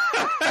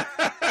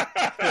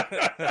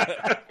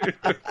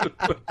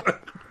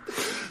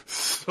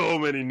 So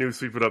many new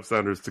sweep it up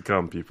sounders to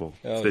come, people.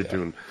 Stay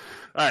tuned.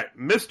 All right,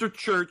 Mr.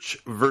 Church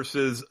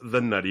versus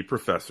the Nutty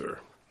Professor.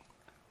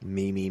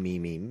 Me,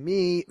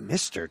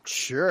 Mr.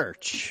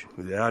 Church.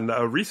 Yeah, and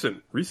a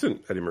recent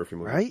Eddie Murphy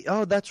movie. Right?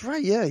 Oh, that's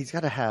right. Yeah, he's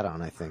got a hat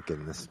on, I think,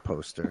 in this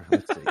poster.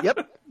 Let's see.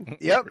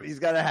 Yep, he's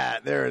got a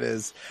hat. There it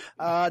is.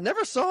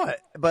 Never saw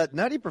it, but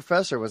Nutty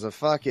Professor was a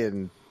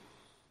fucking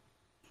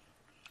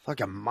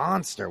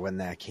monster when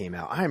that came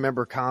out. I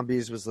remember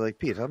Combies was like,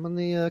 Pete, how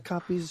many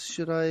copies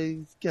should I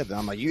get? And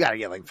I'm like, you got to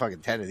get like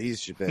fucking 10 of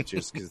these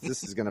bitches because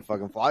this is going to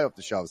fucking fly off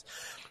the shelves.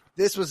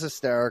 This was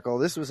hysterical.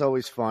 This was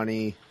always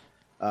funny.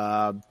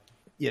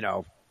 You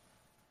know,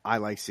 I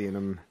like seeing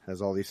him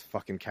as all these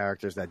fucking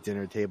characters at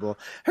dinner table.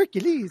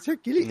 Hercules.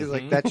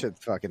 Like, that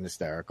shit's fucking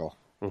hysterical.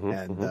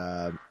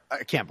 I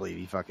can't believe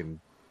he fucking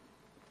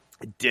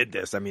did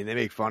this. I mean, they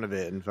make fun of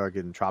it in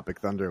fucking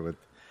Tropic Thunder with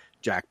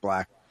Jack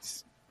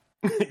Black's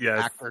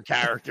actor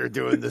character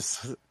doing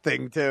this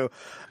thing too.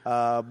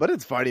 But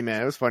it's funny,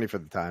 man. It was funny for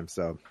the time.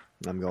 So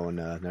I'm going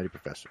Nutty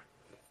Professor.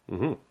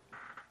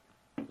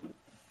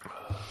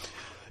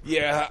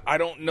 Yeah, I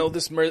don't know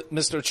this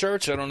Mr.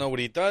 Church. I don't know what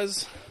he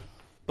does,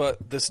 but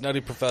this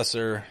Nutty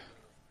Professor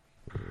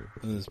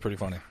is pretty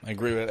funny. I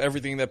agree with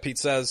everything that Pete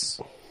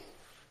says.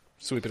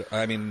 Sweep it.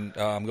 I mean,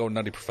 I'm going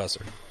Nutty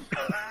Professor.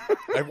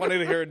 I wanted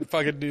to hear it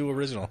fucking new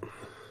original.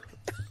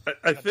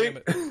 I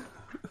think.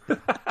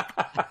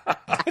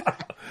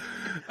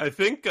 I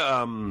think. I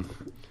don't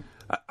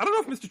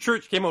know if Mr.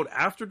 Church came out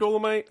after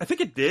Dolomite. I think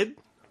it did.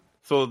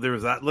 So there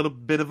was that little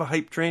bit of a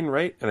hype train,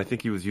 right? And I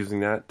think he was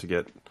using that to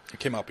get. It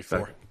came out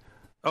before.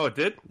 Oh, it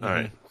did? All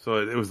right. So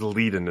it was the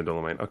lead into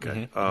Dolomite.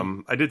 Okay.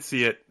 I did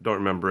see it. Don't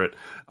remember it.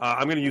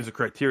 I'm going to use a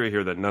criteria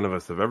here that none of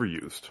us have ever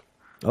used.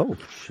 Oh,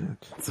 shit.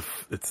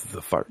 It's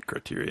the fart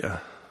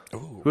criteria.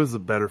 Ooh. Who has the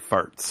better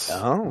farts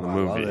in the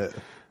movie? I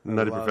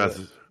love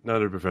it.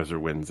 Nutty Professor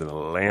wins in a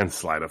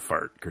landslide of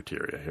fart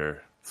criteria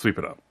here. Sweep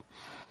it up.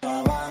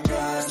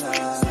 That's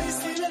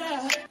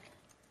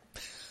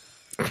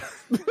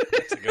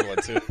a good one,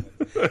 too.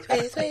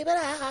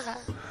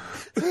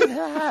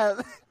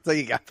 So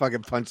you got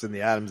fucking punched in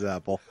the Adam's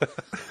apple.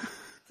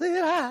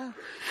 All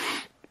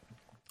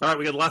right,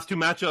 we got the last two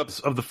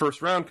matchups of the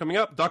first round coming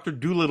up. Dr.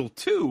 Dolittle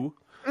 2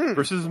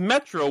 versus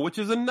Metro, which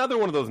is another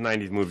one of those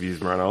 90s movies,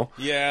 Moreno.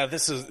 Yeah,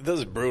 this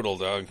is brutal,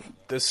 dog.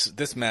 This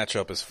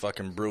matchup is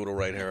fucking brutal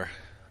right here.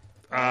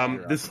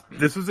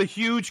 This was a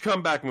huge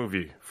comeback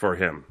movie for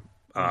him.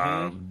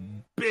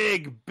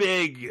 Big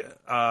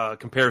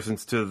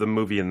comparisons to the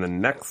movie in the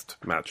next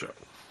matchup.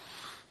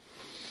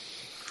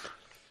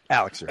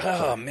 Alex.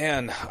 Oh,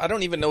 man. I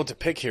don't even know what to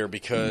pick here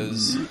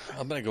because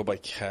I'm going to go by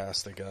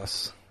cast, I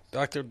guess.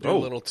 Dr.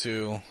 Dolittle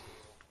 2.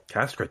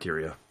 Cast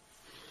criteria.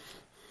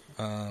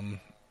 I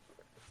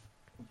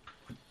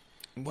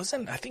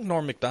think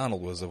Norm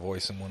Macdonald was a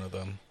voice in one of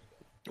them.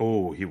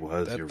 Oh, he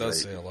was. That You're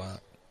does right. say a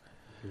lot.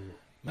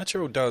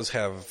 Metro does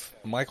have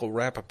Michael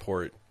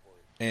Rappaport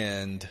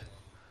and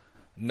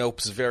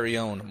Nope's very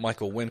own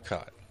Michael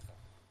Wincott.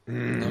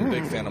 I'm a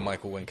big fan of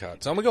Michael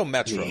Wincott. So I'm going to go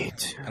Metro.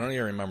 I don't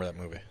even remember that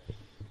movie.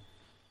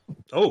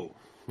 Oh,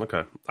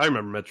 okay. I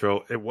remember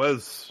Metro. It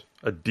was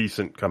a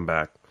decent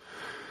comeback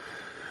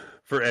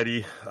for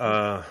Eddie,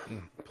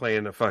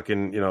 playing a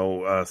fucking,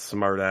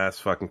 smart-ass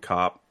fucking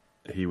cop.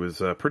 He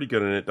was pretty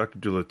good in it. Dr.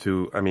 Dolittle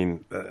 2, I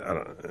mean,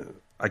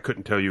 I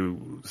couldn't tell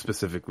you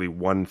specifically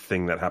one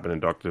thing that happened in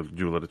Dr.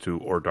 Dolittle 2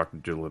 or Dr.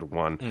 Dolittle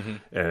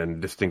 1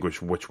 and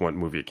distinguish which one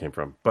movie it came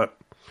from. But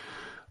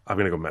I'm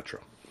going to go Metro.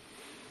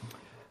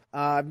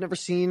 I've never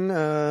seen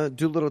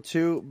Dolittle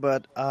 2,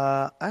 but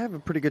I have a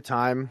pretty good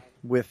time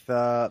with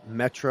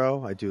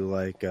Metro. I do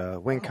like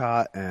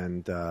Wincott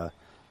and the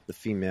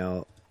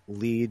female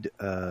lead,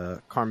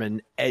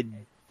 Carmen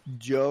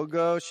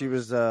Ejogo. She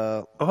was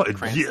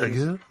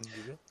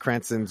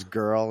Cranston's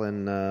girl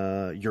in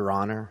Your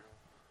Honor.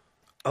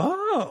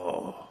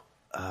 Oh.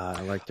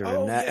 I liked her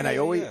in that. I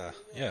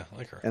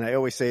like her. And I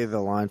always say the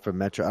line from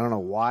Metro. I don't know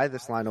why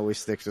this line always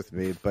sticks with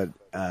me, but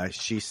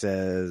she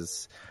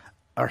says,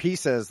 or he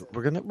says,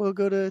 we'll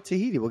go to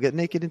Tahiti. We'll get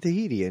naked in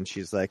Tahiti. And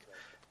she's like,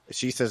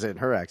 she says it in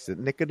her accent,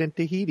 naked in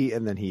Tahiti,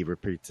 and then he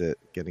repeats it,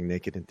 getting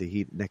naked in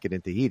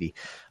Tahiti.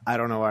 I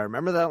don't know why I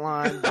remember that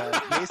line, but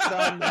based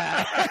on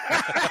that.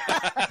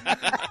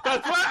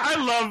 That's why I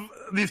love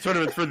these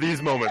tournaments for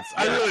these moments.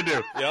 I really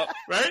do. Yep.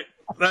 Right?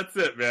 That's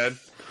it, man.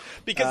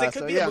 Because it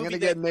could be a movie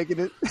get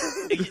naked.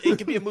 it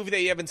could be a movie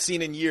that you haven't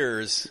seen in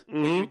years.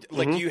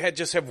 You had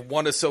just have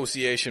one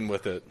association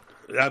with it.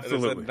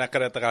 Absolutely.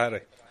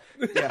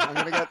 Yeah, I'm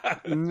going to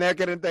get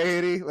naked in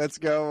Tahiti. Let's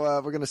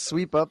go. We're going to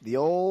sweep up the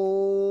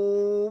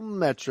old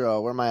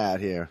Metro. Where am I at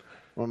here?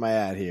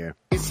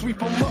 Sweep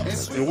them up.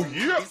 Oh,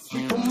 yeah.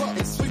 Sweep them up.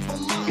 Sweep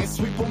them up.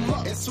 Sweep them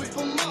up. Sweep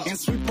them up.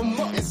 Sweep them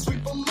up.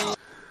 Sweep them up.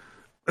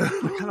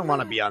 I kind of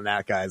want to be on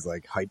that guy's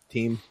like hype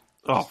team.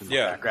 Oh,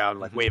 yeah. Background,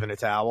 like waving a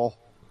towel.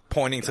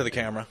 pointing to the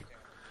camera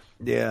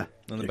Yeah.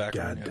 in the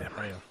background. Goddamn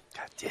right.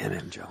 God damn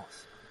it, I'm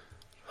jealous.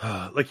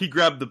 Like he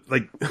grabbed the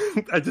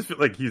I just feel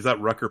like he's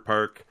at Rucker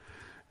Park,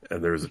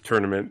 and there's a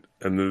tournament,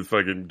 and the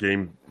fucking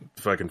game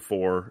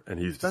 4, and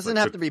he's just Doesn't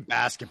have to be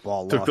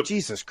basketball, took law. the-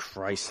 Jesus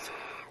Christ.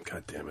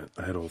 God damn it!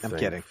 I don't. I'm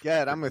kidding.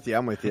 Yeah, I'm with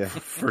you.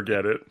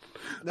 Forget it.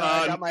 No,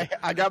 I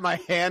got my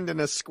hand in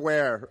a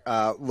square,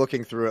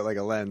 looking through it like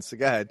a lens. So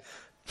go ahead.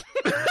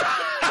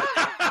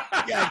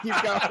 Yeah, keep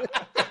going.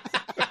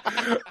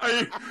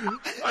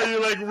 Are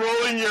you like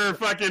rolling your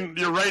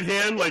right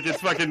hand like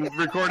it's fucking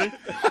recording?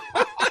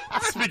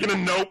 Speaking of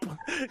nope.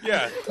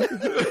 Yeah.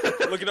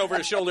 Looking over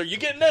his shoulder. You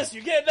getting this?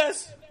 You getting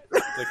this?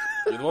 Like,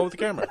 you're the one with the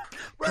camera.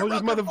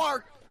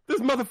 This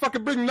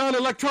motherfucker bring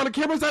non-electronic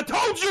cameras. I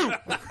told you.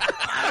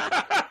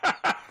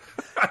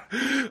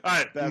 All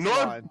right,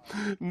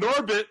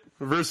 Norbit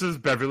versus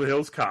Beverly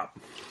Hills Cop.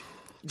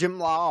 Jim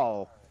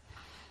Law.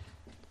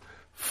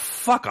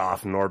 Fuck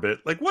off, Norbit.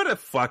 Like, what a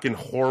fucking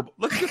horrible...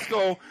 Let's just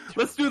go...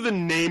 Let's do the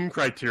name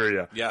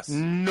criteria. Yes.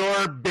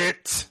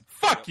 Norbit.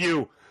 Fuck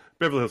you.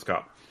 Beverly Hills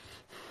Cop.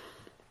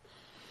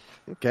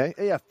 Okay.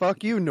 Yeah,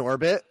 fuck you,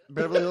 Norbit.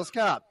 Beverly Hills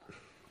Cop.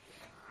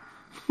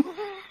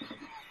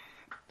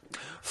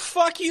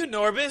 Fuck you,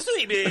 Norbit.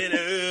 Wait,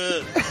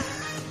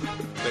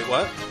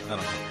 what? I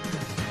don't know.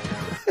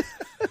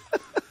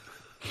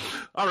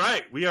 All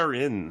right, we are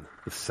in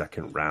the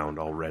second round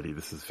already.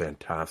 This is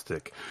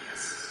fantastic.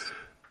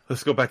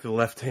 Let's go back to the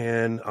left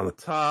hand on the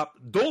top.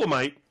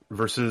 Dolomite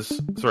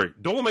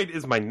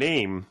is my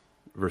name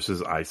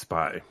versus I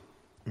Spy.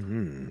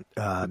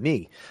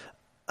 Me.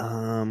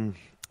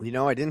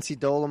 I didn't see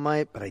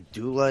Dolomite, but I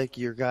do like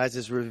your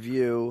guys'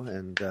 review,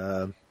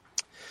 and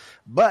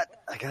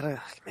but I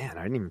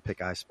didn't even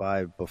pick I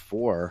Spy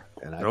before,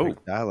 and I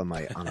picked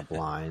Dolomite on a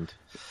blind.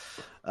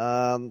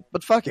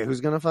 But fuck it,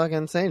 who's gonna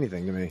fucking say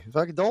anything to me?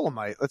 Fucking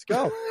Dolomite, let's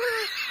go.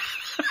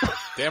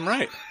 Damn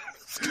right.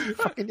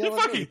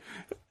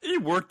 He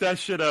worked that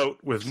shit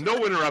out with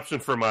no interruption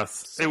from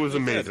us. It was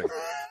amazing.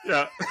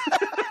 Yeah.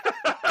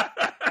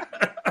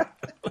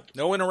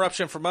 No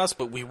interruption from us,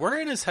 but we were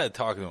in his head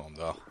talking to him,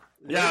 though.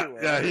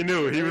 Yeah, he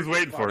knew. He was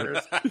waiting for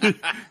it.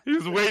 He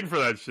was waiting for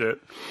that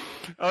shit.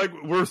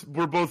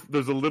 We're both.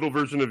 There's a little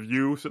version of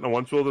you sitting on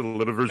one shoulder, and a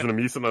little version of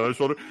me sitting on the other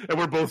shoulder, and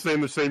we're both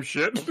saying the same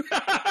shit.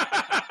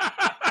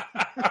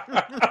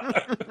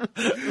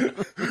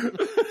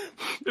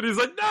 And he's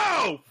like,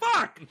 "No,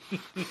 fuck."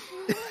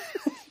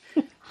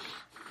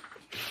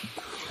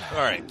 All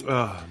right,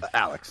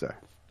 Alex, sorry.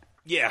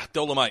 Yeah,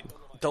 Dolomite.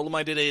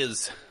 Dolomite it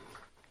is.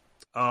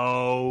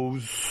 Oh,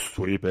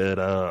 sweep it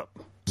up.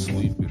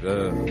 Sweep it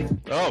up.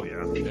 Oh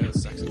yeah. Yeah,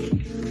 it's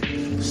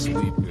sexy.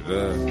 Sweep it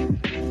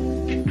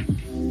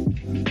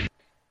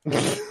up.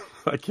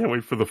 I can't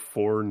wait for the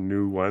 4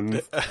 new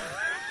ones.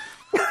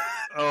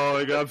 Oh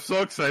my god, I'm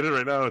so excited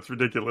right now. It's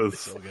ridiculous.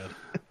 So good.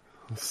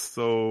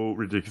 So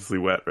ridiculously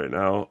wet right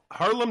now.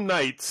 Harlem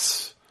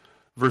Nights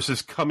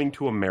versus Coming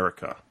to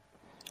America.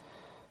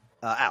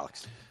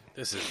 Alex.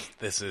 This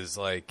is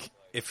like,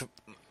 if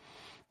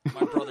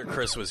my brother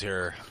Chris was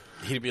here,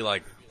 he'd be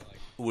like,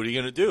 what are you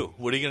going to do?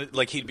 What are you going to,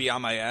 like, he'd be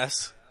on my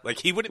ass. Like,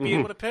 he wouldn't be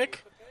able to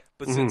pick,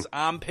 but since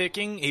I'm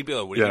picking, he'd be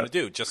like, what are you going to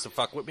do? Just to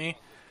fuck with me?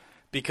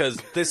 Because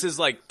this is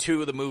like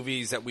 2 of the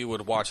movies that we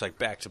would watch like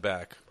back to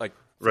back. Like,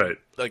 right.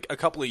 Like a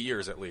couple of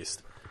years at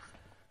least.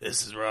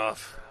 This is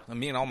rough.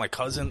 Me and all my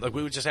cousins, like,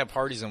 we would just have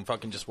parties and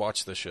fucking just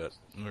watch this shit.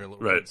 When we were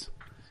little kids.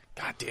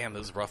 God damn,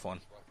 this is a rough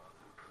one.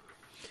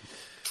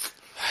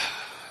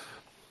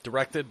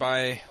 Directed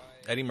by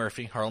Eddie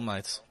Murphy, Harlem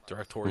Nights,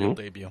 directorial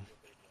debut.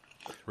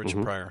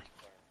 Richard Pryor.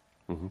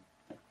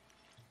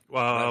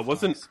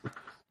 Wasn't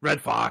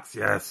Red Fox?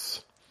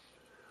 Yes.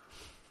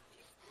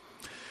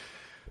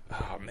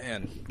 Oh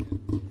man,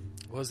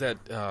 what was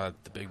that? The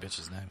big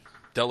bitch's name?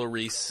 Della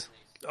Reese.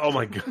 Oh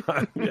my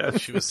god, yeah.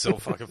 She was so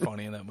fucking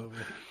funny in that movie.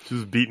 She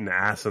was beating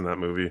ass in that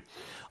movie.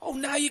 Oh,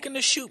 now you're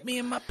gonna shoot me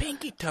in my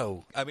pinky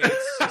toe. I mean,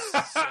 it's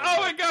just so oh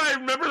my god, I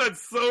remember that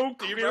so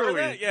clearly. Do you remember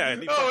that? Yeah,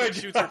 and he fucking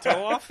shoots her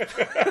toe off.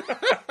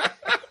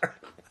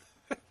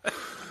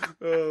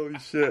 Holy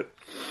shit.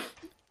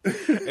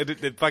 And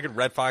the fucking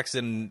Red Fox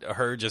and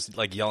her just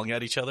like yelling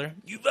at each other.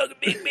 You fucking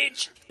big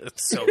bitch.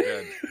 It's so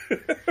good.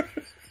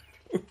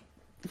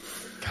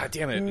 God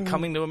damn it.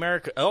 Coming to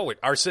America. Oh, wait,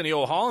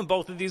 Arsenio Hall in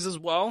both of these as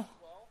well.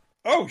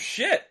 Oh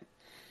shit.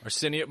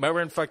 Arsenio,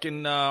 remember in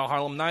fucking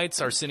Harlem Nights,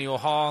 Arsenio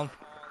Hall.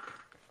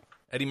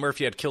 Eddie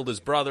Murphy had killed his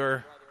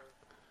brother.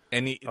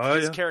 And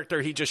his character,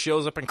 he just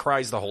shows up and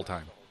cries the whole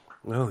time.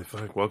 Well,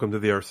 welcome to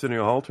the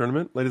Arsenio Hall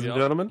tournament, ladies and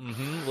gentlemen.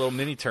 Little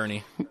mini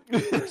tourney.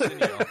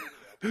 Arsenio.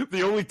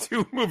 The only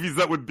 2 movies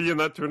that would be in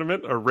that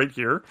tournament are right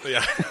here.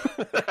 Yeah.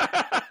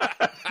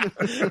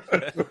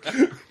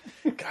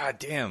 God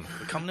damn.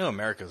 Coming to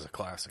America is a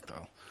classic,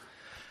 though.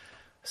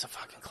 It's a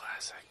fucking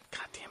classic.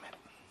 God damn it.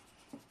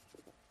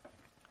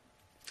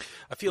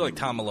 I feel like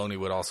Tom Maloney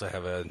would also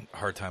have a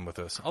hard time with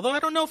this. Although I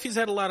don't know if he's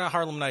had a lot of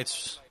Harlem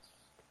Nights.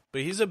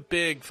 But he's a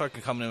big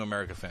fucking Coming to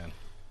America fan.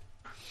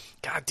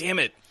 God damn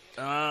it.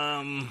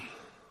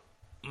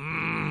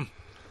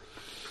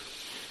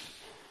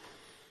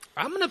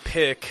 I'm going to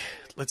pick,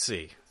 let's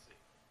see.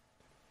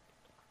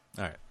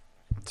 All right.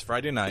 It's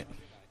Friday night.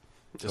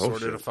 Just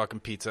ordered a fucking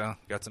pizza.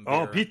 Got some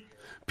beer.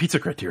 Pizza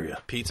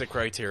criteria. Pizza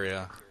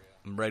criteria.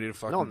 I'm ready to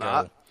fucking No, go.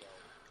 not.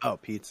 Oh,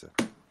 pizza.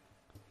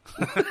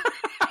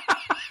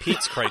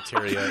 Pete's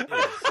criteria is.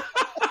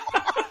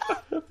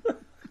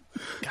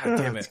 God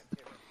damn it.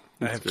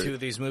 I have two of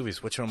these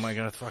movies. Which one am I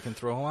going to fucking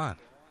throw on?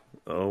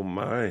 Oh,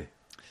 my. Man.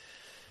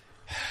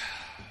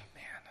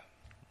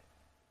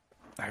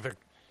 I have a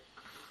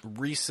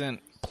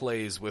recent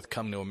plays with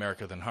Come to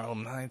America than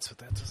Harlem Nights, but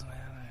that doesn't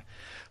matter.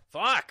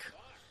 Fuck!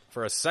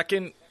 For a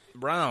second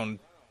round,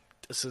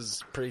 this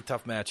is a pretty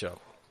tough matchup.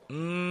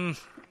 Wait,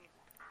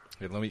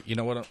 let me. You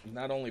know what?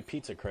 Not only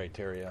pizza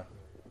criteria.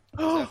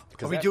 Are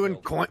we doing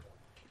coin?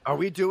 Are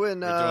we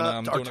doing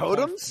our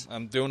totems?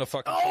 I'm doing a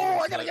fucking. Oh,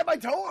 I gotta get my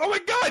totem. Oh my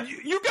God!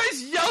 You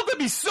guys yelled at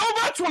me so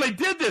much when I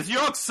did this. You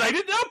all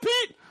excited now,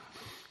 Pete?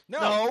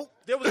 No.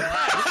 There was a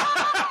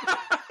pass.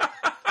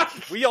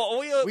 we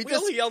only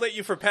yelled at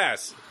you for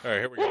pass. All right,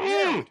 here we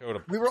go.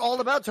 Totem. We were all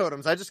about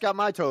totems. I just got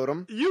my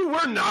totem. You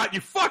were not.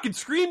 You fucking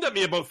screamed at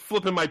me about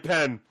flipping my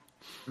pen.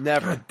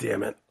 Never. God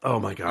damn it. Oh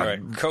my God. All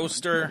right,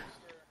 coaster.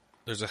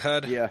 There's a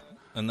head. Yeah.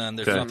 And then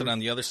there's Okay. nothing on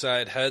the other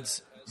side.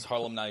 Heads. It's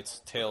Harlem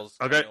Nights. Tails.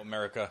 Okay.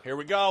 America. Here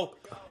we go.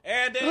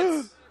 And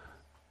it's.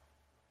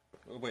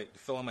 Oh, wait,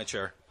 fill in my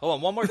chair. Hold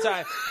on, one more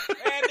time.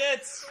 And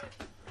it's.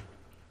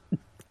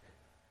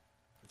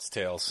 It's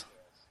Tails.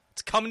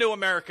 It's Come to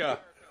America.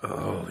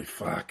 Holy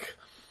fuck.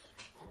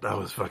 That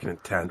was fucking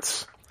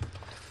intense.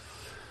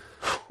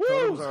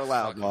 Totems are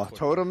allowed, Law.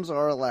 Totems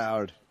are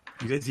allowed.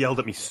 You guys yelled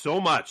at me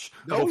so much.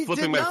 No, about we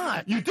flipping did my...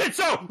 not. You did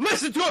so!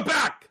 Listen to it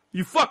back!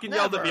 You fucking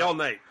yelled at me all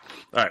night.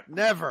 All right.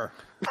 Never.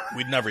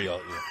 We'd never yell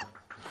at you.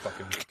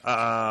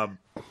 Fucking.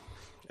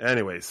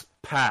 Anyways,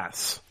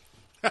 pass.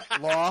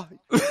 Law.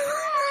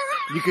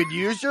 You could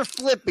use your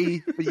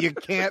flippy, but you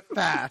can't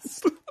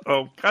pass.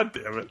 Oh, God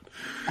damn it.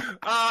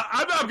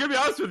 I'm going to be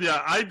honest with you.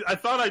 I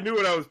thought I knew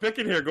what I was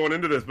picking here going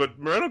into this, but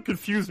Moreno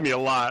confused me a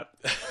lot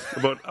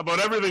about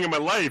everything in my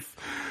life.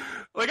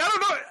 Like, I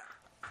don't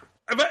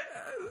know.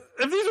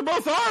 If these are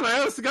both on, I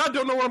honest to God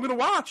don't know what I'm going to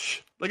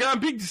watch. Like, I'm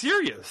being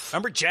serious.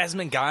 Remember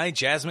Jasmine Guy?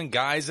 Jasmine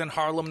Guy's in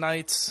Harlem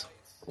Nights.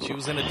 She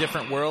was in a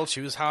different world. She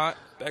was hot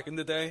back in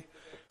the day.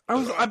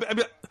 I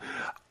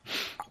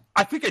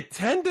think I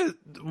tend to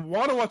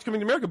want to watch Coming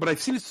to America, but I've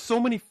seen it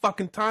so many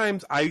fucking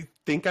times, I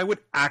think I would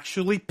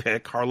actually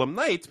pick Harlem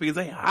Nights because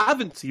I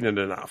haven't seen it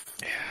enough.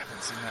 Yeah, I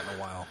haven't seen that in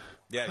a while.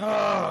 Yeah, you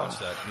gotta watch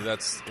that.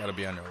 That's got to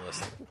be on your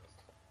list.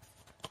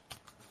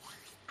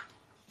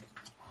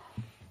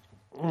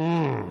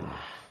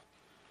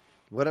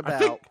 What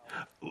about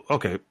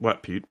Okay,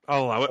 what, Pete?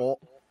 I'll allow it.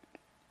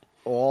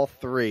 all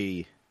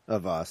three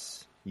of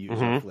us use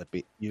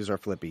our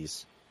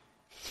flippies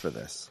for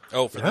this?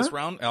 Oh, for this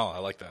round? Oh, I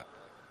like that.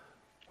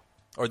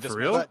 Or this For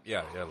real? round?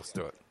 Yeah, let's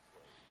do it.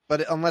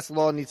 But unless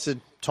Law needs to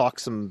talk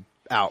some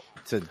out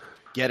to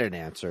get an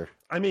answer,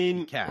 I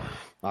mean, can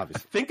I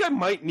obviously. think I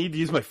might need to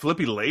use my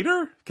Flippy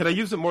later. Can I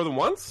use it more than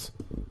once?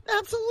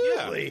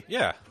 Absolutely.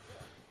 Yeah.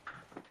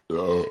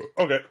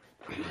 Okay.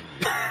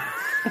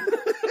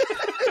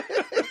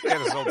 He had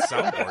his own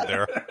soundboard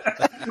there.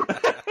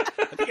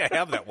 I think I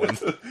have that one.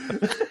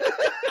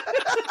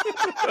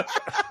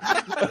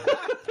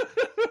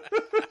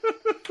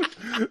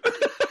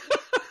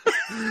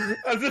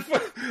 As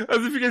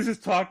if you guys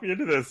just talked me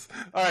into this.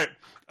 All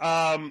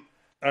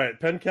right.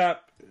 Pen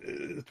cap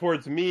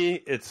towards me.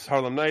 It's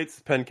Harlem Nights.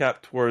 Pen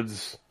cap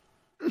towards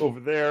over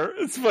there.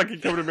 It's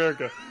fucking Coming to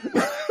America. All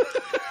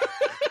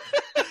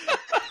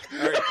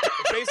right.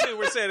 Basically,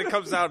 we're saying it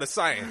comes down to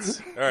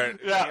science. All right.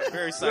 Yeah.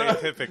 Very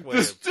scientific way.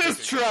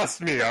 Just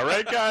trust me, all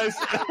right, guys?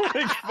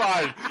 Everything's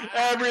fine.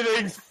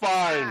 Everything's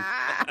fine.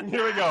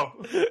 Here we go.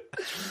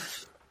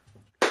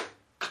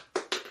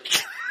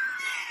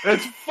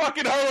 It's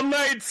fucking Harlem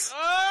Nights. Oh!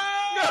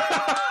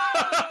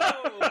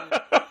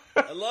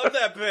 I love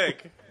that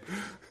pick.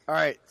 All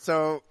right,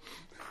 so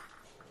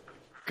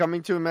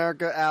Coming to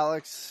America,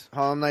 Alex,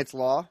 Harlem Nights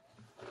Law.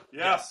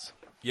 Yes.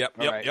 Yep.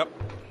 right. Yep.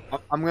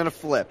 I'm going to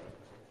flip,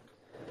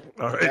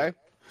 All right. okay?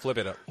 Flip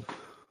it up.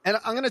 And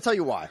I'm going to tell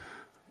you why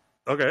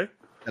Okay.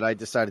 that I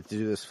decided to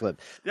do this flip.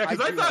 Yeah,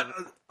 because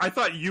I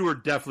thought you were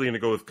definitely going to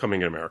go with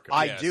Coming in America.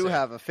 I Yeah, do same.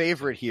 have a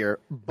favorite here,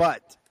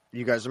 but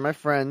you guys are my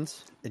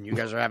friends, and you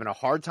guys are having a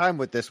hard time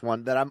with this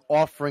one, that I'm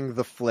offering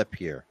the flip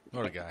here.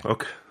 What a guy.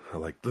 Okay.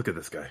 Look at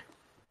this guy.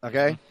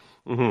 Okay?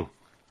 Mm-hmm.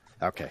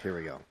 Okay, here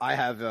we go. I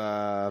have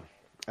I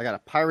got a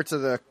Pirates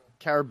of the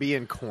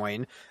Caribbean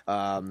coin.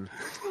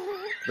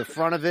 The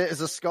front of it is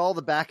a skull.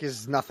 The back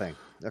is nothing.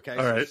 Okay,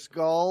 All right.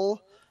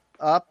 Skull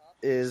up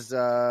is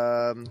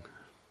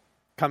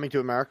Coming to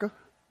America,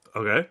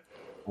 Okay.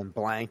 and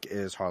blank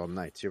is Harlem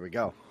Nights. Here we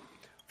go.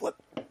 Flip.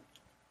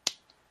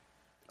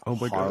 Oh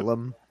my God.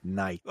 Harlem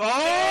Nights.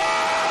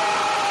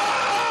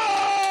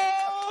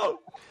 Oh!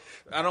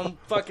 I don't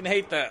fucking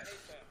hate that.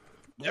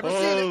 Never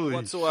seen it. Holy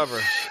Whatsoever.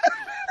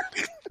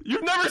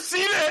 You've never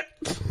seen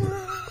it.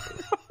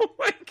 Oh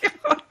my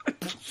God.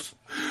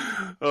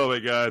 Oh my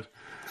God.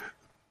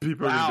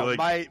 People are gonna be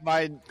like,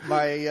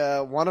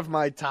 my one of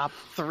my top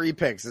 3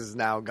 picks is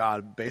now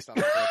gone based on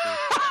the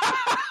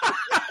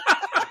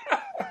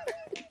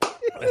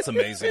That's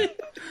amazing.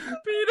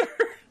 Peter.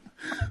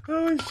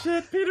 Oh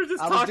shit, Peter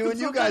just. I was doing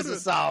you guys a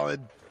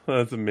solid.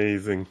 That's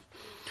amazing.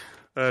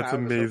 That's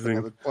amazing.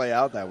 It would play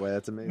out that way.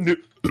 That's amazing.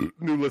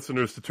 New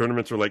listeners to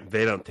tournaments are like,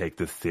 they don't take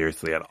this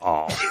seriously at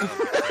all.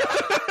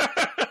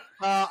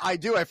 I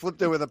do. I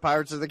flipped it with a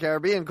Pirates of the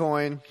Caribbean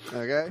coin.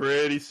 Okay.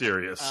 Pretty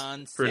serious.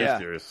 Pretty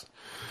serious.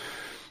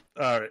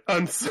 All right.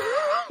 Unsaid.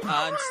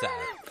 All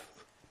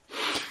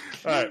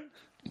right.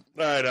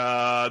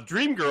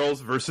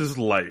 Dreamgirls versus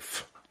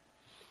Life.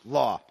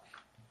 Law.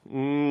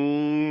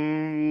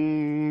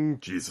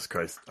 Jesus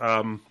Christ.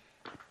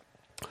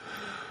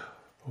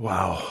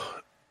 Wow.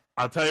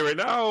 I'll tell you right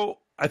now,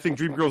 I think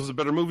Dreamgirls is a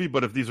better movie,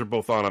 but if these are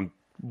both on, I'm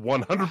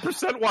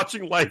 100%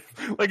 watching Life.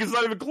 Like, it's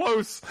not even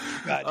close.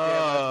 God damn,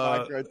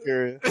 that's my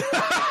criteria.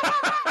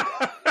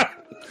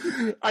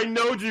 I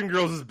know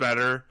Dreamgirls is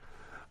better.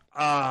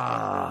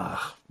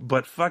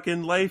 But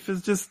fucking Life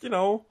is just,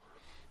 the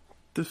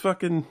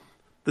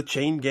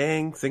chain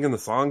gang singing the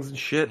songs and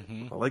shit.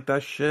 I like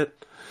that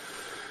shit.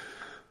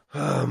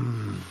 But,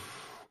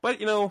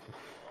 I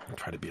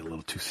try to be a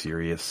little too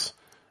serious.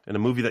 In a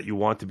movie that you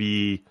want to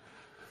be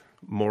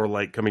more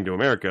like Coming to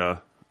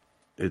America,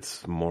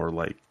 it's more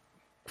like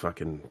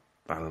fucking,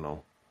 I don't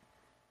know,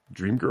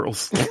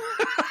 Dreamgirls.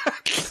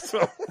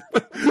 So,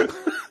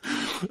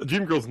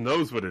 Dreamgirls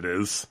knows what it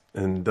is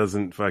and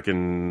doesn't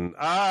fucking,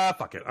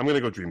 fuck it. I'm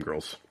going to go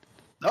Dreamgirls.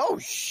 Oh,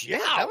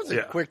 shit. That was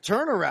a quick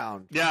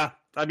turnaround. Yeah.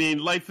 I mean,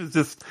 Life is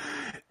just,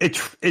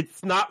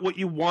 it's not what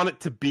you want it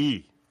to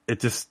be. It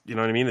just, you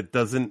know what I mean? It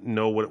doesn't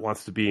know what it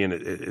wants to be, and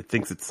it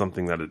thinks it's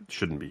something that it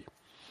shouldn't be.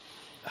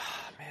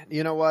 Man,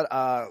 you know what?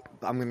 I'm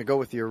going to go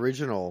with the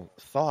original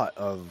thought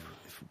of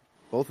if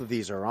both of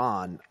these are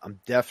on, I'm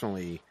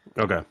definitely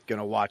going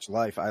to watch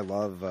Life. I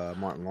love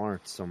Martin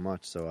Lawrence so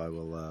much, so I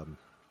will. I'm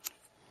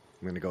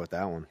going to go with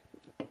that one.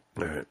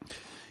 All right.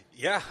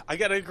 Yeah, I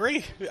gotta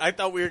agree. I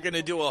thought we were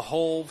gonna do a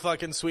whole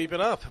fucking sweep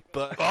it up,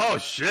 but oh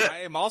shit!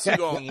 I am also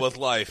going with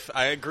Life.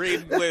 I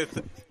agreed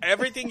with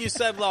everything you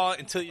said, Law,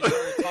 until you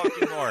started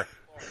talking more.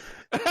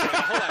 Wait,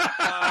 hold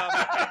on.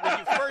 When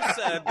you first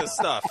said the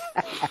stuff,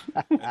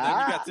 and then you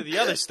got to the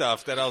other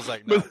stuff, that I was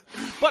like, no.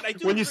 But I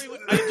do agree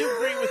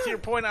with your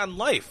point on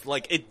Life.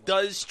 Like, it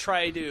does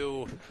try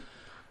to,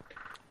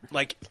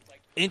 like,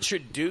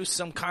 introduce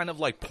some kind of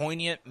like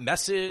poignant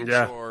message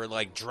or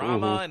like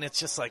drama, and it's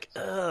just like,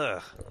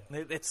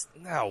 it's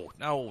no,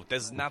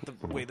 that's not the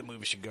way the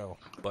movie should go.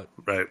 But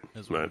right.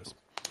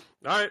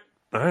 All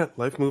right,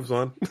 Life moves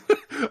on.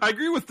 I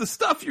agree with the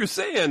stuff you're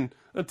saying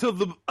until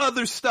the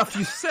other stuff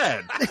you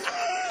said.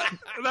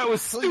 That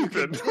was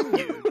stupid.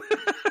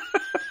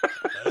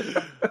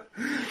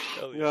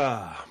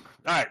 All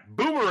right,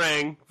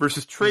 Boomerang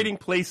versus Trading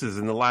Places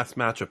in the last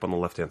matchup on the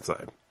left-hand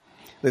side.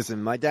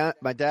 Listen, my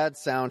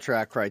dad's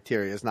soundtrack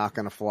criteria is not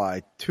going to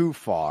fly too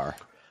far.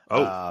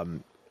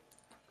 And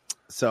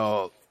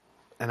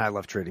I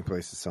love Trading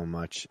Places so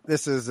much.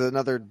 This is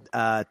another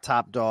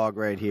top dog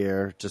right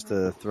here. Just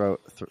to throw,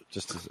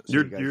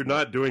 you're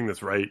not doing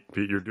this right,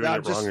 Pete. You're doing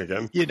it wrong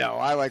again.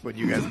 I like when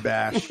you guys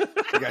bash. You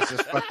guys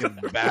just fucking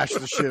bash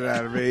the shit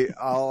out of me.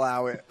 I'll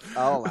allow it.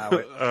 All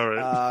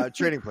right.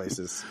 Trading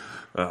Places.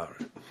 All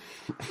right.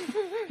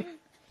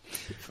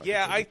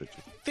 Yeah, I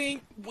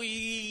think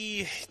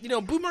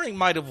Boomerang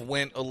might have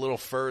went a little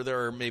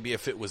further, maybe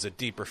if it was a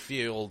deeper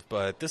field,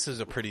 but this is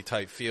a pretty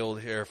tight field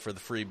here for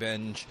the free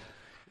binge.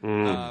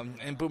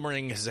 And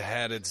Boomerang has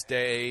had its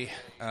day.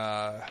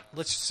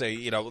 Let's just say,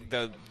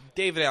 the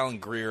David Alan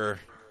Grier,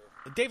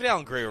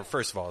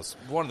 first of all, is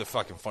one of the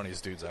fucking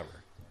funniest dudes ever.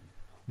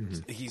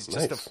 Mm-hmm. He's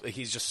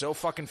just so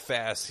fucking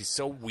fast. He's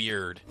so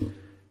weird.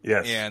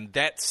 Yes. And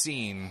that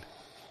scene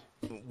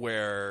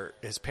where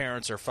his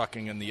parents are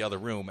fucking in the other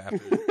room after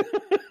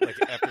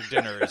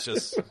dinner is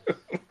just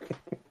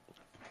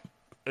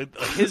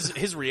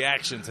his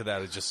reaction to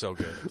that is just so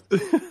good.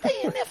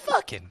 Hey, they're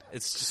fucking.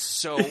 It's just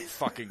so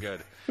fucking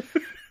good.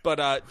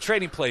 But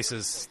Trading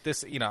Places,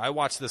 this I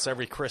watch this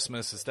every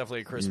Christmas. It's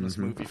definitely a Christmas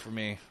movie for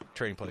me.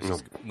 Trading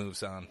Places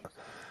moves on.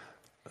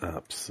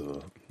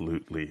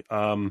 Absolutely.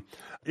 Boomerang.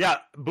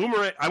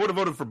 I would have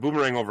voted for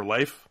Boomerang over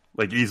Life.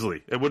 Like,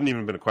 easily. It wouldn't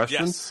even have been a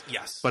question.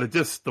 Yes. But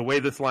the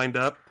way this lined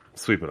up,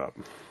 sweep it up.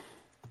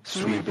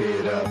 Sweep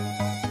it up.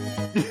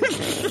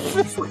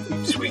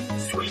 Sweep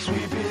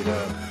it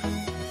up.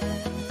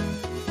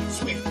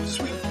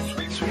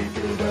 Sweep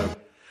it up.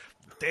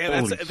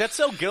 Damn, that's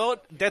so good.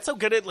 That's so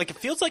good. It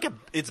feels like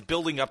it's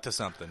building up to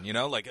something,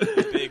 like a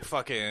big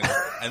fucking,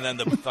 and then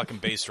the fucking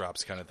bass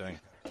drops kind of thing.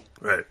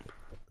 Right.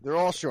 They're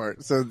all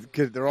short, so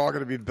they're all going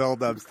to be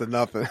build-ups to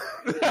nothing.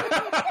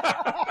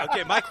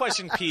 Okay, my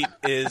question, Pete,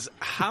 is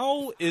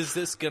how is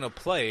this going to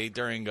play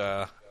during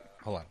hold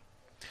on.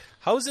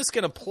 How is this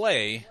going to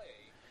play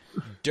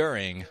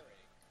during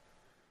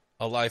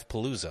a live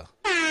Palooza?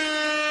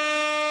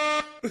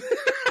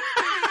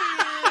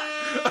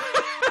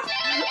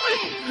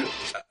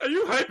 Are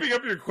you hyping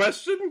up your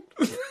question?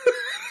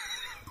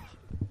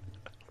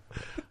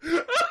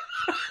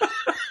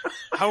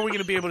 How are we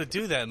going to be able to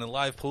do that in the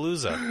live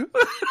Palooza?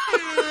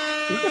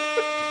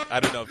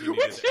 I don't know if you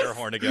needed the air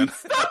horn again.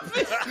 Stop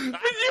it!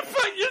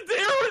 The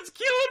air horn's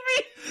killing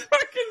me!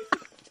 Fucking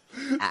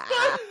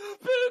stop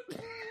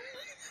it!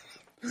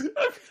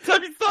 Every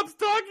time he stops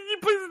talking, he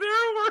plays an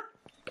air horn.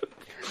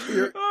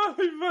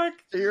 Fuck.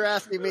 So you're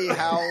asking me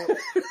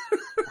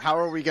how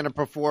are we going to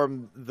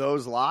perform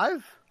those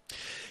live?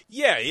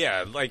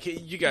 Yeah. Like,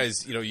 you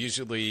guys,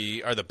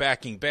 usually are the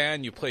backing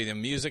band. You play the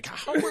music.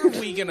 How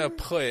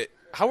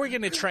are we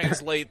going to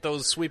translate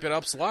those Sweep It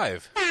Ups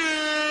live?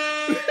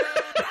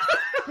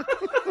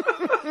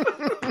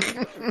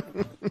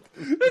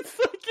 It's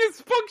like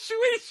his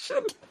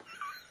punctuation.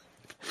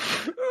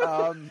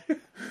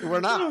 We're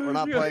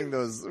not playing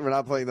those. We're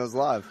not playing those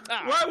live.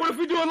 What if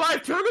we do a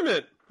live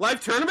tournament? Live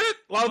tournament?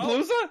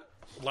 Lollapalooza?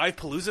 Live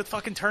Palooza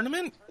fucking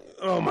tournament?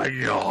 Oh my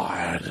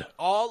god!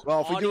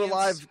 If we do a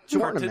live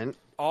tournament,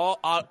 all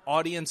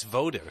audience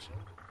voted.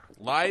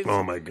 Live.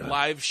 Oh my god!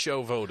 Live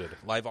show voted.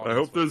 Live. I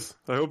hope there's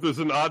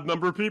an odd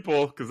number of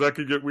people because that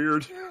could get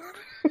weird.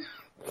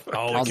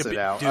 I'll sit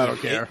out. Dude, I don't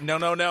care.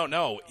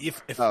 No.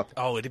 If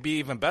it'd be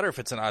even better if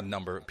it's an odd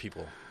number of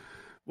people.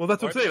 Well,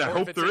 that's what I'm saying. I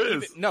hope there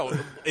is.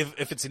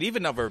 If it's an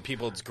even number of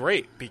people, it's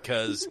great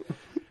because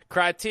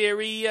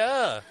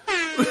criteria.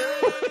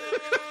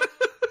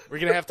 We're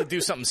gonna have to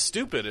do something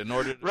stupid in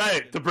order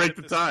to break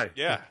the tie.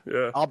 Yeah.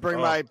 I'll bring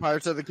my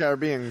Pirates of the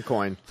Caribbean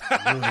coin. Oh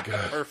my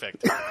god!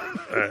 Perfect.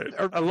 All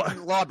right.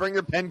 Law, bring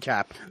your pen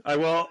cap. I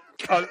will.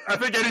 I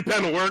think any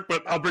pen will work,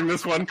 but I'll bring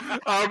this one.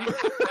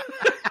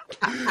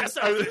 That's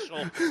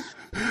official.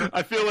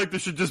 I feel like there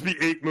should just be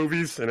 8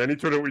 movies, and any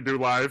tournament we do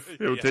live,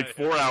 it would take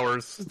 4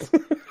 hours.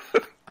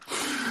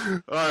 All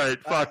right,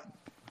 fuck.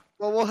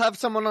 Well, we'll have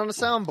someone on a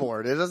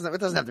soundboard. It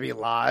doesn't have to be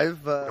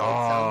live.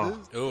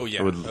 Oh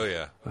yeah.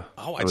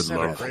 I just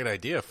had a great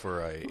idea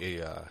for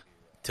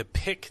to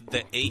pick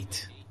the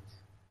 8.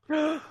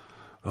 Oh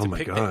my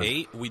pick god! The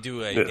 8, we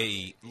do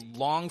a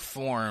long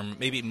form,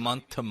 maybe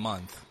month to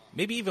month,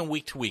 maybe even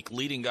week to week,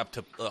 leading up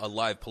to a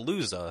live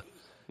Palooza.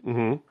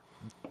 Mm-hmm.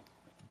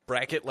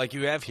 Bracket like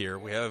you have here.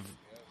 We have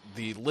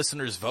the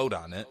listeners vote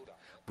on it.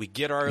 We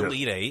get our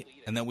Elite 8,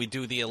 and then we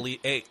do the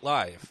Elite 8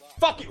 live.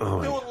 Fuck it,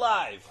 we'll do it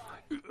live.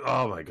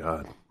 Oh my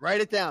god!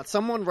 Write it down.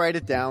 Someone write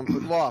it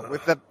down. Law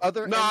with the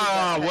other end of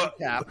that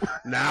pen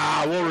cap.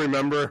 Nah, we'll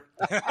remember.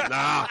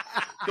 Nah,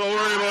 don't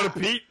worry about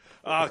it, Pete.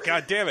 Oh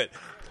god damn it!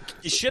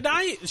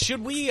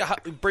 Should we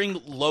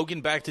bring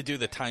Logan back to do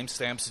the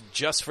timestamps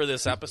just for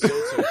this episode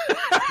so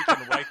he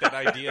can write that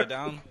idea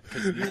down?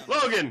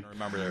 Logan,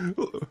 remember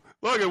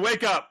Logan,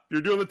 wake up!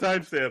 You're doing the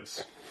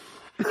timestamps.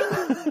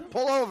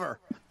 Pull over.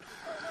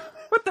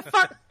 What the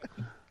fuck?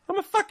 I'm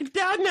a fucking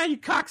dad now, you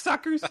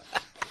cocksuckers.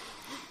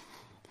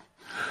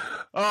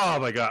 Oh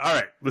my god! All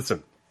right,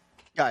 listen,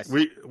 guys.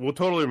 We'll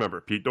totally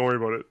remember, Pete. Don't worry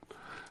about it.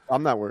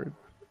 I'm not worried.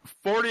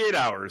 48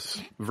 hours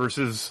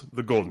versus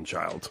the Golden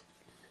Child.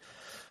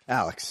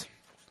 Alex.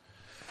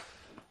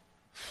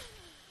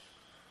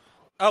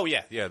 Oh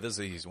yeah. This is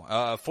the easy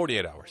one.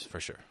 48 hours for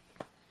sure.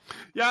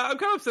 Yeah, I'm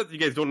kind of upset that you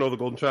guys don't know the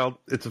Golden Child.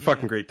 It's a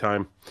fucking great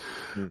time.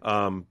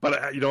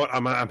 But you know what?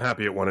 I'm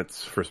happy it won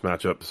its first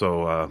matchup,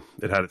 so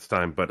it had its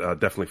time. But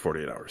definitely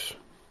 48 hours.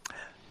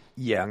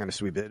 Yeah, I'm going to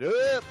sweep it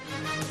up.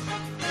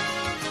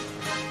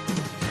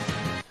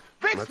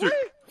 I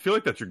feel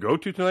like that's your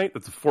go-to tonight.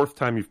 That's the 4th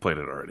time you've played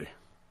it already.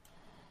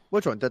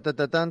 Which one? Dun, dun,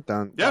 dun, dun,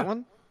 dun. Yeah. That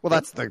one? Well,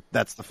 that's the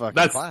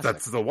fucking classic.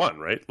 That's the one,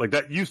 right? Like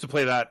that used to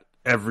play that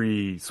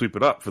every Sweep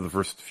It Up for the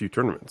first few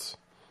tournaments.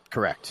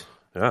 Correct.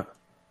 Yeah.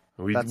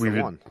 That's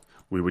the one.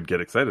 We would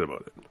get excited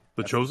about it.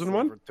 The chosen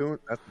one?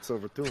 That's the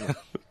silver tuna.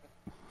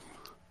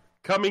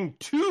 Coming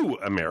to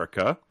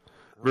America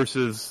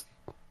versus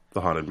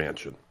the Haunted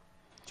Mansion.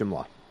 Jim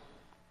Law.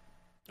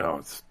 Oh,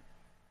 it's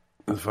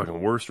the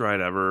fucking worst ride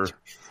ever.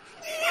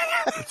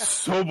 It's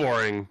so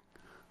boring.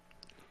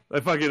 I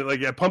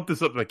pumped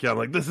this up in my account. I'm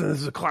like, this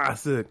is a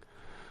classic.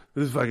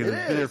 This is fucking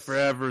been here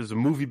forever. There's a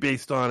movie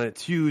based on it.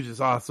 It's huge.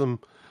 It's awesome.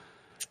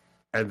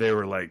 And they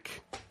were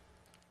like,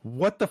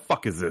 what the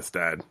fuck is this,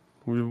 Dad?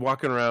 We were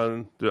walking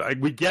around.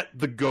 We get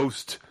the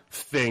ghost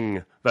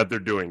thing that they're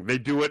doing. They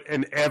do it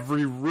in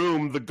every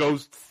room, the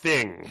ghost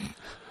thing.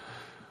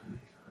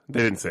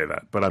 They didn't say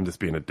that, but I'm just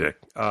being a dick.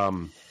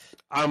 I'm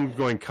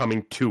going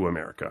Coming to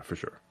America for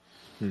sure.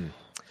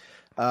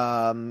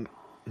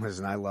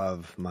 Listen, I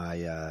love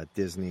my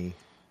Disney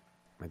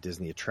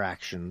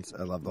attractions.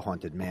 I love the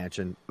Haunted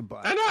Mansion,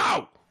 but I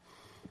know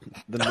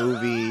the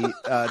movie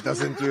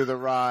doesn't do the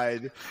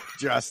ride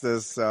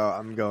justice. So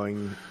I'm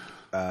going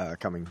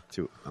Coming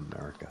to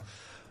America.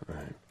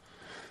 Right.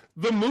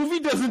 The movie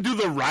doesn't do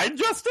the ride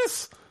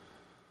justice?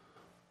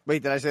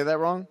 Wait, did I say that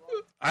wrong?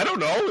 I don't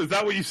know. Is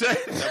that what you said?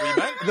 Is that what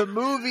you meant? The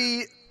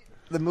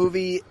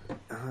movie.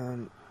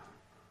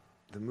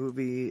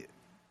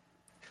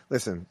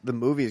 Listen, the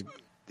movie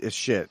is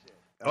shit.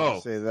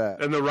 I'll say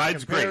that. And the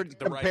ride's great.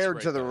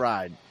 Compared to the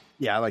ride.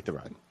 Yeah, I like the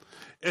ride.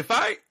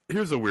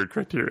 Here's a weird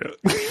criteria.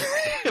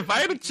 If if I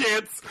had a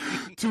chance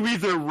to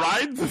either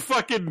ride the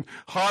fucking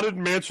Haunted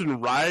Mansion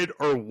ride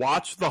or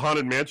watch the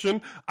Haunted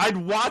Mansion, I'd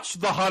watch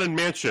the Haunted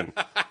Mansion.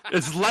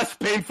 It's less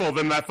painful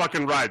than that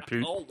fucking ride,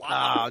 Pete. Oh,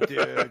 wow. Oh,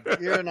 dude,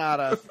 you're not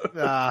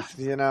a,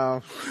 you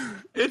know.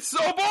 It's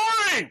so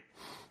boring!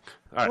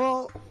 All right.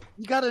 Well,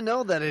 you got to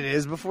know that it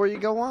is before you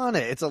go on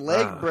it. It's a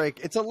leg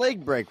break. It's a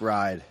leg break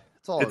ride.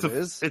 That's all it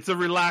is. It's a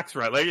relax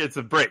ride. Like, it's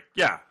a break.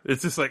 Yeah.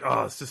 It's just like,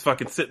 it's just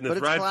fucking sitting this But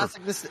it's ride.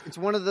 classic. It's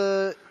one of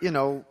the,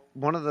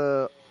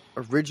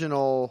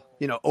 original,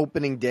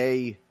 opening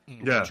day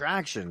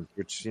attractions,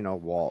 which,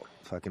 Walt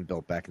fucking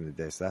built back in the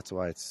day. So that's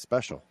why it's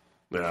special.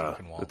 Yeah.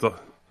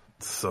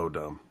 It's so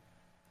dumb.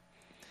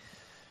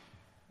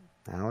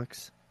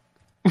 Alex?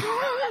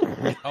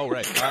 Oh,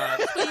 right.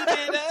 Leave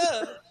it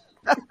up.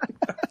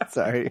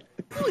 Sorry.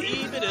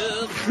 Leave it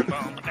up.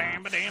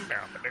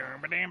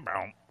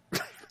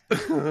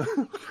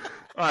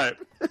 All right.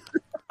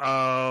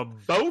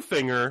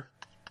 Bowfinger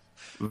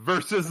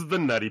versus the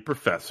Nutty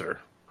Professor.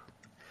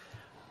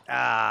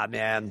 Ah,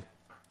 man.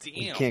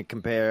 Damn.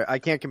 I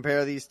can't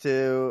compare these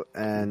two,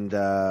 and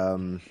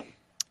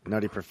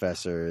Nutty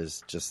Professor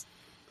is just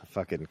a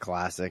fucking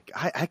classic.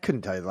 I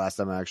couldn't tell you the last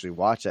time I actually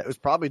watched it. It was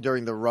probably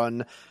during the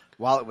run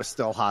while it was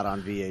still hot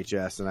on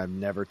VHS, and I've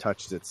never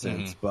touched it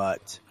since.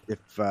 But if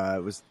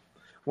it was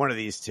one of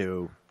these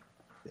two,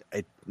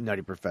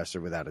 Nutty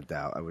Professor, without a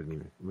doubt, I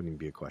wouldn't even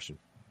be a question.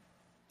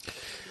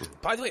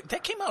 By the way,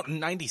 that came out in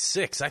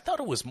 96. I thought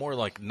it was more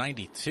like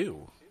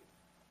 92.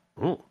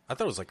 Ooh. I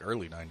thought it was like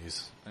early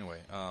 90s. Anyway,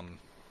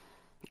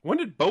 When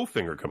did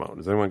Bowfinger come out?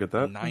 Does anyone get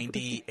that?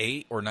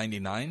 98 or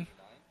 99?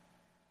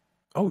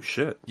 Oh,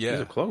 shit. Yeah.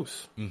 These are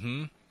close.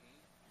 Mm-hmm.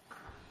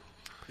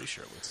 Pretty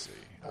sure. Let's see.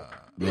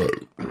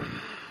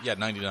 Yeah,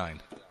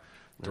 99.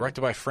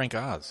 Directed by Frank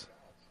Oz.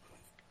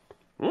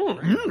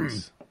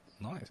 Nice.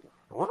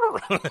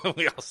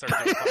 We all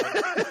started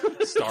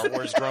doing Star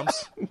Wars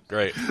drums.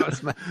 Great.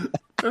 Fingers.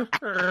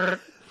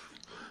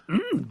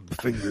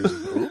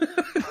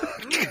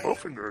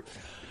 Bowfinger.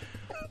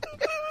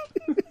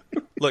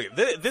 Look,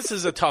 this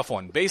is a tough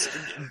one.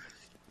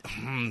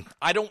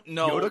 I don't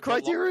know. Yoda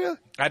criteria?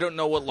 I don't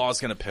know what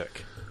Law's going to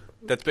pick.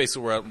 That's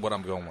basically what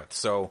I'm going with.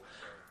 So,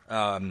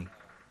 and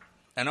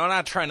I'm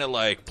not trying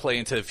to play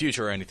into the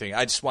future or anything.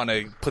 I just want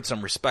to put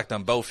some respect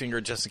on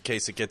Bowfinger just in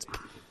case it gets.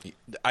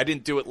 I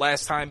didn't do it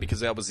last time because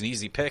that was an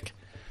easy pick,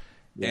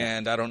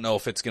 and I don't know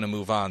if it's going to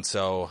move on.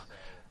 So,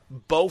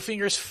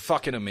 Bowfinger's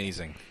fucking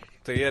amazing.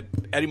 They had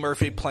Eddie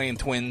Murphy playing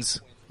twins,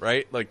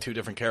 right? Like two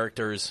different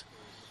characters,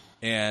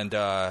 and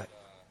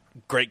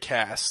great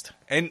cast.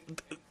 And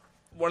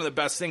one of the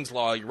best things,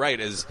 Law, you're right,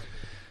 is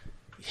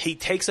he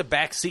takes a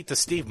back seat to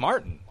Steve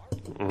Martin,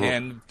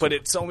 but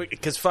it's only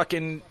because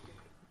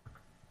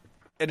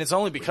it's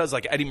only because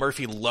Eddie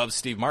Murphy loves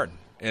Steve Martin.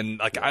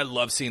 And, I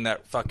love seeing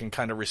that fucking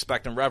kind of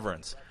respect and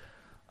reverence.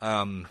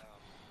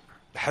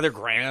 Heather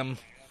Graham,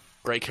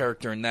 great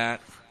character in that.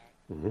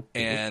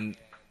 And,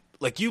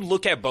 you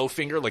look at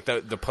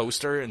Bowfinger, the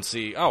poster, and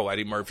see,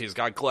 Eddie Murphy's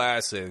got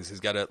glasses. He's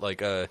got,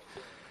 the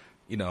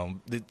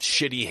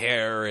shitty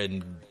hair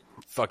and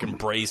fucking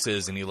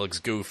braces, and he looks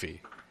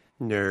goofy.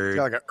 Nerd. It's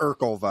got like an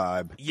Urkel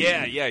vibe.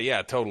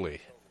 Yeah, totally.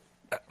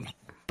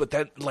 But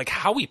that,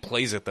 how he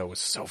plays it, though, is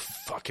so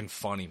fucking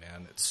funny,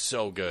 man. It's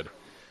so good.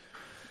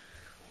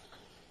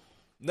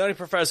 Nutty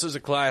Professor's a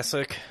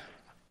classic,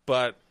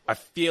 but I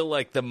feel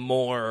like the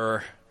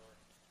more...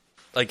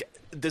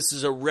 this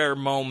is a rare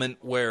moment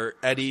where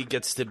Eddie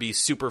gets to be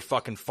super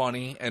fucking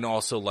funny and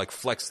also,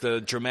 flex the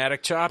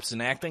dramatic chops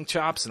and acting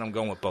chops, and I'm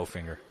going with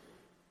Bowfinger.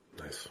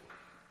 Nice.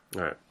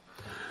 All right.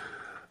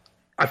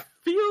 I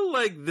feel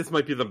like this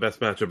might be the best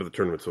matchup of the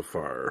tournament so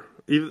far.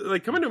 Even,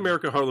 Coming to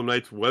America Harlem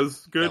Nights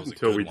was good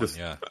until we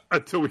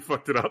until we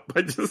fucked it up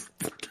by just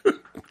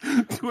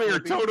doing our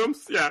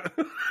totems. Yeah.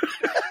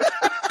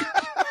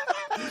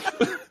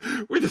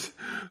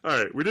 All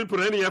right. We didn't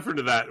put any effort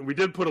into that, and we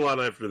did put a lot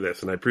of effort into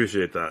this, and I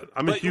appreciate that.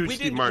 I'm a huge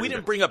Steve Martin. We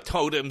didn't bring up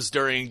totems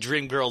during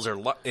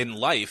Dreamgirls in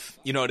Life.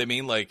 You know what I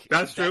mean?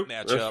 That's true.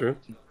 Matchup. That's true.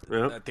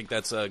 Yeah. I think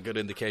that's a good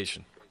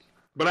indication.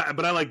 But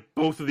I like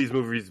both of these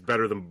movies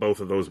better than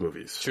both of those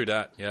movies. True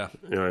that, yeah.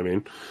 You know what I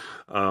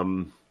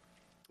mean?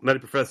 Nutty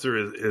Professor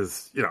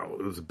is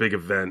it was a big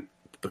event.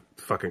 The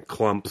fucking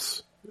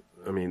clumps.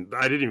 I mean,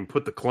 I didn't even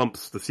put the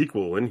clumps, the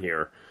sequel, in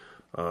here.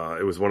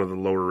 It was one of the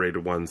lower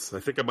rated ones. I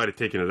think I might have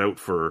taken it out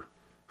for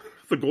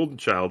the Golden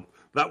Child.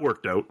 That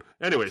worked out.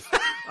 Anyways.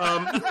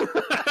 But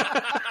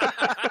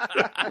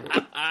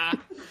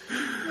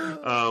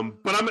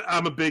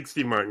I'm a big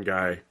Steve Martin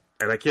guy,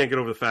 and I can't get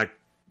over the fact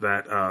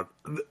that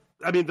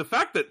the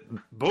fact that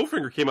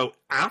Bowfinger came out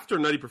after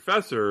Nutty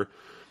Professor,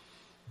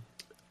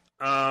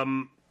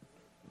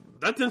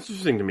 that's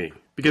interesting to me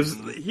because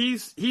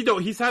he's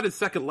had his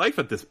second life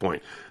at this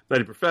point.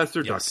 Nutty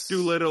Professor, yes. Dr.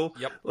 Dolittle,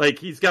 yep.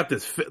 He's got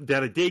this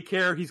dad at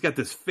daycare. He's got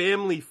this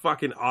family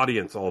fucking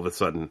audience all of a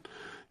sudden.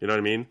 You know what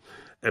I mean?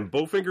 And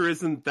Bowfinger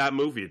isn't that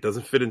movie. It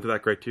doesn't fit into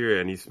that criteria.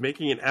 And he's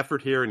making an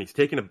effort here, and he's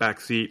taking a back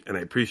seat, and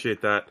I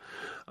appreciate that.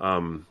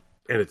 And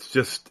and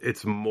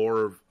it's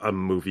more a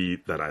movie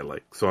that I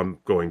like. So I'm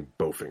going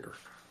Bowfinger.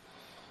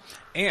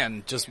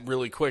 And just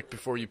really quick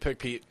before you pick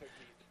Pete.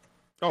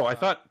 Oh, I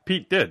thought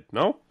Pete did.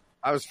 No?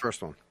 I was the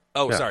first one.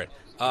 Oh, Yeah. sorry.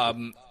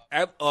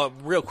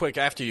 Real quick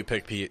after you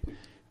pick Pete,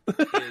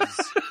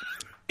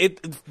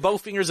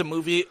 Bowfinger's a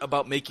movie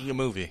about making a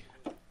movie,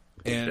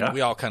 and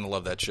we all kind of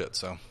love that shit.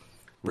 So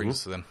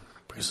brings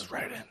us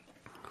right in.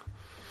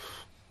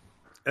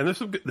 And there's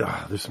some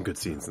good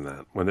scenes in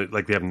that when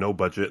they have no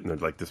budget and they're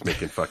like just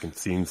making fucking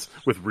scenes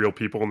with real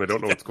people and they don't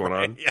know what's going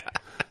on. Yeah,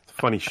 it's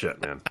funny shit,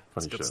 man.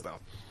 Funny good shit. stuff.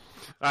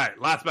 All right,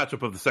 last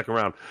matchup of the second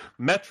round: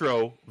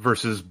 Metro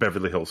versus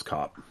Beverly Hills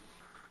Cop.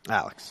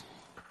 Alex.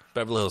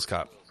 Beverly Hills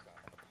Cop.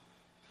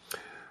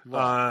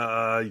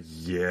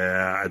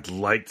 Yeah, I'd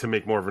like to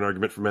make more of an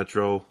argument for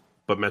Metro,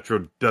 but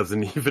Metro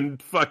doesn't even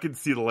fucking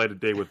see the light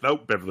of day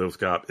without Beverly Hills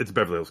Cop. It's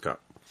Beverly Hills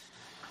Cop.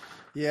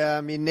 Yeah,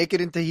 I mean, Naked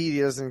in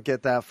Tahiti doesn't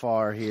get that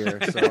far here,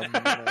 so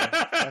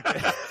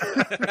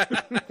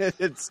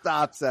it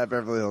stops at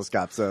Beverly Hills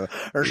Cop. So,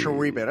 or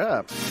sweep it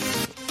up.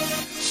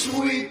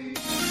 Sweep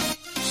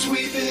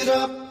it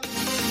up.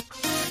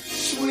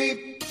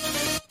 Sweep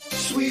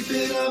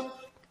it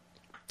up.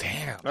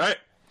 Damn. All right.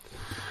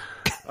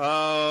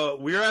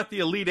 We're at the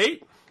Elite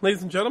Eight,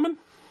 ladies and gentlemen.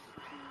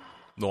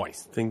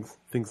 Nice. Things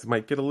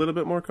might get a little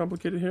bit more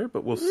complicated here,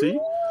 but we'll see.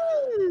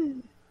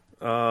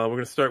 We're going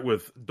to start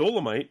with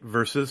Dolomite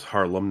versus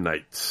Harlem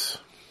Nights.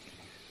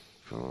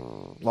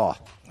 Law.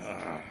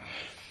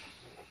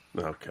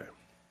 Okay.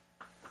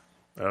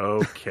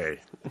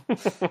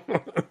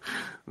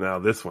 Now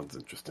this one's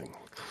interesting.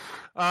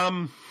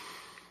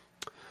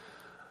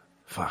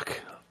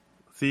 Fuck.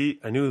 See,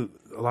 I knew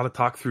a lot of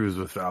talk-throughs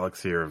with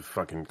Alex here have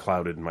fucking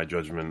clouded my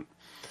judgment.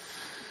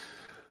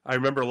 I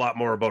remember a lot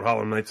more about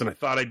Harlem Nights than I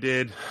thought I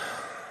did.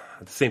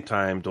 At the same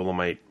time,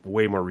 Dolomite,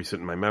 way more recent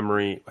in my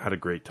memory. Had a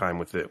great time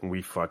with it, and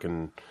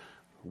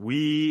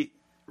we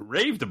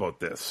raved about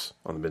this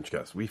on the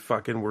BingeCast. We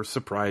fucking were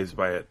surprised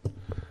by it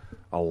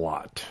a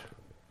lot.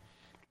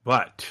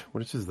 But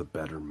which is the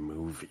better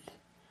movie?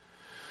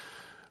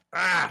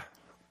 As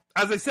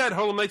I said,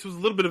 Harlem Nights was a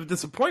little bit of a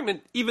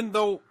disappointment, even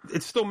though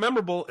it's still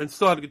memorable and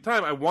still had a good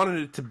time. I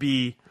wanted it to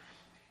be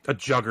a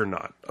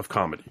juggernaut of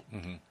comedy.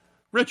 Mm-hmm.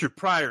 Richard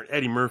Pryor and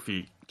Eddie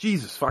Murphy,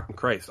 Jesus fucking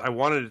Christ. I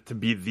wanted it to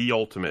be the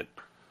ultimate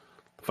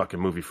fucking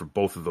movie for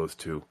both of those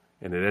two.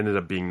 And it ended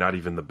up being not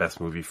even the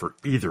best movie for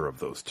either of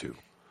those two.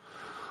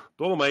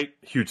 Dolomite,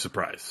 huge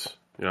surprise.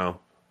 You know,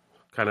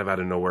 kind of out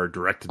of nowhere,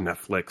 directed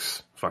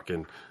Netflix.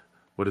 Fucking,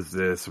 what is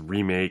this? A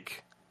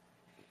remake.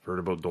 Heard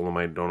about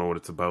Dolomite, don't know what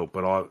it's about.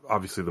 But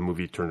obviously the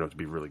movie turned out to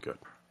be really good.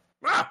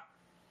 Ah!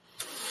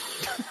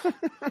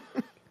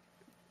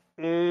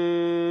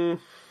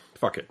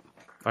 Fuck it.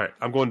 All right,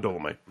 I'm going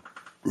Dolomite.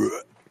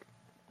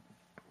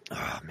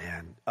 Oh,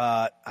 man.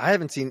 I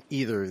haven't seen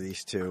either of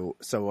these two,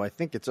 so I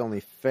think it's only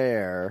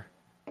fair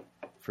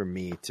for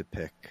me to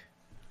pick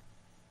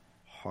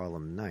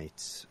Harlem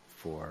Nights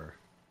for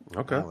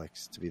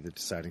Alex to be the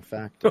deciding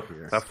factor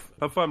here.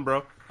 Have fun,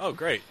 bro. Oh,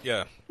 great.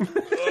 Yeah.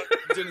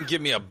 Didn't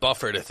give me a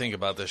buffer to think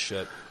about this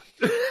shit.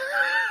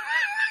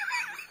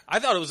 I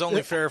thought it was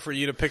only fair for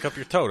you to pick up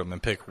your totem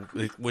and pick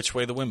which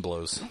way the wind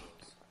blows.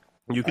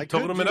 You can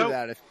totem it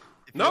out. If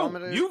No,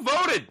 you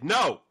voted.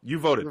 No, you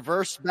voted.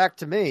 Reverse back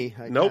to me.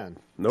 I Nope. can.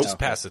 Nope. Just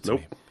pass it to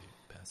me.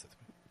 Pass it to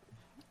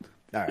me.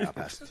 All right, I'll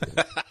pass it to you.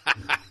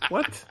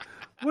 What?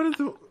 What is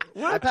the...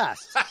 What? I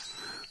passed.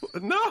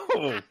 No.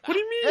 What do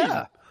you mean?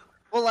 Yeah.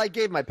 Well, I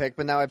gave my pick,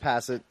 but now I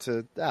pass it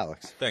to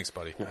Alex. Thanks,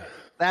 buddy.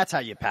 That's how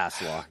you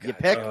pass, Law. You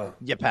pick,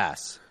 you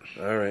pass.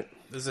 All right.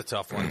 This is a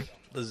tough one.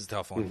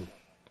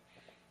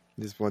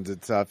 This one's a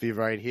toughie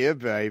right here,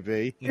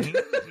 baby.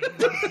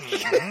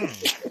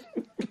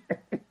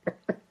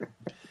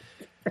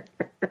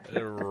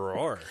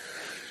 Roar.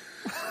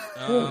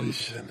 Holy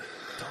shit. God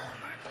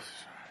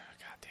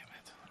damn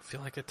it. I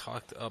feel like I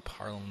talked up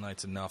Harlem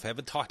Nights enough. I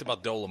haven't talked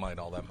about Dolomite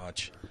all that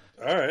much.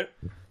 All right.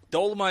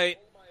 Dolomite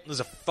was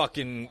a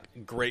fucking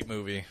great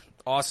movie.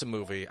 Awesome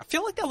movie. I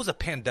feel like that was a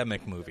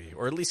pandemic movie,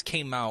 or at least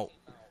came out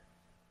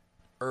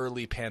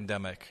early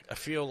pandemic. I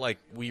feel like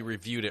we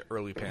reviewed it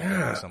early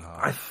pandemic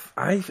somehow.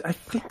 I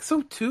think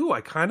so too.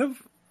 I kind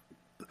of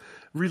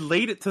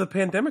relate it to the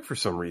pandemic for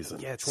some reason.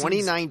 Yeah,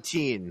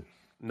 2019.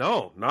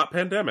 No, not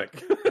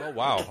pandemic. Oh,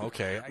 wow.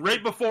 Okay.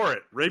 Right before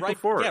it. Right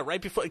before it. Yeah,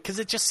 right before. Because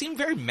it just seemed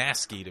very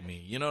masky to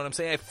me. You know what I'm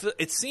saying?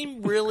 It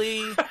seemed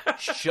really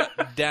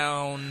shut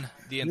down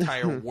the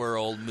entire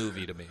world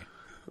movie to me.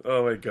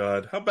 Oh, my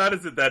God. How bad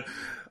is it that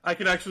I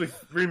can actually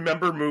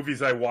remember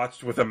movies I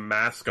watched with a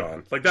mask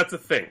on? Like, that's a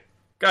thing.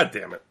 God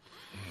damn it.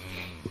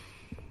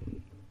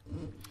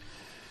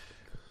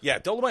 Yeah,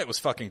 Dolomite was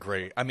fucking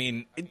great. I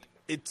mean,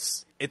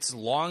 it's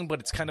long, but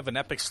it's kind of an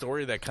epic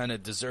story that kind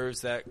of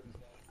deserves that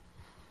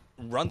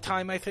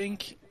runtime, I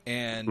think.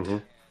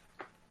 And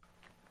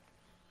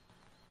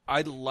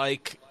I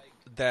like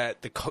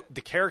that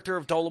the character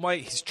of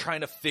Dolomite, he's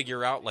trying to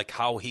figure out like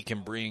how he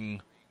can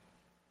bring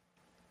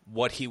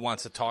what he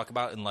wants to talk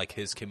about and like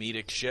his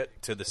comedic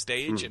shit to the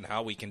stage and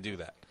how we can do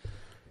that.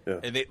 Yeah.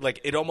 And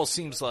it almost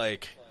seems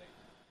like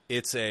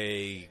it's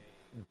a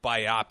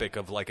biopic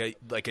of like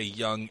a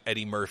young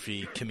Eddie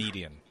Murphy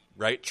comedian,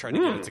 right? Trying to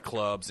get into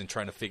clubs and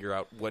trying to figure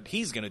out what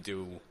he's going to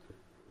do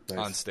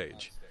on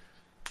stage.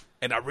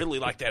 And I really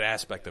like that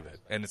aspect of it.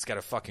 And it's got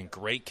a fucking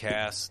great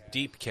cast,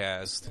 deep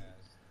cast.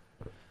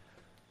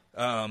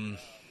 I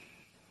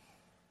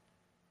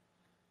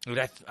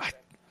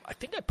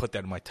think I put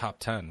that in my top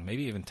 10,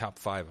 maybe even top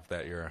 5 of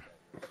that year.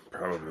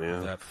 Probably,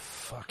 yeah. That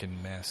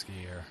fucking mask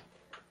year.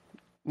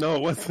 No,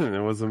 it wasn't.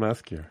 It was a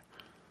mask year.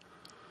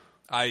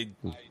 I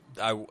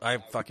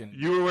fucking...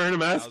 You were wearing a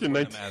mask in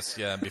 19... mask,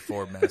 yeah,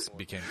 before mask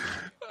became...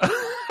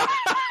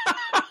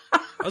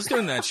 I was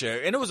doing that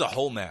shit, and it was a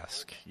whole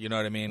mask. You know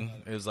what I mean?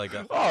 It was like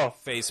a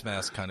face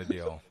mask kind of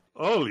deal.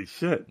 Holy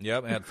shit.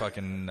 Yep, it had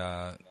fucking...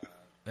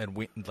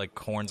 like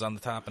horns on the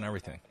top and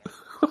everything.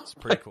 It's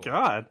pretty cool.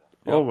 God.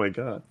 Yep. Oh my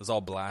God. It was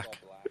all black.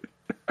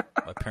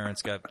 My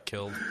parents got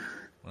killed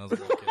when I was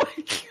a little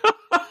kid.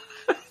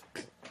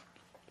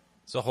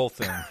 It's a whole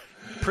thing.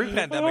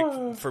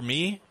 Pre-pandemic for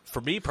me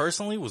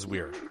personally was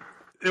weird.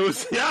 It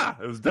was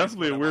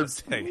definitely a weird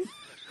thing.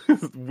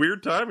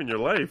 Weird time in your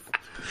life.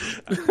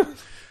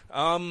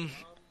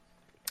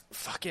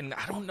 Fucking,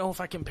 I don't know if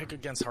I can pick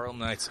against Harlem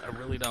Nights. I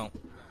really don't.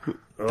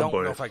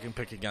 Boy. Know if I can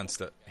pick against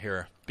it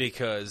here,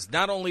 because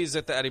not only is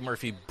it the Eddie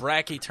Murphy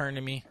Bracky turn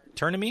to me.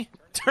 It's a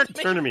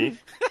turn to me,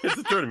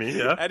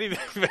 yeah. Eddie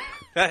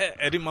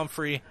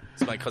Mumphrey,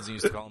 as my cousin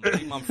used to call him,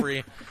 Eddie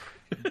Mumphrey,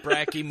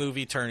 Bracky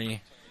movie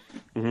tourney.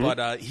 Mm-hmm.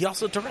 But he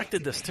also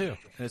directed this too,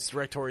 and it's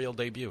directorial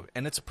debut,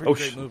 and it's a pretty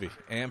great movie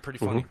and pretty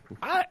funny.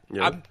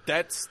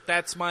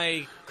 That's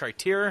my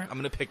criteria. I'm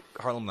gonna pick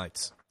Harlem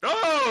Nights.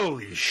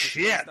 Holy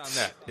shit! On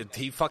that,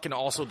 he fucking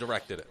also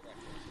directed it.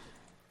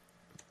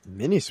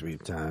 Mini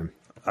sweep time.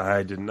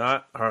 I did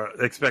not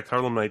expect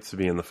Harlem Nights to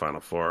be in the Final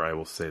Four. I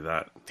will say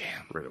that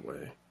right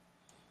away.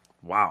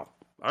 Wow.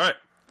 All right.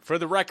 For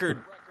the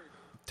record,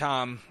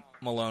 Tom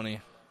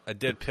Maloney, I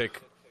did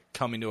pick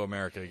Coming to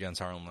America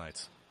against Harlem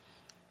Nights.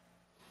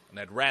 And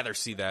I'd rather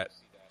see that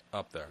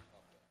up there.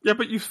 Yeah,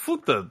 but you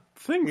flipped the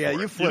thing. Yeah,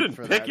 you flipped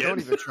for that.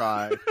 Don't even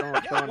try.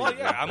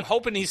 I'm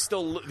hoping he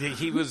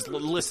was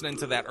listening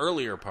to that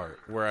earlier part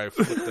where I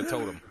flipped the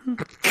totem.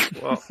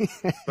 Well,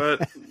 but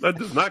that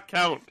does not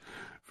count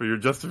for your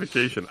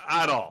justification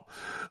at all.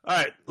 All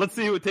right, let's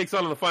see who it takes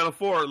on in the Final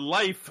Four.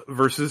 Life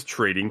versus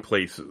Trading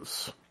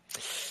Places.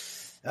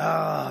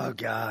 Oh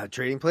God,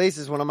 Trading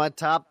Places, one of my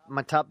top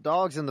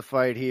dogs in the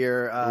fight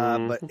here,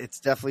 but it's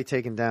definitely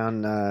taking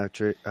down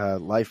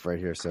Life right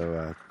here.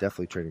 So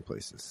definitely Trading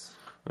Places.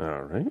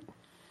 All right.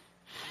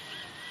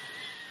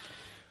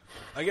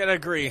 I gotta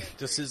agree.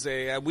 This is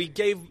we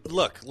gave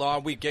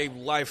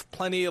Life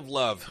plenty of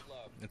love.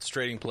 It's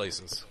Trading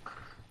Places.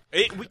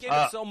 We gave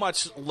it so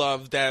much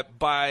love that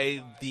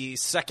by the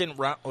second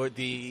round,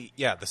 the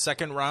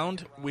second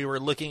round, we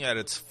were looking at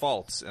its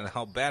faults and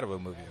how bad of a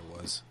movie it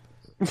was.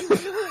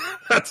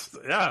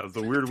 It's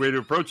a weird way to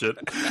approach it.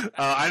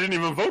 I didn't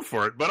even vote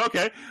for it, but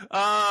okay.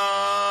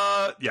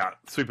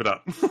 Sweep it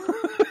up.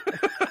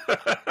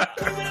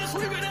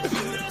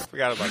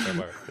 Forgot about that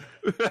part.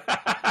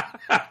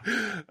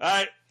 All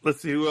right,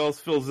 let's see who else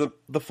fills up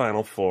the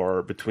Final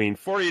Four between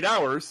 48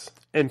 Hours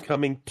and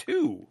Coming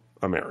to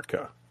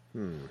America.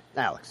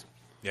 Alex.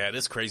 Yeah, it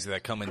is crazy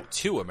that Coming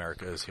to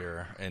America is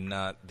here and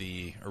not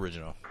the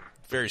original.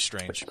 Very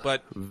strange,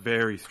 but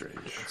very strange.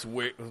 It's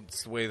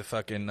the way the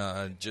fucking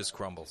jizz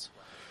crumbles.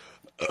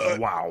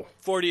 Wow.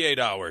 48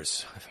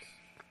 Hours.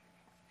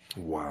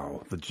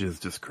 Wow, the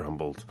jizz just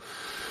crumbled.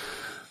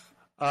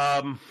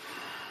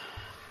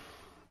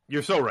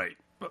 You're so right.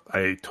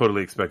 I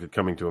totally expected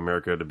Coming to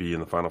America to be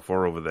in the Final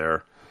Four over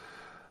there.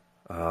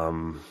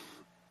 And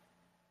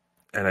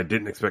I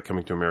didn't expect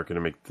Coming to America to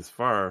make it this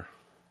far.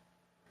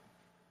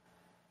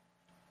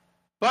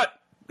 But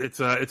it's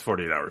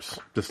 48 Hours.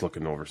 Just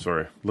looking over.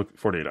 Sorry.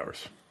 48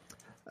 Hours.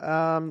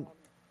 I'm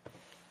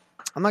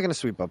not going to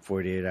sweep up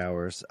 48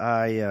 Hours.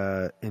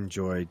 I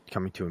enjoyed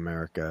Coming to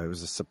America. It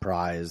was a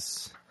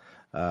surprise.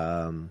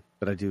 But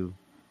I do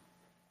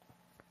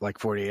like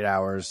 48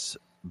 Hours.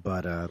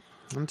 But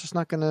I'm just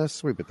not going to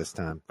sweep it this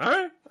time. All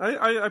right.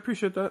 I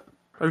appreciate that.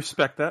 I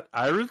respect that.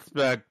 I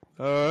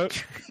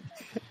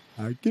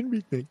can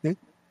respect that.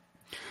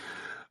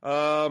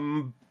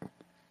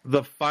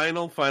 The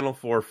final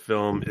Four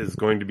film is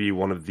going to be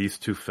one of these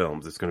two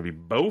films. It's going to be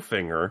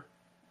Bowfinger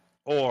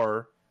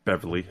or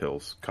Beverly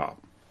Hills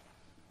Cop.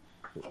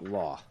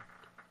 Law.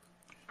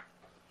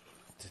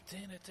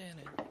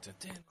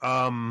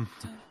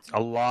 A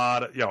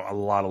lot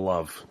of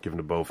love given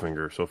to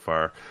Bowfinger so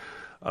far.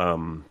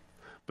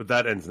 But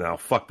that ends now.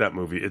 Fuck that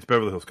movie. It's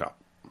Beverly Hills Cop.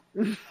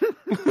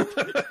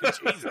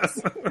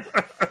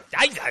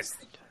 Jesus.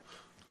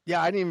 Yeah,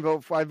 I didn't even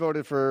vote. I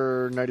voted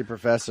for Nutty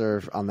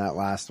Professor on that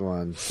last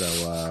one.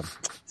 So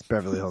it's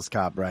Beverly Hills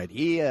Cop right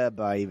here,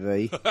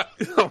 baby.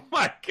 Oh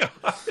my God.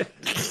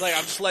 It's like,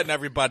 I'm just letting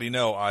everybody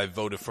know I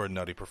voted for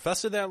Nutty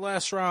Professor that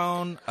last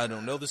round. I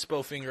don't know this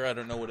Bowfinger. I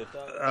don't know what it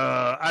does.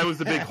 I was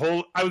a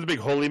big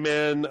holy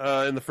man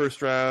in the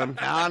first round.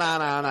 No.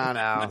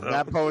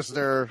 That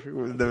poster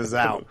that was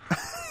out.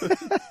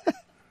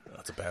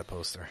 That's a bad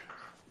poster.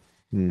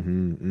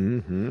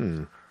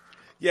 Mm-hmm.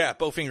 Yeah,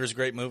 Bowfinger's a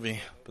great movie,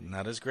 but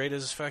not as great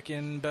as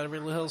fucking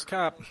Beverly Hills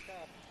Cop.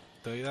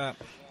 Tell you that.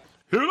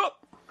 Hit it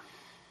up.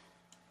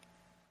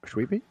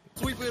 Sweepy?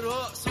 Sweep it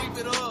up, sweep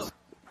it up.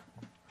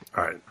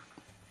 All right.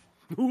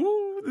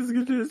 Ooh, this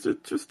is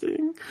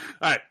interesting.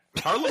 All right.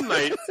 Harlem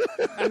Nights.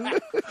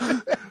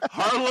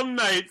 Harlem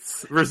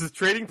Nights versus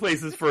Trading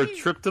Places for a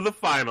trip to the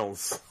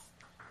finals.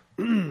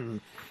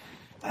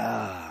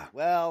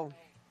 Well,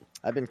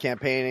 I've been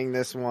campaigning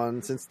this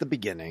one since the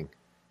beginning.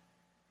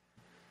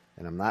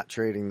 And I'm not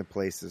trading the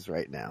places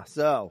right now.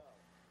 So,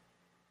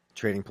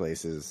 Trading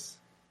Places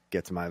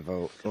gets my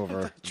vote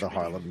over the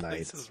Harlem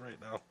Nights. Right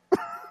now.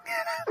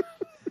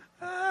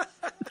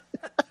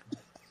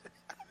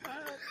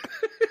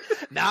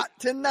 Not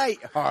tonight,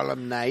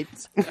 Harlem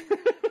Nights.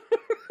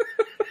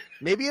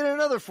 Maybe in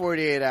another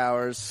 48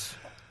 hours.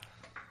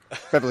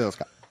 Beverly Hills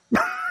Cop.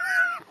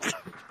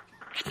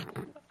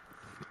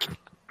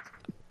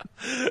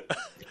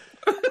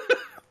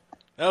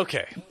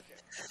 Okay.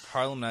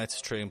 Harlem Nights,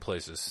 Trading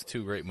Places.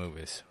 Two great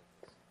movies,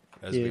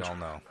 as we all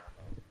know.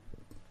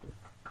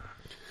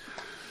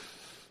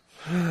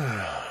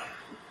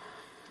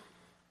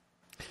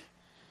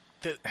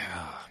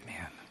 Oh,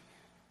 man.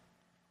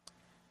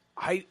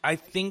 I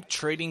think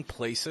Trading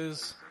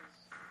Places,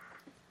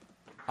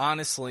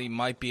 honestly,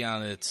 might be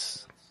on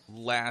its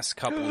last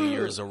couple of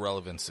years of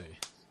relevancy.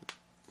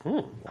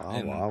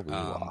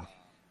 Wow.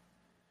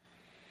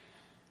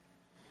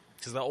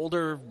 Because the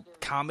older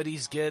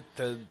comedies get,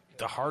 the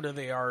harder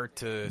they are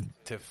to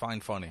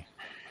find funny.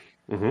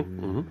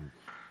 Oh,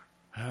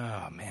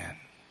 man.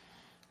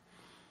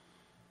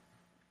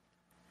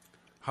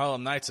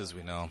 Harlem Nights, as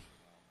we know,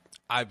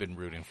 I've been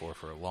rooting for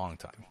a long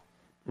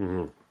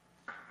time.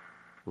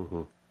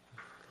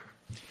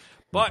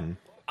 But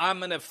I'm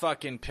going to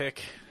fucking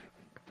pick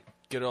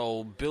good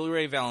old Billy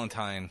Ray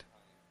Valentine,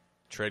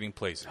 Trading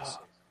Places.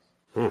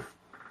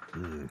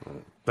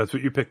 That's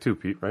what you picked too,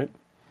 Pete, right?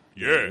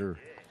 Yeah.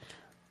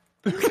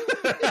 Why did you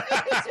do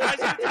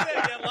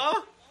that,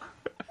 Yellow?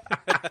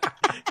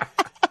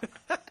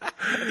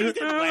 He did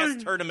the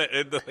last tournament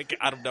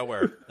out of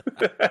nowhere.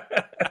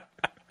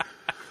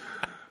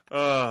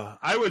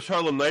 I wish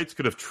Harlem Nights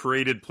could have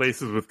traded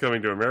places with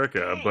Coming to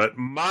America, but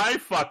my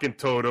fucking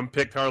totem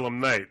picked Harlem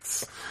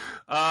Nights.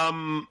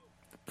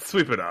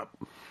 Sweep it up.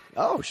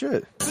 Oh,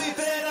 shit. Sweep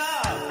it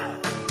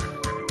up.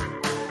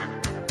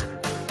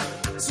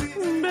 Sweep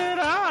it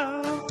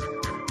up.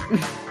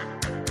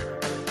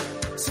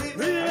 Sweep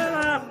it up.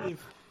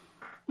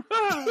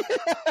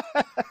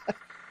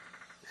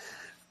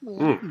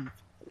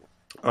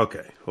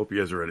 Okay, hope you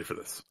guys are ready for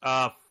this.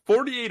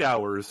 48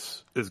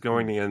 Hours is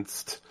going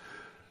against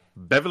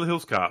Beverly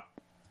Hills Cop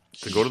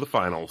to go to the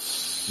finals.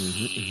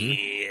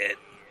 Shit.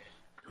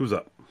 Who's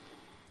up?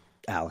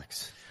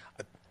 Alex.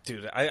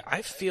 Dude,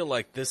 I feel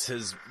like this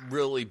has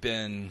really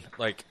been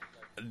like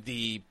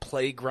the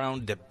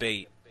playground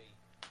debate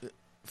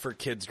for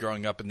kids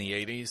growing up in the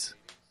 80s.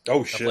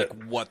 Oh, Of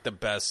like what the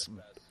best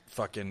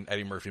fucking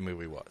Eddie Murphy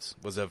movie was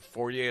it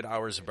 48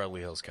 Hours of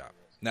Beverly Hills Cop?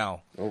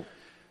 Now,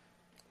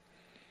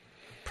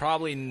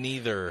 probably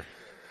neither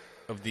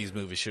of these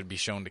movies should be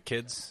shown to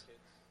kids.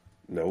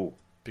 No.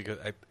 Because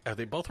are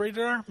they both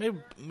rated R?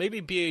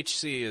 Maybe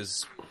BHC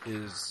is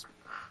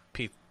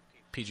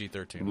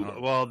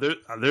PG-13. Well,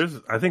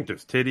 I think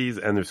there's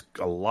titties and there's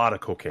a lot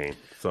of cocaine.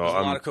 So there's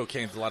a lot of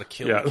cocaine, a lot of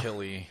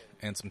killy,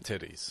 and some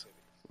titties.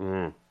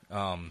 No,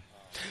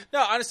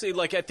 honestly,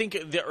 like I think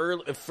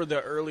for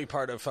the early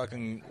part of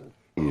fucking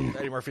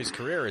Eddie Murphy's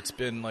career, it's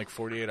been like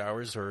 48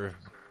 Hours or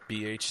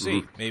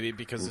BHC. Maybe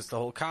because it's the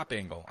whole cop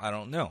angle. I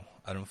don't know.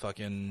 I don't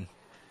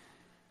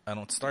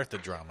start the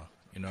drama.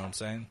 You know what I'm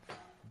saying?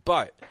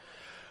 But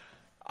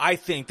I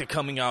think the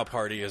coming out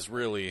party is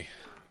really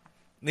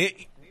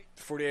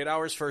 48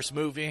 Hours first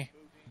movie.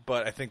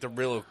 But I think the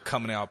real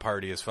coming out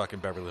party is fucking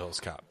Beverly Hills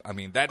Cop. I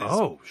mean, that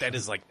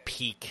is like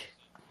peak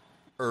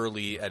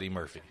early Eddie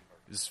Murphy.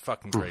 It's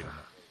fucking great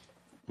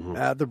in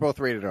it. They're both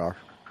rated R.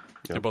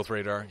 They're both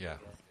rated R? Yeah.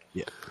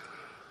 Yeah.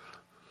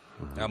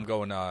 I'm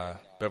going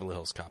Beverly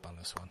Hills Cop on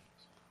this one.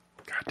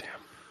 Goddamn.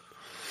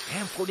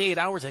 Damn, 48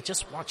 Hours I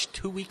just watched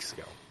 2 weeks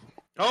ago.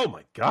 Oh,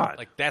 my God.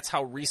 Like, that's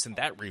how recent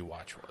that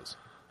rewatch was.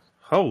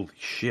 Holy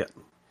shit.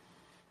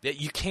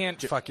 You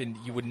can't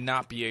you would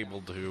not be able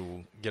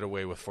to get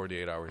away with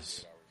 48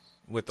 Hours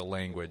with the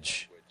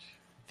language.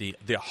 The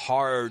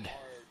hard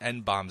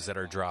N-bombs that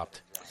are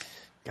dropped.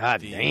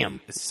 God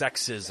damn.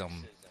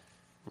 Sexism.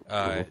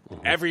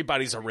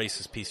 Everybody's a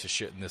racist piece of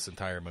shit in this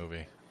entire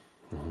movie.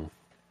 And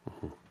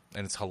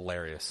it's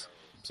hilarious.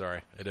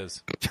 Sorry, it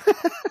is.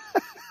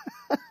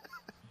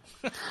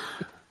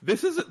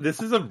 This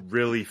is a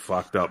really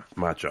fucked up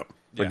matchup.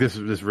 Like this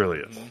really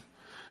is.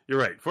 You're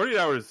right. 48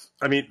 Hours.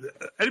 I mean,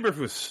 Eddie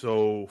Murphy was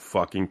so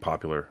fucking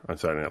popular on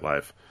Saturday Night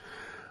Live.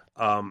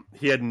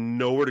 He had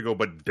nowhere to go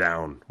but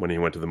down when he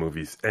went to the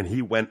movies, and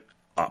he went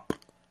up.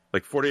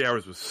 Like 48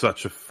 Hours was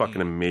such a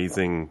fucking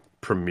amazing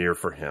premiere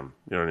for him.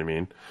 You know what I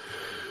mean?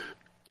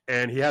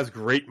 And he has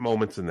great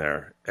moments in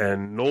there.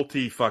 And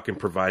Nolte fucking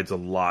provides a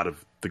lot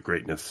of the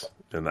greatness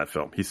in that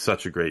film. He's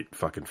such a great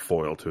fucking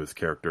foil to his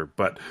character,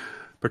 but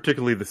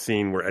particularly the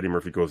scene where Eddie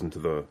Murphy goes into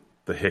the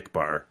hick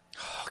bar.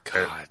 Oh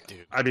God,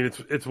 dude! I mean,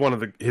 it's one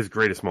of his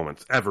greatest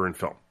moments ever in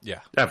film. Yeah,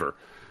 ever.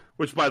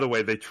 Which, by the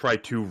way, they try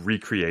to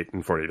recreate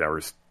in 48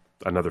 Hours,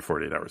 another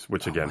 48 Hours,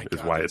 which again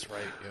is why it's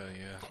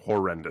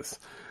horrendous.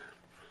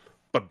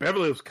 But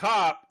Beverly Hills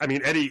Cop, I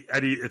mean, Eddie,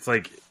 it's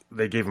like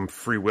they gave him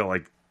free will.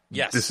 Like,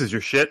 yes, this is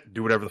your shit.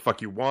 Do whatever the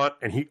fuck you want,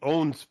 and he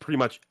owns pretty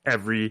much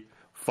every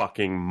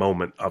fucking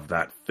moment of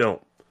that film.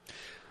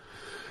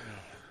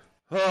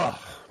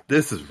 Oh,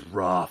 this is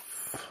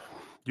rough.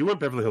 You went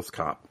Beverly Hills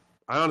Cop.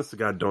 I honest to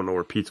God don't know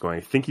where Pete's going.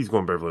 I think he's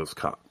going Beverly Hills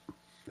Cop.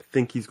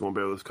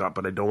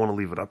 But I don't want to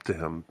leave it up to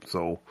him.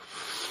 So,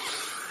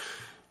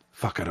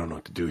 fuck, I don't know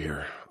what to do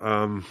here.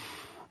 I'll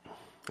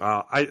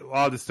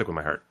just stick with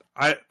my heart.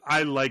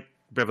 I like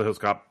Beverly Hills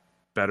Cop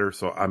better,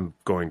 so I'm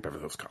going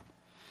Beverly Hills Cop.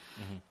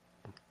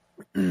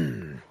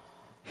 Mm-hmm.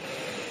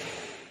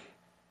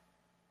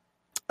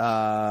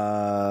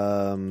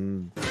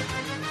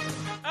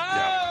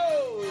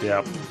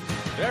 Yeah.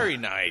 Very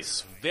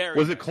nice. Very.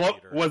 Was it close?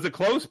 Was it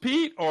close,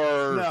 Pete?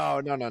 Or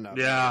No.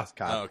 Yeah.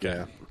 Okay.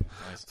 Yeah.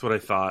 That's what I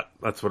thought.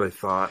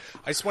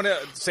 I just want to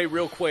say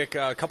real quick,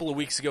 a couple of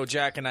weeks ago,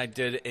 Jack and I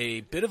did a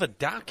bit of a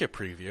docket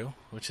preview,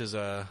 which is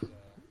a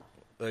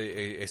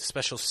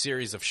special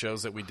series of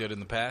shows that we did in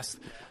the past.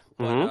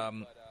 But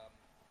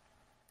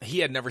he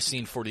had never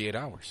seen 48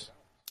 Hours.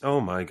 Oh,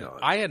 my God.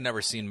 I had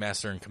never seen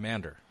Master and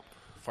Commander,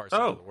 Far Side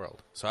of the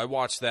World. So I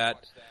watched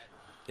that,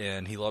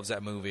 and he loves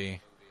that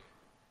movie.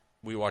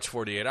 We watched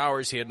 48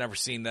 Hours. He had never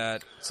seen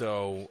that,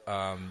 so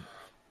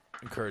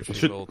encourage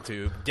people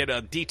to get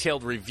a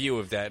detailed review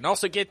of that, and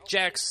also get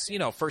Jack's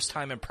first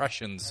time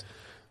impressions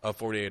of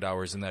 48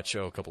 Hours in that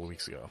show a couple of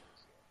weeks ago.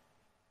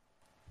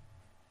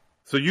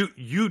 So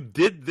you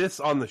did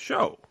this on the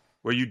show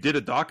where you did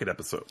a docket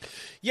episode.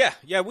 Yeah,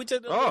 we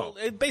did.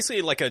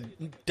 Basically like a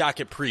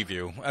docket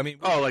preview. I mean,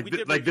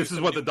 this is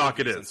what the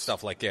docket is and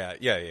stuff like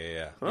that.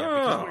 Yeah.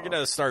 Because we're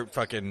gonna start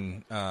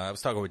fucking. I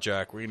was talking with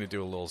Jack. We're gonna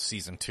do a little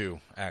season 2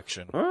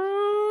 action.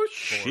 Oh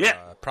shit!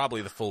 For,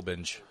 probably the full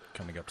binge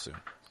coming up soon.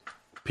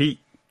 Pete,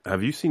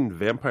 have you seen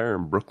Vampire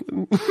in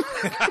Brooklyn?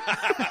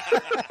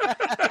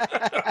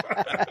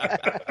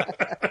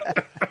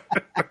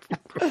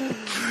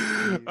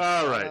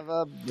 All right.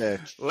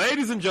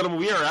 Ladies and gentlemen,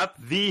 we are at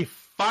the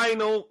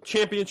final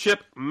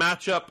championship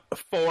matchup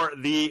for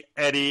the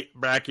Eddie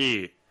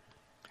Brackey.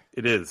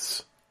 It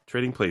is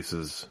Trading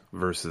Places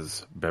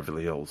versus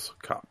Beverly Hills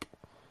Cop.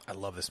 I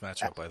love this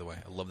matchup, by the way.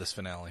 I love this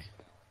finale.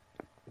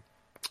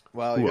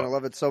 Well, you're going to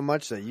love it so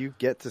much that you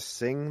get to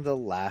sing the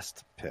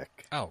last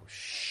pick. Oh,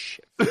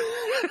 shit. It's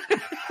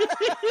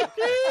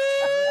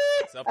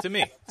up to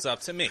me.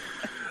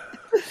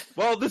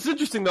 Well, this is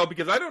interesting, though,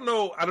 because I don't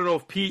know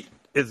if Pete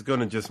is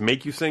going to just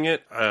make you sing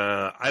it.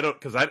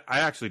 Because I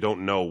actually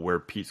don't know where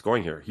Pete's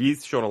going here.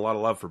 He's shown a lot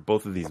of love for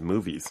both of these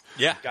movies.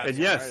 Yeah. And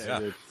yes.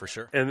 Yeah, for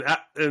sure. And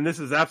this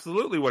is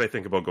absolutely what I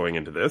think about going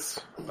into this.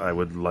 I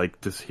would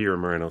like to hear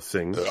Moreno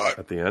sing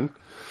at the end.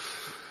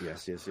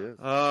 Yes.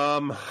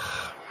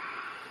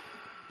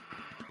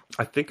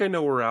 I think I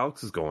know where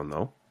Alex is going,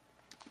 though.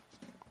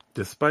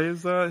 Just by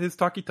his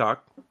talky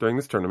talk during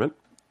this tournament.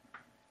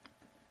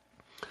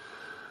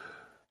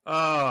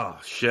 Oh,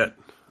 shit.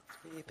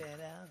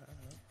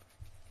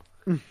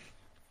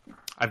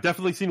 I've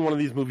definitely seen one of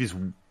these movies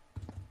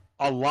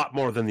a lot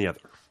more than the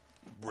other.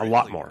 Really? A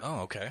lot more.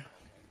 Oh, okay.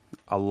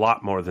 A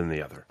lot more than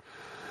the other.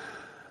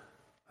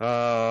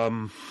 I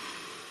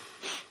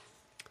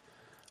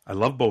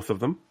love both of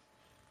them.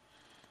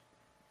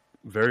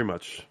 Very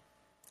much.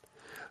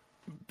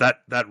 That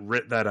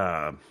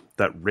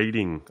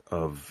rating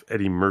of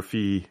Eddie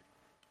Murphy,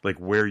 like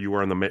where you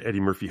are on the Eddie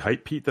Murphy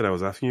hype, Pete, that I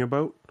was asking you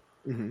about.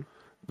 Mm-hmm.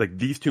 Like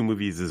these two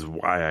movies is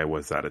why I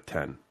was at a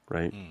 10,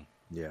 right?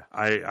 Yeah.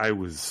 I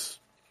was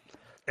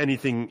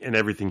anything and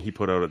everything he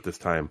put out at this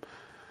time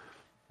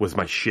was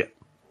my shit.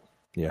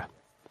 Yeah.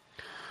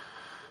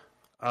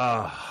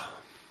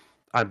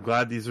 I'm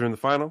glad these are in the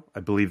final. I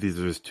believe these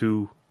are his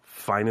two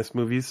finest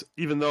movies,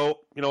 even though,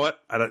 you know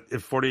what?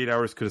 If 48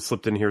 Hours could have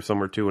slipped in here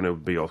somewhere too, and it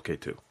would be okay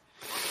too.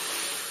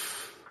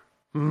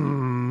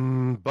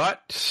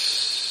 But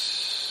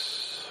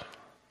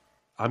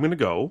I'm going to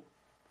go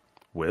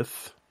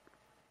with...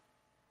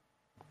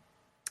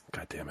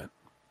 God damn it.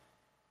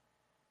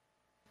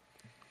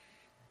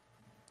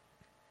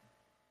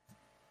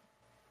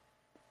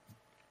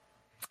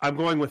 I'm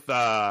going with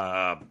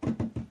I'm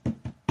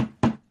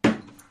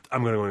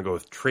going to go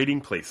with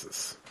Trading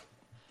Places.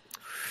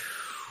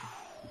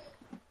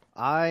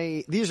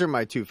 These are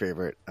my two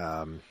favorite.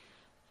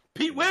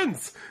 Pete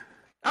wins.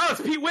 Alex,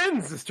 Pete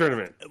wins this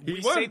tournament.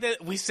 We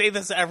say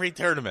this every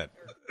tournament.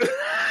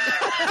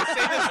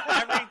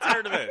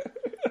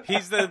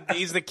 He's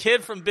the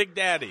kid from Big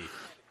Daddy.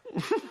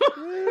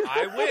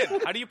 I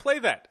win. How do you play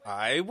that?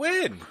 I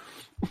win.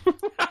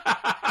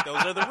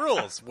 Those are the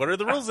rules. What are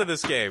the rules of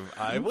this game?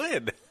 I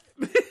win.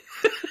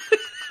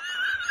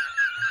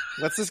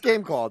 What's this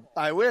game called?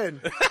 I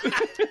win.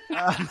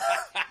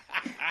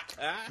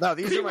 No,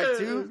 these are my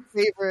two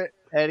favorite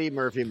Eddie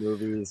Murphy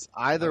movies.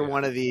 Either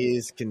one of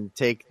these can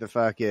take the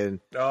fucking...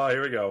 Oh,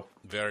 here we go.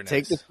 Very nice.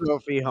 Take the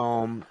trophy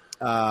home.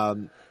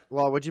 Well,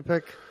 what'd you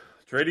pick?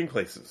 Trading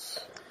Places.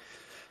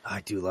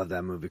 I do love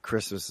that movie.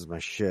 Christmas is my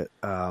shit.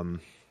 Dan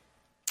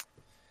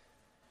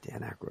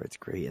Aykroyd's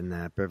great in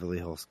that. Beverly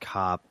Hills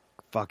Cop,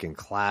 fucking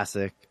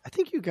classic. I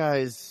think you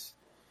guys...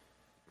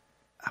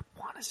 I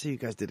want to say you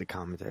guys did a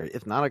commentary.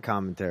 If not a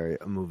commentary,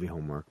 a movie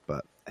homework,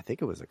 but I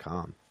think it was a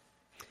com.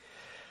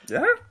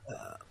 Yeah?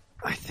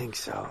 I think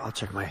so. I'll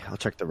check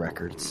the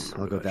records.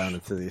 I'll go down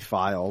into the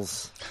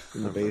files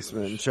in the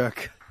basement and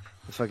check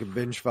the fucking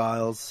binge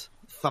files.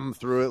 Thumb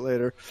through it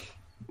later.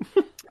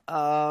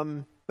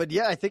 But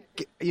yeah, I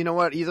think, you know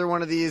what? Either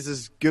one of these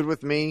is good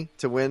with me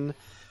to win.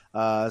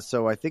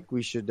 So I think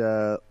we should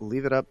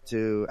leave it up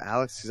to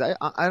Alex, because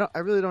I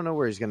really don't know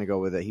where he's going to go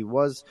with it. He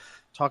was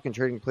talking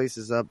Trading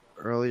Places up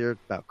earlier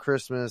about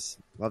Christmas.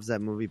 Loves that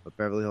movie, but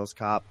Beverly Hills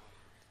Cop,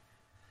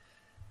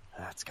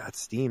 that's got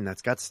steam.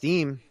 That's got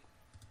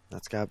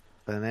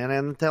banana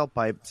in the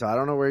tailpipe. So I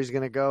don't know where he's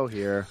going to go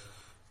here.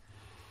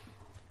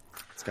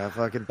 It's got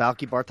fucking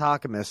Balky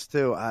Bartokomous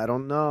too. I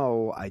don't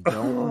know. I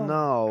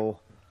know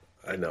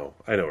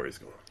where he's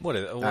going. What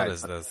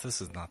is this?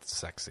 This is not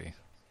sexy.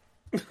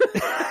 It's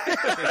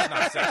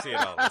not sexy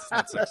at all. It's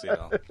not sexy at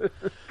all.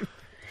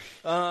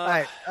 All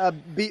right,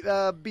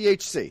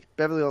 BHC,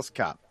 Beverly Hills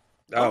Cop.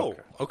 Oh,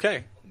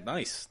 okay.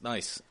 Nice.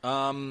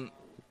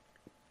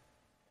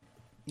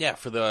 Yeah,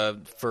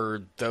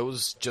 for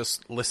those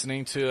just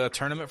listening to a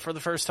tournament for the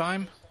first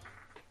time,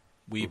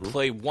 we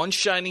play One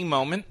Shining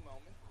Moment,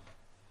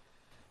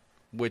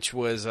 which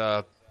was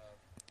a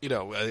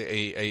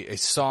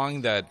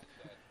song that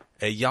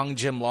a young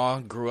Jim Law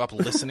grew up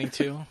listening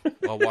to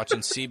while watching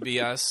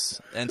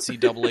CBS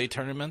NCAA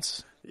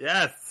tournaments.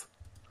 Yes.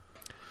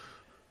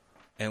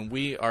 And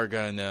we are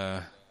going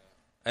to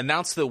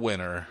announce the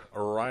winner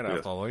right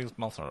after these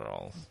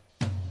messages.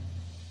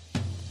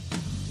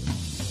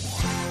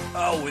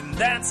 Oh, and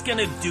that's going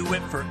to do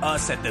it for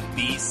us at the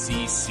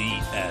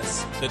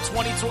BCCS, the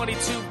 2022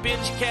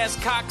 BingeCast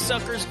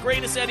Cocksuckers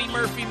Greatest Eddie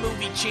Murphy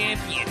Movie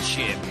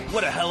Championship.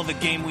 What a hell of a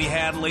game we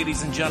had,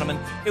 ladies and gentlemen.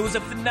 It was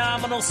a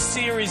phenomenal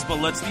series, but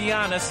let's be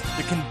honest,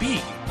 there can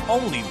be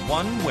only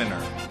one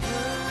winner.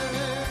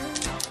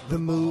 The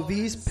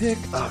movie's pick.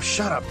 Oh,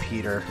 shut up,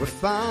 Peter. We're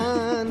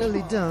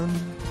finally done.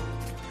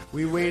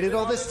 We waited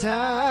all this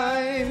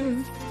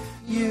time.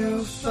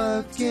 You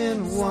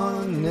fucking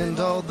won, and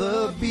all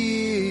the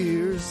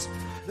beers.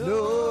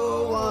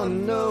 No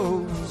one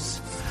knows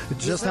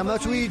just how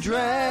much we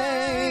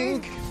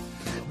drank,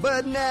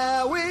 but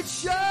now it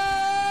shows.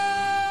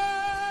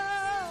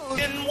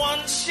 In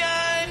one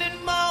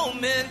shining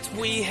moment,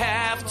 we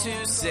have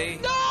to say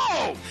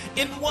no.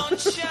 In one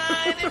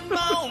shining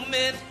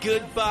moment,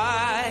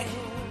 goodbye,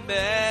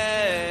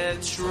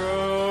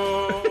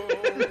 Metro.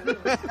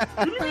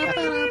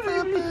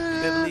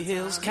 Beverly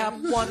Hills Cop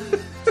 1.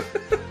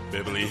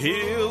 Beverly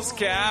Hills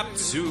Cop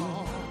 2.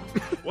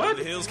 What?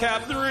 Beverly Hills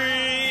Cop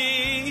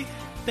 3.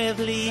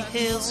 Beverly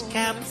Hills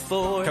Cop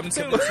 4. Coming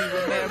to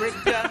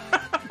America.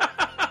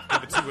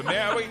 Coming to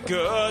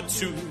America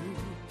 2.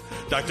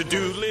 Dr.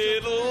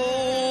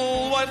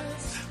 Doolittle 1.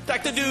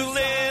 Dr.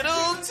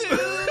 Doolittle 2.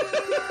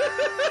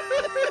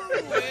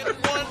 In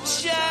one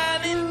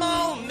shining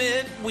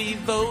moment, we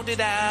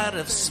voted out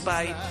of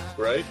spite.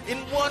 Right? In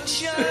one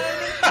shining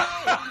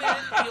moment,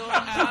 you're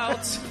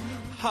out.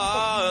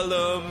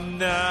 Harlem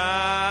Nights.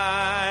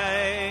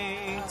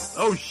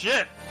 Oh,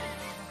 shit.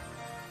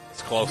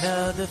 It's close.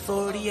 Another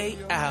 48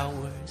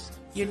 hours,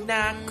 you're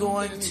not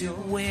going to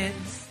win.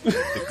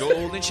 The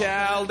Golden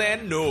Child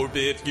and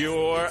Norbit,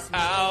 you're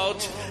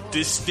out.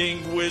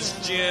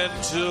 Distinguished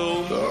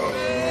gentlemen.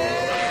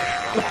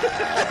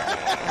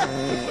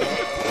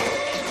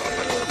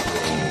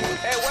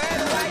 Hey, where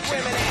the white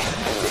women at?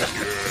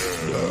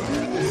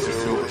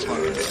 So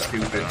fucking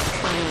stupid.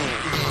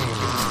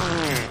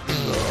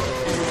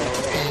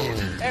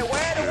 Hey,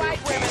 where the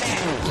white women at?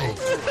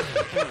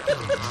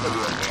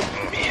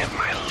 Me and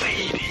my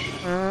lady.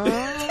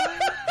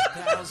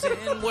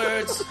 1,000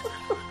 words.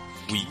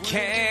 We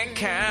can't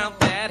count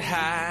that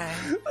high.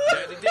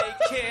 Dirty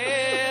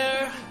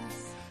daycare.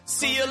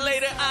 See you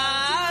later,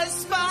 I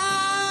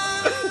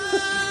spy.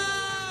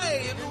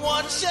 In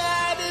one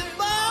shining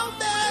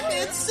moment,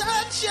 it's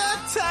such a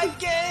tight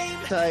game.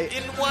 Tight.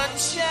 In one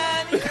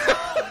shining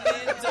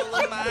moment,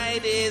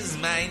 Dolomite is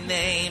my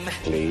name.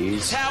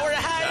 Please. Tower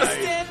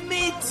Heist and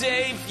me,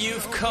 Dave,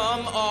 you've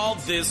come all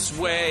this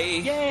way.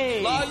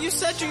 Yay! Law, you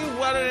said you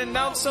wanted to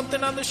announce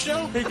something on the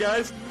show? Hey,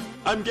 guys.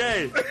 I'm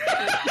gay.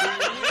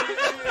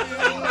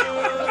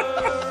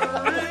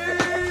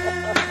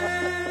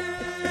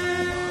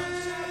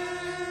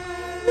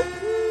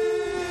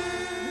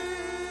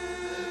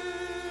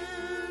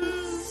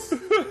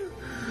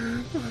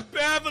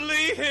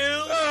 Beverly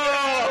Hills.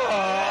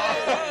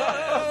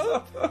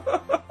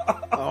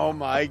 Oh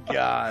my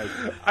god.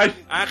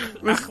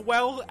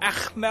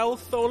 Achmel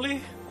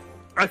Tholi?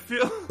 I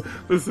feel.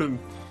 Listen,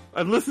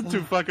 I've listened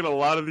to fucking a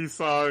lot of these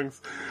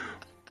songs,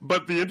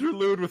 But the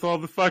interlude with all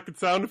the fucking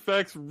sound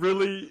effects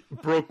really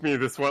broke me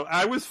this one.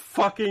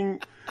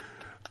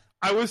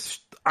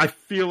 I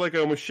feel like I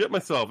almost shit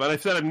myself. And I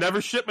said I've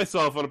never shit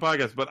myself on a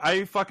podcast, but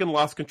I fucking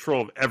lost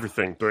control of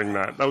everything during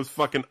that. That was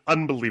fucking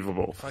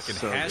unbelievable. Fucking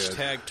So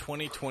hashtag good.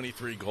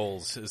 2023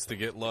 goals is to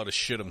get Law to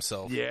shit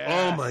himself.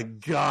 Yeah. Oh my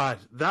God.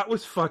 That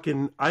was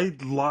fucking, I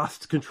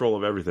lost control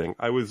of everything.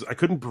 I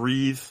couldn't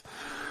breathe.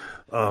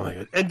 Oh my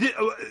God. And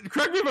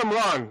correct me if I'm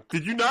wrong.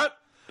 Did you not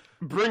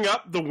bring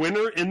up the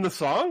winner in the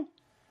song?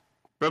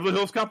 Beverly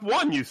Hills Cop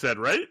 1, you said,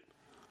 right?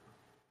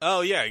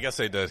 Oh, yeah, I guess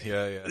I did.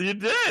 Yeah. You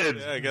did.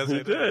 Yeah, I guess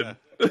I did. Yeah.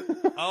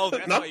 Oh,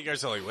 that's why you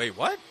guys are like, wait,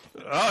 what?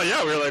 Oh,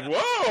 yeah, we were like,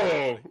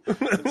 whoa.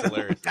 That's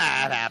hilarious.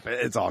 That happened.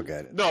 It's all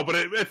good. No, but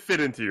it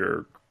fit into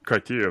your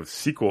criteria of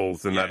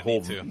sequels and that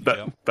whole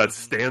that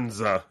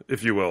stanza,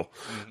 if you will.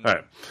 Mm-hmm. All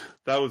right.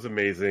 That was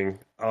amazing.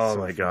 Oh,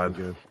 my God.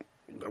 Good.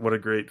 What a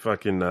great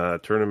fucking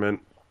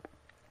tournament.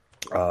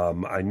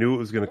 I knew it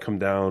was going to come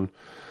down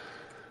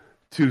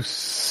to,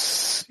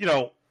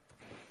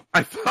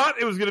 I thought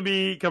it was going to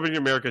be Coming to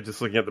America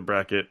just looking at the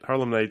bracket.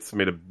 Harlem Nights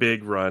made a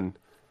big run.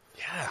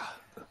 Yeah.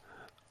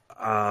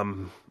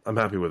 I'm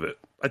happy with it.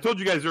 I told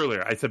you guys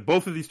earlier, I said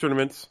both of these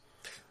tournaments,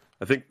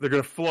 I think they're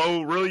going to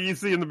flow really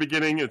easy in the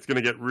beginning. It's going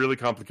to get really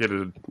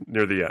complicated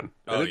near the end.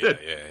 And it did.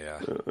 Yeah.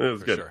 It was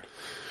For good. Sure.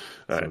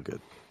 All right. So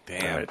good.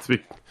 Damn.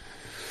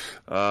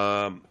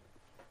 All right.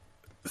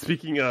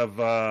 Speaking of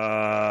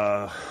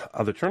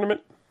other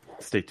tournament,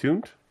 stay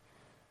tuned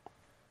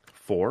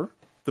for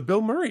the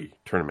Bill Murray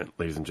tournament,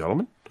 ladies and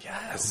gentlemen.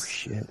 Yes. Oh,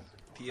 shit.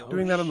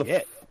 Doing that on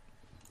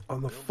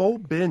the full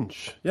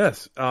binge.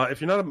 Yes. If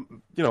you're not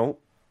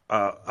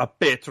a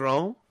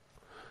patron,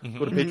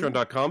 go to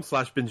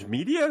patreon.com/binge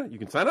media. You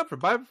can sign up for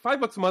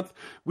 $5 a month.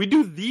 We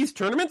do these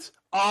tournaments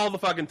all the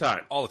fucking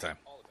time. All the time.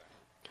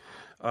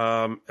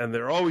 And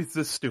they're always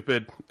this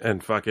stupid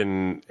and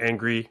fucking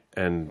angry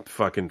and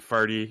fucking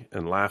farty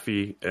and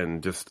laughy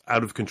and just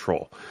out of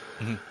control.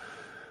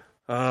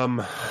 Mm-hmm.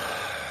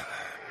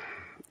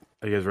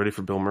 Are you guys ready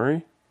for Bill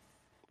Murray?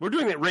 We're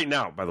doing it right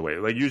now, by the way.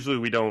 Like, usually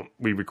we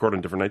record on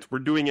different nights. We're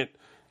doing it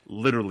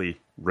literally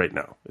right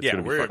now. It's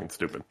going to be fucking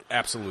stupid.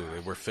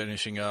 Absolutely. We're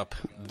finishing up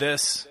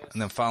this and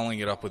then following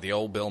it up with the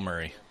old Bill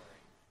Murray.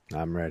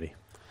 I'm ready.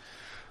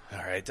 All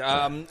right.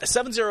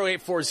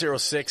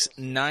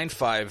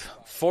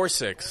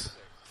 708-406-9546.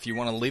 If you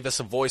want to leave us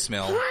a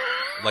voicemail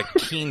like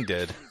Keen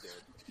did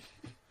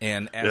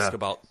and ask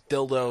about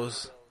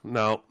dildos.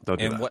 No, don't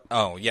do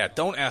that.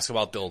 Don't ask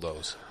about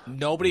dildos.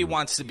 Nobody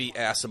wants to be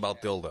asked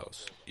about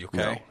dildos. You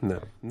okay?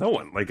 No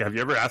one. Like, have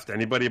you ever asked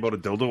anybody about a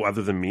dildo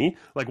other than me?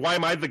 Like, why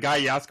am I the guy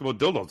you ask about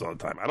dildos all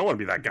the time? I don't want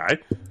to be that guy.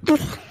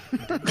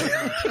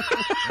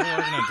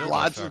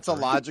 It's a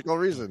logical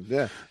reason.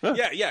 Yeah.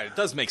 Yeah, it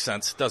does make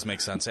sense.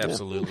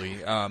 Absolutely.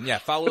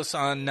 Follow us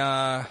on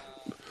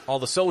all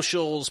the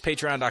socials,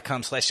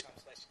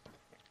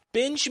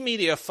 patreon.com/binge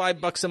media.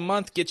 $5 a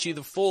month gets you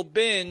the full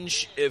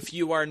binge. If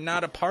you are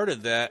not a part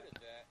of that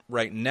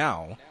right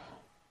now,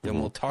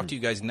 then we'll talk to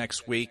you guys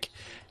next week.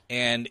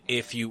 And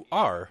if you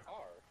are,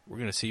 we're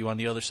going to see you on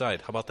the other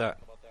side. How about that?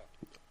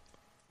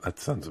 That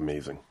sounds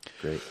amazing.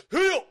 Great.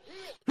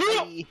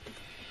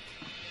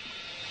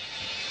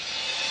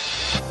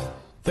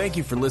 Thank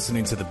you for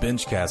listening to the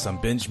BingeCast on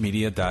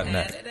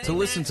BingeMedia.net. To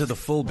listen to the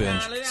full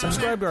binge,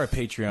 subscribe to our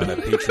Patreon at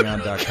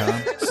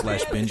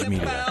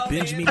patreon.com/BingeMedia.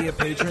 Binge Media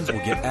patrons will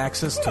get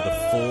access to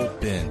the full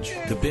binge.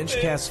 The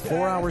BingeCast's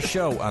 4-hour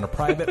show on a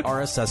private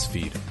RSS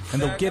feed,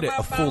 and they'll get it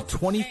a full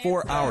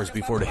 24 hours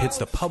before it hits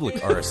the public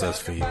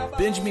RSS feed.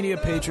 Binge Media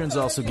patrons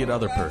also get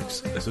other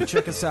perks, so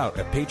check us out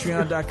at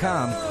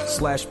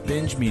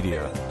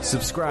patreon.com/BingeMedia.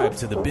 Subscribe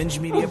to the Binge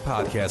Media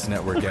Podcast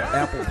Network at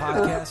Apple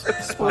Podcasts,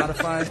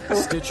 Spotify,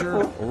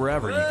 Stitcher, or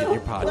wherever you get your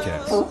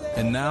podcasts.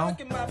 And now,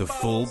 the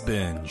full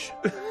binge.